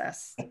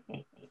processed.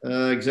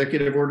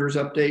 Executive orders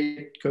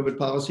update, COVID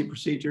policy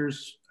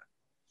procedures.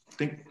 I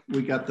think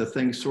we got the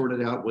thing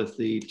sorted out with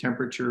the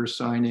temperature,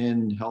 sign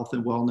in, health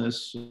and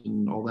wellness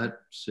and all that.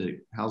 So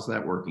how's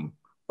that working?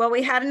 Well,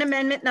 we had an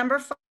amendment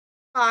number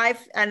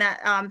 5, and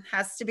that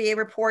has to be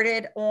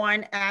reported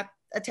on at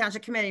a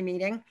township committee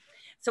meeting.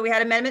 So we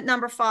had amendment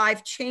number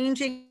 5,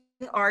 changing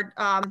our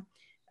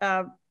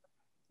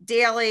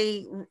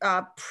daily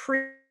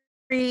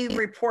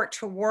pre-report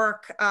to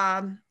work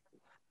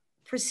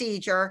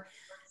procedure.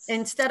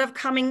 Instead of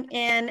coming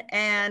in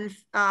and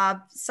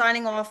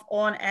signing off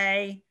on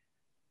a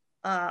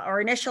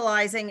or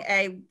initializing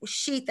a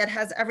sheet that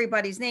has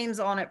everybody's names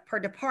on it per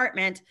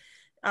department,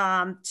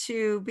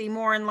 to be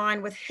more in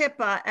line with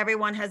HIPAA,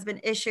 everyone has been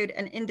issued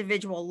an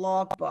individual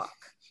logbook.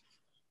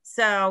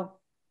 So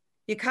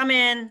you come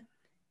in,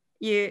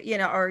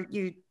 or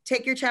you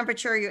take your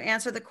temperature, you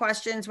answer the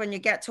questions when you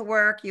get to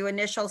work, you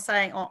initial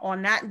saying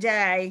on that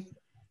day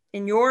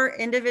in your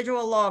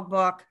individual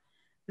logbook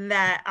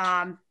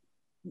that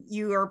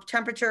your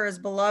temperature is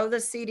below the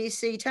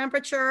CDC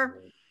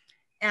temperature.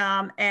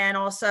 And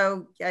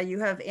also you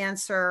have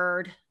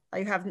answered,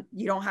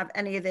 you don't have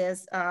any of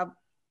this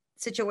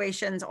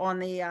situations on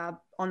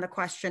the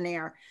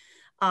questionnaire,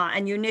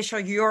 and you initial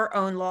your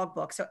own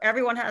logbook. So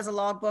everyone has a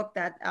logbook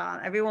that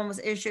everyone was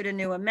issued a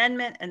new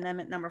amendment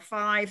number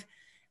 5.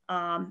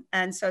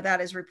 And so that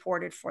is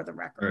reported for the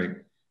record. All right,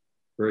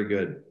 very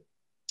good.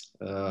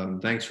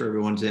 Thanks for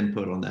everyone's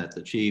input on that.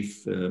 The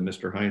chief,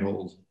 Mr.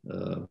 Heinhold,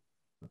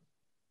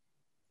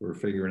 for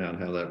figuring out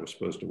how that was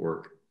supposed to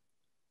work.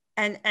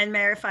 And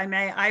Mayor, if I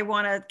may, I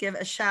want to give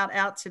a shout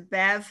out to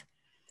Bev,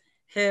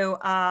 who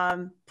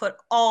put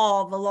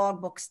all the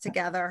logbooks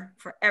together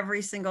for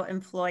every single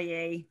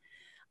employee,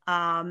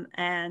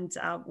 and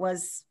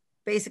was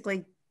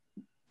basically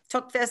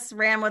took this,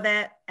 ran with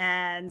it,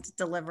 and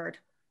delivered.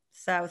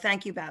 So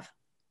thank you, Bev.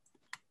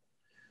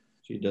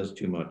 She does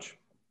too much.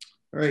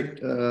 All right,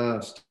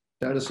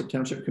 status of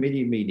township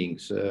committee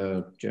meetings,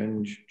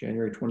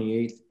 January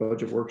 28th,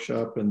 budget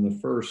workshop, and the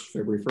 1st,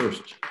 February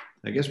 1st.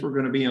 I guess we're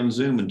going to be on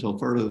Zoom until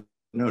further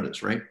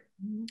notice, right?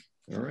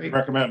 All right.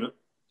 Recommend it.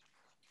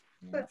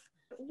 But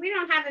we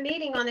don't have a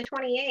meeting on the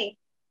 28th,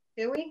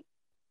 do we?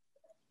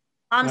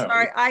 I'm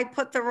sorry, I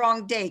put the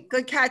wrong date.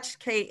 Good catch,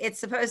 Kate. It's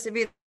supposed to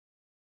be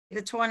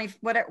the 20,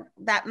 whatever,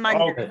 that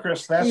Monday. Oh,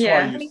 Chris, that's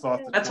why you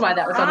thought. That's why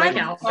that was on my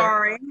calendar.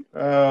 Sorry.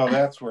 Oh,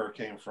 that's where it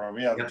came from.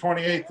 Yeah, the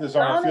 28th is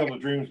our Field of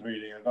Dreams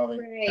meeting. And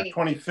the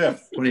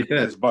 25th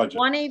is budget.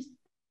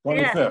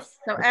 25th.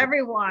 So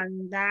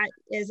everyone, that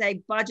is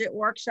a budget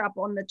workshop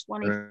on the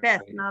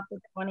 25th, not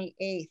the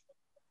 28th.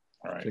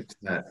 All right.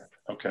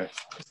 Okay.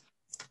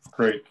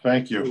 Great.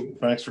 Thank you.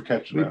 Thanks for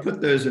catching that. We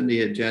put those in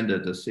the agenda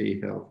to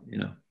see how,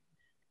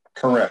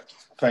 Correct.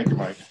 Thank you,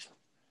 Mike.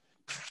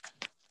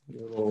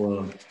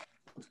 All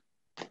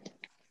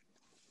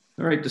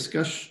right,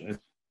 discussion.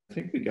 I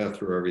think we got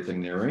through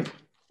everything there, right?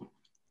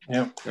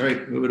 Yeah. All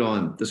right, moving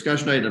on.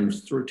 Discussion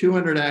items through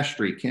 200 Ash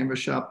Street, Canvas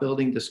Shop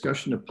Building,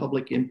 discussion of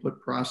public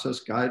input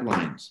process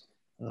guidelines.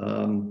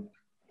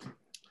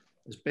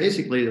 It's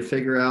basically to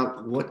figure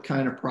out what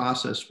kind of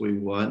process we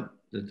want,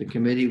 that the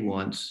committee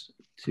wants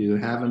to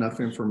have enough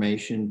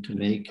information to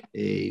make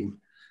a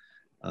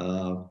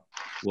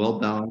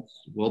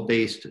well-balanced,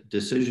 well-based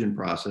decision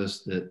process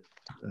that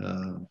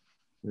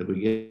we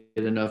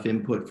get enough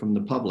input from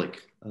the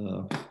public.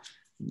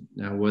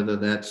 Now, whether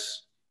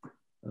that's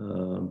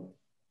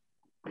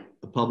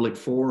a public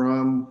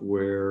forum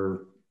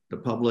where the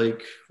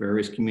public,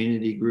 various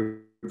community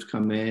groups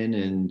come in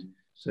and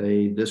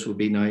say this would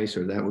be nice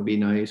or that would be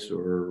nice,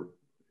 or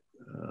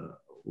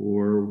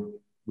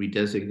we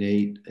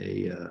designate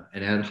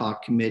an ad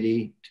hoc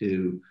committee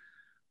to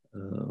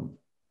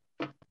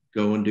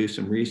go and do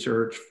some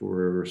research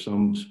for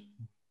some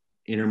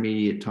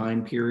intermediate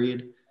time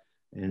period.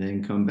 and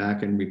then come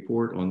back and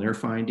report on their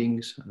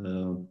findings.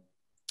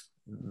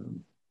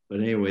 But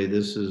anyway,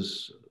 this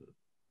is,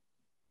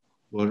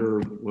 what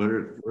are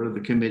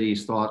the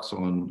committee's thoughts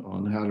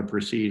on how to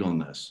proceed on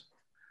this?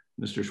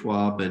 Mr.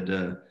 Schwab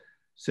had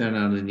sent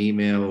out an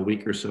email a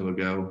week or so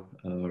ago,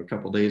 or a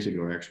couple of days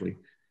ago actually,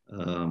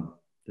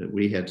 that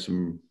we had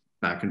some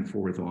back and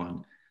forth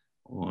on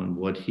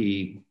what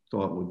he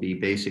thought would be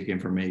basic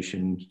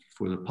information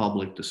for the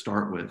public to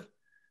start with,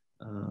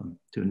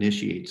 to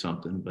initiate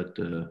something. But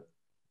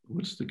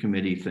what's the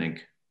committee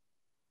think?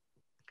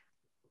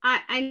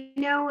 I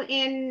know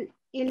in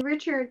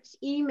Richard's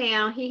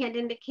email, he had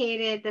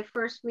indicated the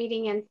first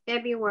meeting in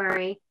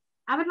February.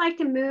 I would like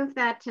to move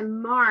that to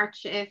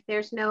March if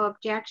there's no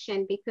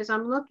objection, because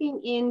I'm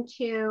looking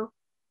into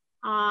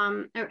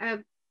a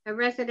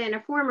resident,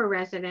 a former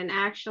resident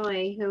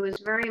actually, who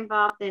was very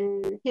involved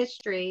in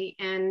history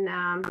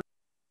and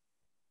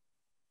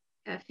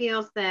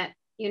feels that,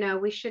 you know,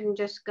 we shouldn't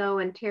just go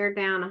and tear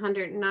down a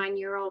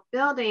 109-year-old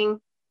building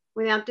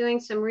without doing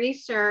some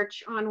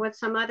research on what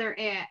some other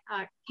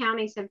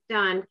counties have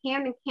done.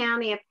 Camden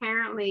County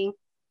apparently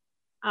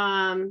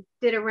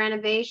did a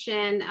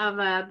renovation of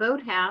a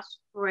boathouse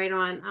right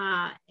on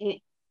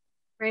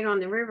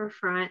the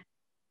riverfront.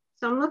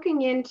 So I'm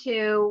looking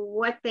into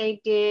what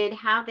they did,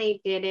 how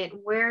they did it,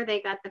 where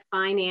they got the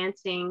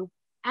financing.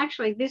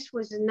 Actually, this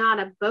was not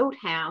a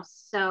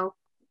boathouse. So,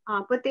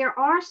 but there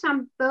are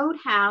some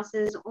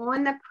boathouses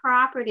on the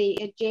property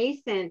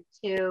adjacent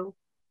to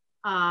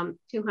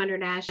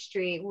 200 Ash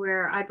Street,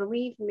 where I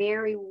believe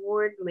Mary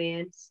Ward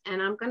lives.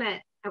 And I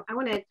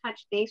want to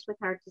touch base with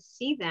her to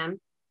see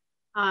them.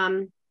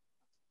 And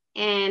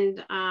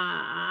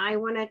I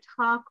want to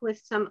talk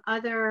with some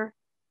other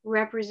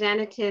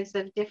representatives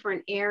of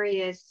different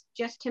areas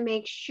just to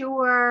make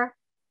sure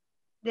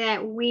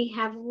that we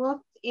have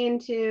looked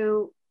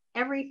into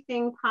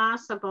everything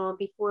possible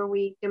before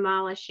we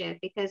demolish it.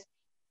 Because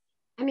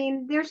I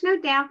mean, there's no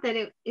doubt that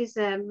it is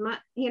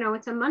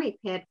it's a money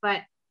pit,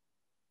 but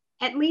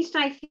at least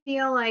I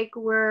feel like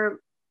we're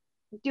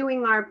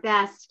doing our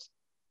best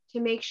to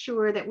make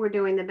sure that we're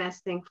doing the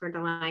best thing for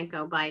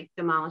Delanco by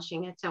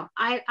demolishing it. So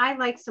I'd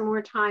like some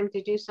more time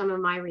to do some of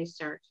my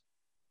research.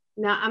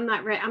 No, I'm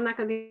not ready. I'm not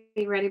going to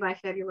be ready by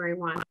February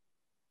 1.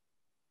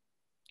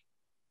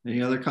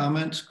 Any other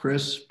comments?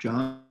 Chris,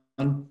 John?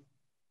 I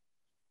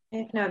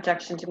have no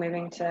objection to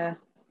moving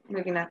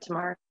that to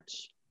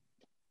March.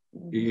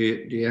 Do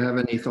you have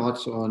any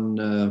thoughts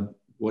on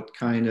what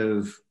kind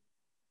of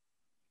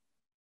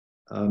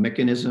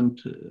mechanism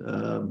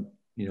to,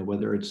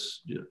 whether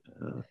it's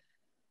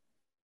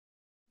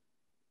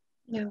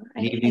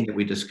needing that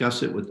we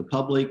discuss it with the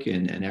public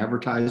and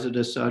advertise it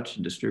as such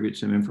and distribute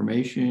some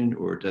information,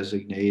 or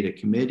designate a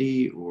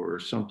committee or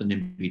something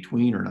in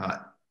between, or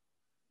not?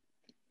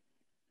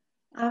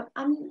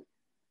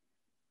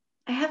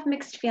 I have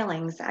mixed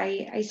feelings.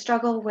 I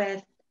struggle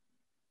with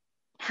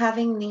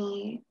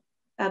having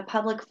a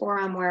public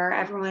forum where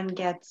everyone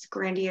gets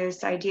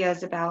grandiose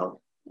ideas about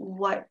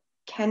what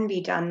can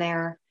be done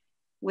there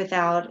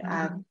without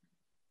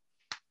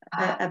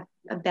a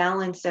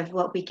balance of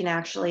what we can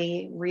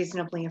actually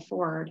reasonably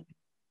afford,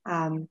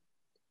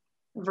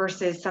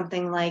 versus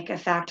something like a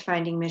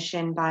fact-finding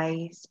mission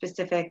by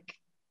specific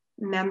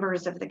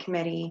members of the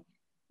committee,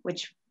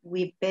 which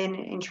we've been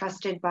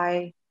entrusted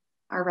by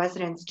our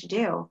residents to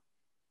do.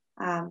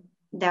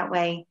 That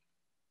way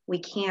we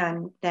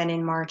can then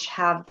in March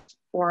have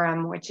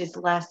forum, which is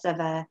less of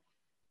an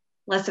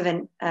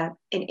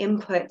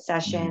input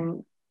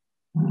session,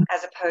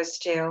 as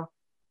opposed to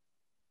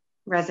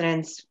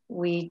residents,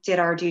 we did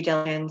our due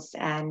diligence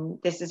and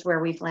this is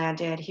where we've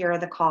landed. Here are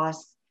the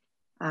costs.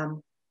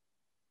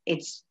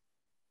 It's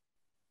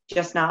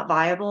just not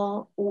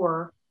viable,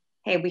 or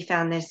hey, we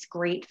found this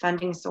great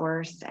funding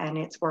source and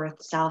it's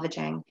worth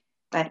salvaging.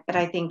 But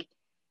I think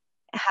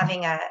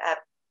having a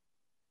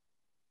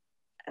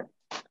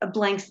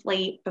blank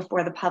slate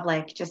before the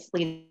public just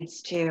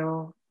leads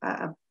to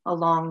a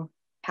long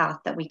path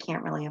that we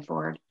can't really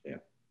afford. Yeah.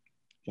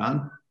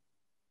 John?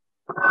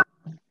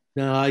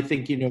 No, I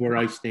think you know where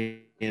I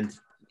stand.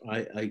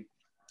 I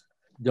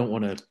don't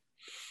want to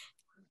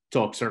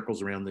talk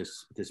circles around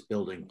this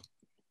building.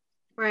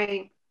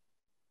 Right.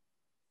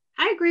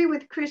 I agree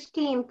with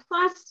Christine.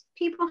 Plus,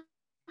 people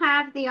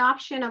have the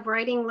option of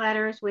writing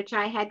letters, which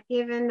I had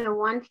given the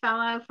one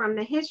fellow from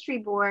the history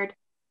board,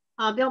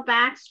 Bill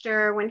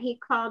Baxter, when he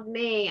called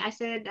me. I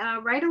said,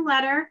 write a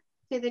letter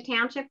to the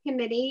township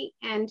committee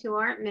and to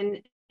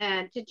Artman,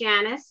 to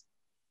Janice.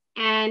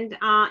 And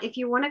if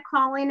you want to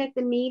call in at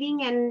the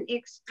meeting and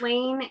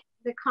explain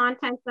the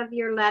contents of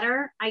your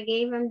letter, I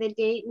gave him the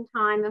date and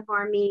time of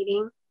our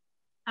meeting.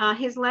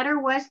 His letter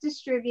was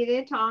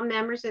distributed to all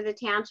members of the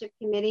township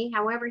committee.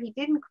 However, he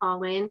didn't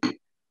call in.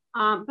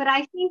 But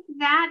I think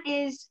that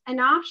is an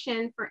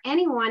option for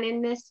anyone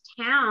in this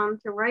town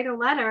to write a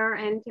letter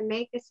and to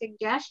make a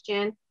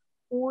suggestion,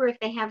 or if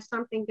they have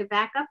something to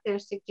back up their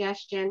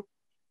suggestion,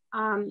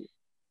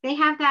 they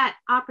have that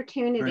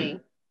opportunity.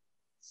 Right.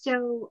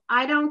 So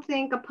I don't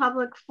think a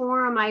public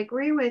forum, I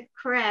agree with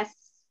Chris,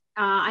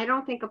 I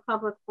don't think a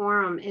public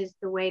forum is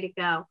the way to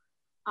go.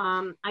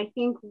 I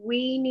think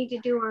we need to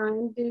do our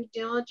own due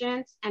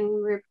diligence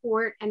and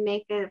report and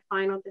make a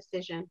final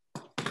decision.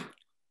 All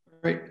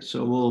right,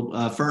 so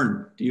we'll,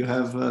 Fern, do you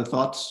have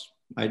thoughts,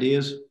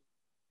 ideas?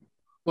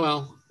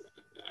 Well,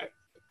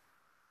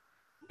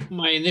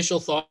 my initial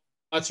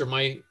thoughts or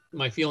my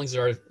feelings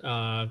are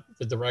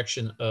the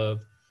direction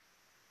of,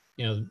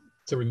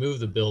 to remove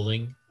the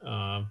building,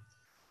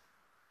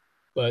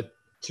 but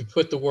to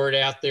put the word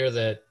out there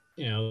that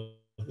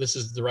this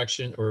is the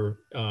direction, or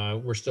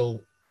we're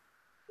still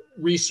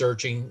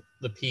researching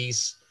the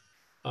piece,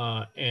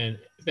 and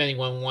if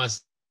anyone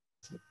wants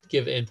to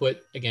give input,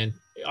 again,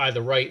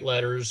 either write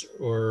letters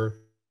or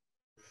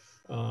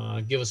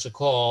give us a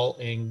call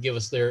and give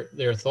us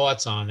their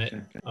thoughts on it.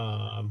 Okay.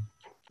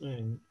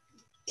 And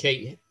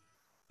Kate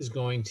is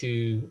going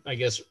to, I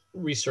guess,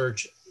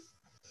 research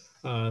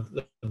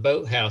the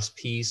boathouse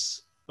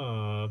piece.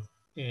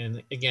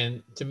 And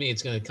again, to me,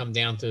 it's going to come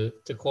down to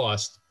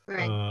cost.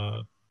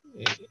 Right.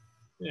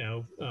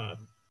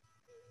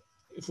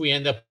 If we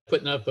end up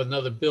putting up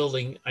another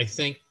building, I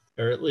think,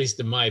 or at least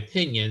in my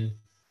opinion,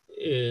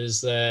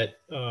 is that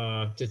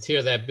to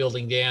tear that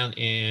building down,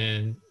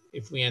 and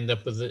if we end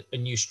up with a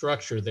new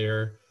structure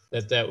there,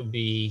 that would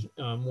be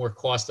more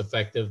cost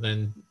effective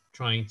than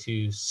trying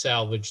to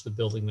salvage the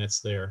building that's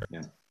there.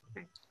 Yeah.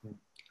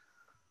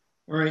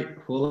 All right.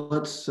 Well,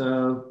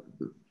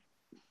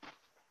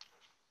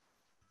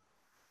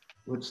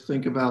 let's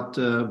think about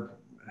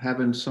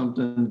having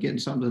something, getting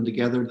something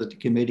together that the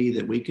committee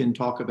that we can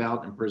talk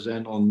about and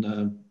present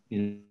on,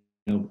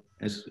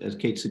 as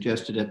Kate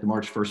suggested at the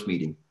March 1st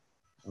meeting,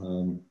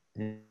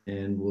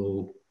 and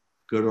we'll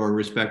go to our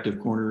respective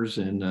corners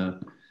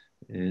and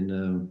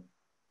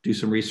do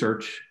some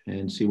research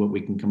and see what we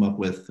can come up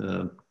with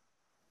from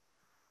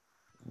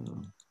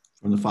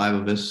the five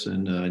of us.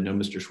 And I know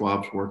Mr.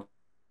 Schwab's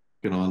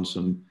working on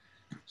some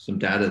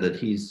data that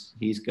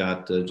he's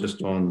got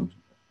just on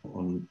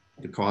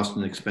the cost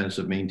and expense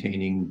of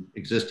maintaining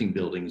existing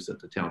buildings that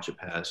the township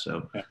has.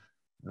 So,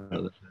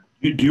 do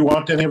you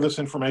want any of this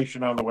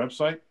information on the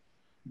website?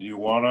 Do you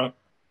want to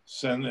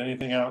send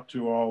anything out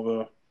to all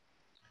the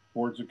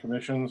boards and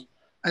commissions,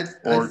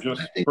 or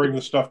just bring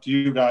the stuff to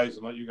you guys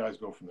and let you guys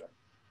go from there?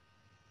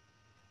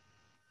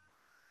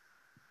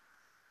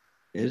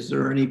 Is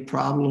there any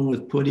problem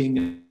with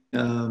putting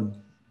well,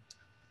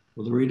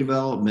 the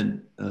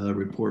redevelopment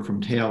report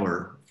from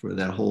Taylor for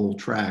that whole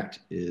tract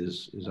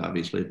is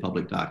obviously a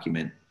public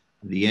document.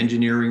 The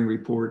engineering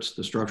reports,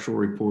 the structural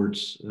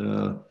reports.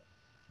 I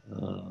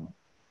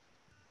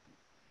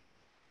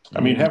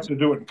mean, you have to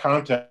do it in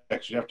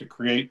context. You have to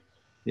create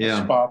a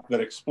spot that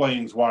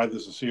explains why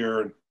this is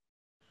here, and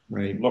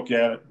look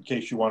at it in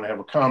case you want to have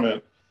a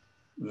comment.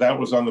 That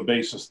was on the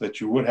basis that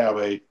you would have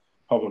a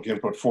public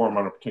input forum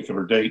on a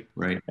particular date,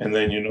 and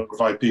then you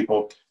notify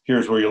people,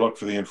 here's where you look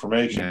for the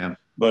information.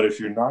 But if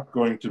you're not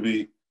going to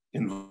be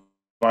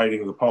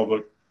inviting the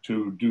public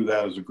to do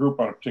that as a group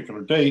on a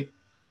particular date,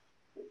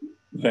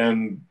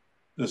 then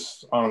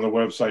this on the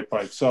website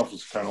by itself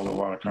is kind of a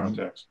lot of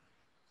context.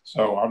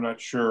 So I'm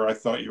not sure. I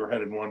thought you were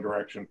headed in one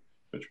direction,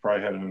 but you're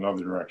probably headed in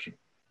another direction.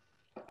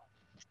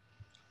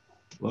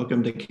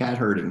 Welcome to cat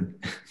herding.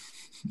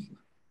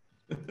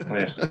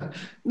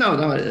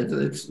 No,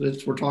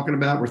 it's we're talking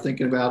about, we're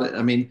thinking about it.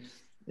 I mean,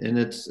 and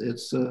it's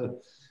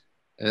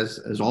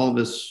as all of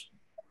us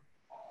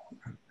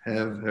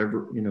have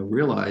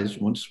realized,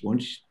 once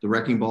the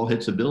wrecking ball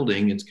hits a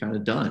building, it's kind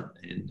of done,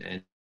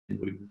 and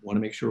we want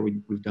to make sure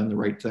we've done the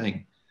right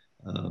thing.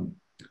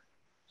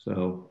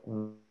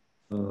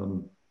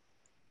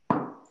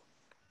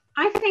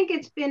 I think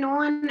it's been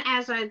on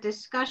as a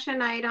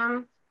discussion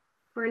item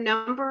for a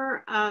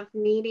number of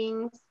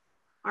meetings.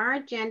 Our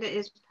agenda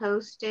is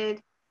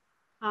posted.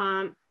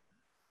 I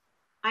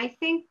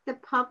think the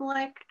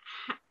public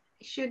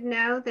should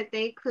know that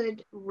they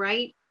could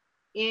write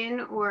in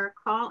or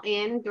call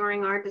in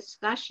during our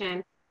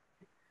discussion,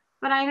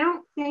 but I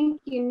don't think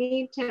you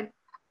need to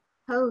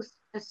post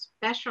a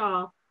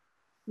special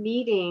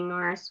meeting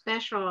or a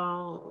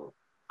special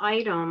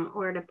item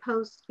or to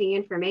post the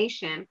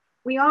information.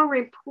 We all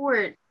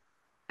report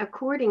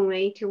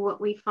accordingly to what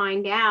we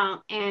find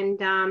out.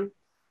 And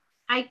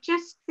I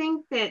just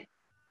think that,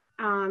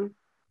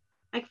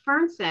 like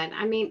Fern said,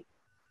 I mean,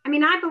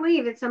 I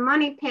believe it's a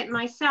money pit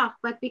myself,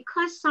 but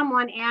because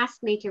someone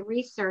asked me to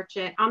research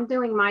it, I'm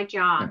doing my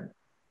job.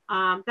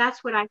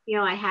 That's what I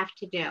feel I have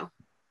to do.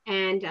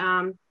 And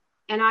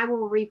I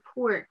will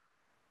report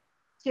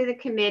to the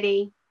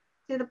committee,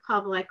 to the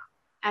public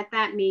at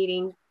that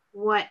meeting,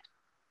 what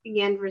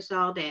the end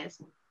result is.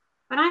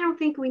 But I don't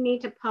think we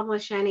need to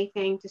publish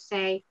anything to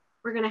say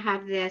we're going to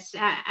have this.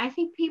 I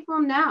think people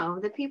know,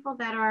 the people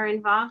that are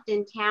involved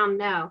in town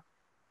know.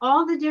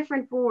 All the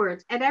different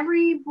boards, at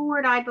every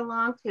board I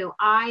belong to,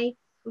 I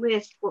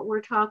list what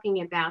we're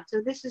talking about. So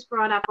this is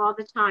brought up all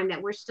the time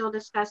that we're still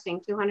discussing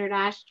 200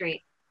 Ash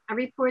Street. I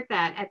report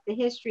that at the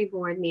history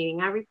board meeting.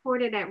 I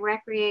report it at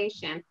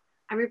recreation.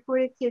 I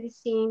report it to the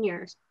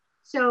seniors.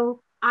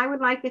 So I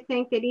would like to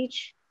think that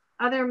each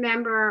other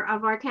member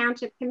of our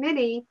township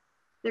committee,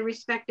 the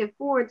respective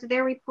boards,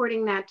 they're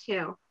reporting that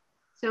too.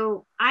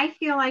 So I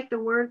feel like the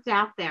word's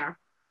out there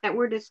that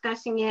we're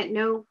discussing it.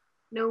 No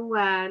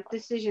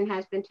decision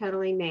has been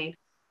totally made.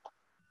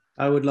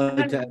 I would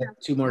like to add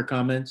 2 more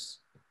comments.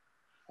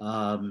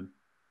 You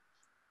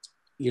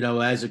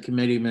know, as a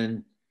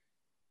committeeman,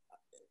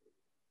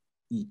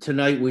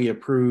 tonight we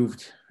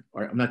approved,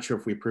 or I'm not sure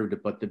if we approved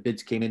it, but the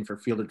bids came in for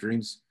Field of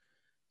Dreams.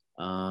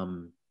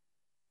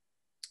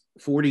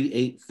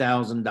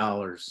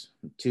 $48,000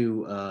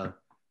 to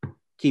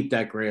keep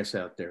that grass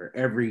out there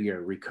every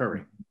year,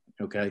 recurring,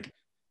 okay?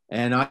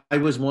 And I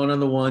was one of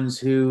the ones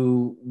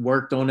who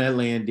worked on that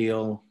land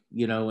deal,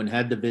 you know, and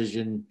had the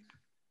vision,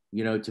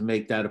 you know, to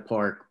make that a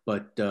park.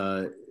 But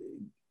it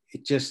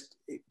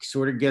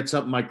sort of gets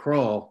up my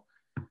crawl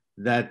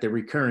that the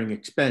recurring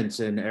expense,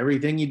 and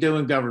everything you do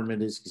in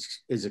government is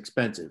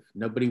expensive.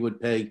 Nobody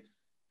would pay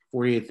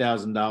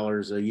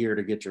 $48,000 a year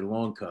to get your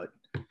lawn cut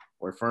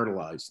or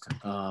fertilized.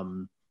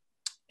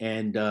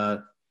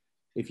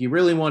 If you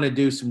really want to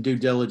do some due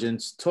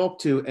diligence, talk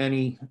to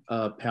any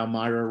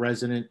Palmyra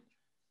resident.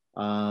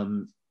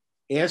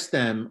 Ask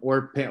them,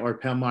 or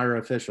Palmyra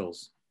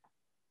officials,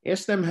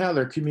 ask them how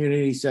their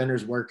community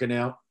center's working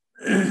out.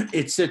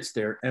 It sits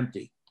there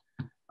empty.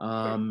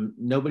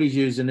 Nobody's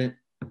using it.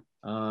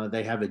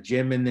 They have a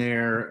gym in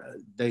there.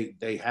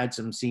 They had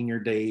some senior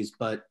days,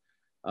 but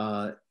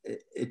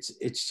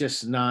it's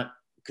just not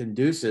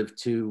conducive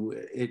to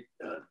it.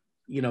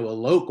 You know, a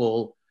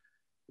local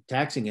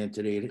taxing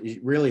entity. It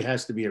really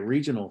has to be a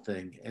regional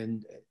thing.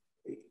 And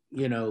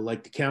you know,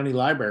 like the county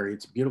library,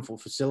 it's a beautiful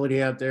facility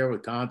out there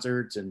with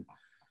concerts, and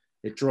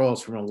it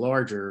draws from a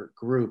larger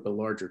group, a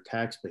larger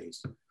tax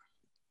base.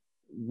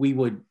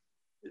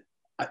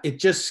 It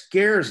just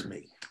scares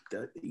me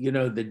that, you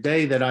know, the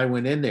day that I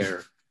went in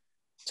there,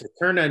 to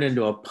turn that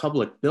into a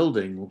public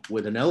building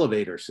with an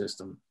elevator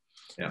system,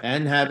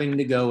 and having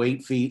to go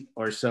 8 feet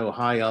or so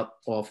high up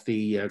off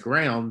the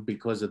ground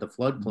because of the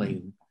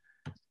floodplain,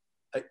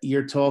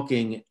 you're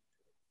talking,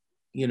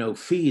 you know,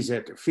 fees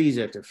after fees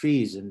after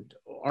fees, and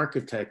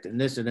architect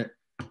and this and that.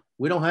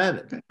 We don't have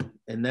it.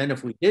 And then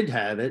if we did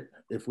have it,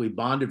 if we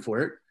bonded for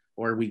it,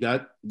 or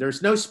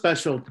there's no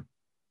special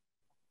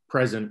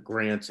present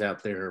grants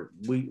out there.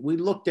 We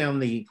looked down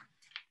the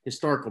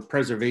historical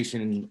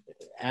preservation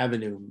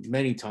avenue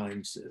many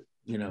times,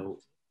 you know,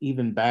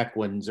 even back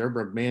when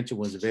Zerberg Mansion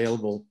was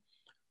available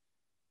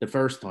the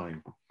first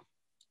time.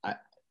 I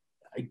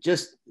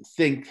just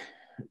think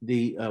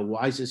the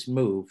wisest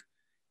move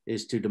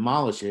is to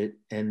demolish it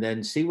and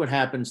then see what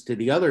happens to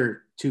the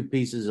other 2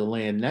 pieces of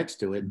land next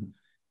to it,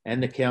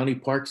 and the county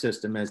park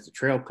system as the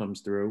trail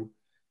comes through.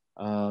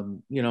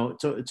 You know,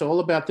 it's all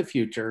about the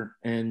future.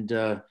 And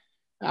I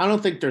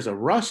don't think there's a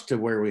rush to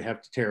where we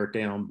have to tear it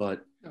down,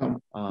 but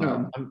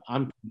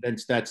I'm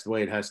convinced that's the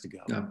way it has to go.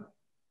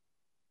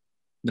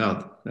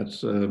 No, that's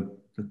some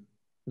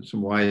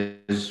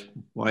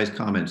wise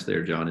comments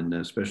there, John, and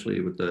especially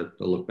with the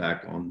look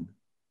back on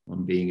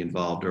being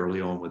involved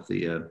early on with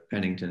the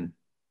Pennington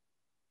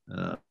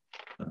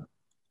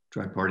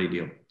tri-party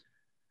deal.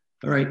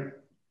 All right,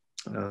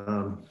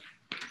 so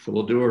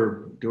we'll do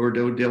our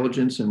due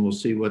diligence, and we'll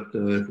see what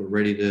if we're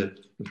ready to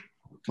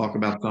talk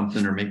about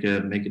something or make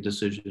a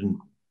decision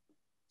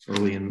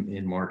early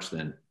in March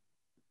then.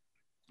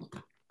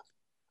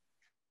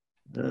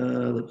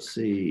 Let's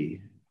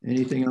see.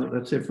 Anything else?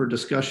 That's it for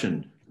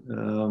discussion.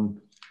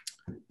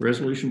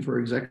 Resolution for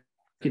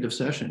executive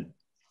session.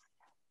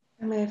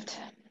 Moved.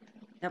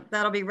 Yep,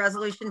 that'll be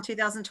resolution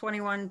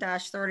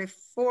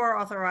 2021-34,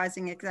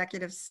 authorizing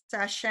executive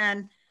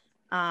session.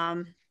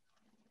 That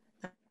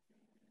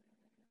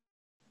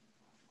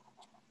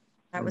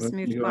was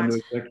moved by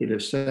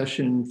executive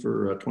session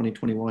for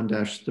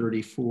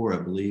 2021-34. I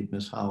believe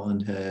Ms.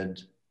 Holland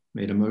had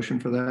made a motion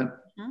for that.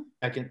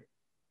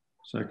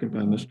 Second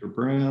by Mr.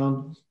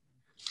 Brown.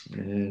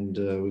 And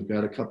we've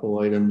got a couple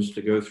items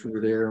to go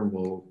through there, and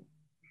we'll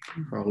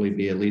probably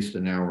be at least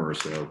an hour or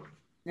so.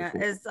 Yeah,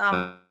 is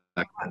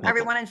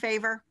everyone in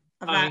favor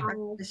of that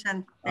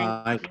resolution?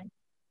 Thank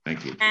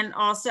you. And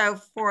also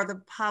for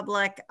the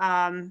public,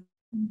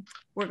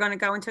 we're going to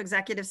go into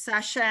executive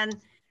session.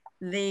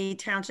 The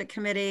township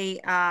committee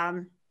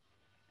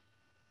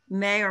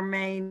may or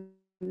may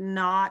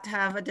not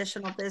have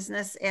additional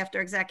business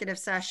after executive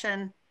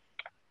session.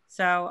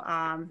 So,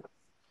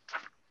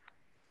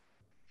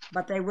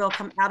 but they will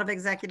come out of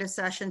executive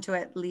session to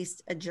at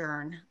least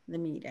adjourn the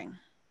meeting.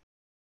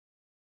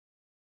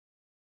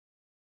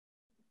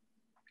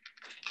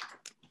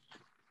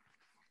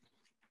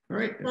 All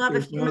right. We'll have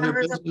a few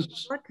members of the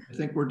public. I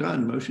think we're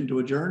done. Motion to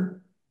adjourn.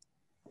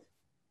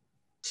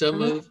 So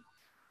moved.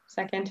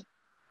 Second.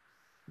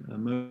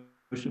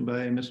 Motion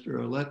by Mr.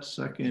 Ouellette,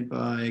 second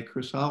by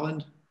Chris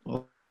Holland.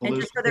 And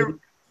just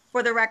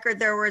for the record,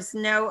 there was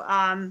no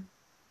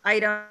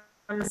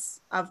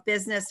items of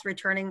business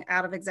returning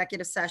out of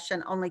executive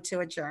session, only to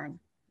adjourn.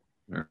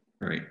 All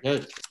right.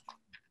 Good.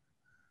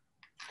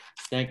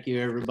 Thank you,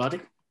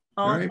 everybody.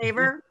 All in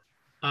favor?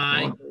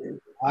 Aye.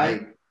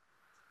 Aye.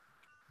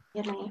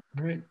 Good night. All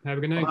right. Have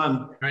a good night.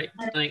 All right.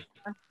 Good night.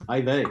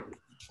 Hi, Vay.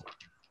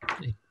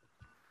 Good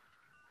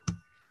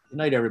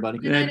night, everybody.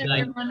 Good night, Good night.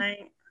 everyone.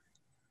 Right.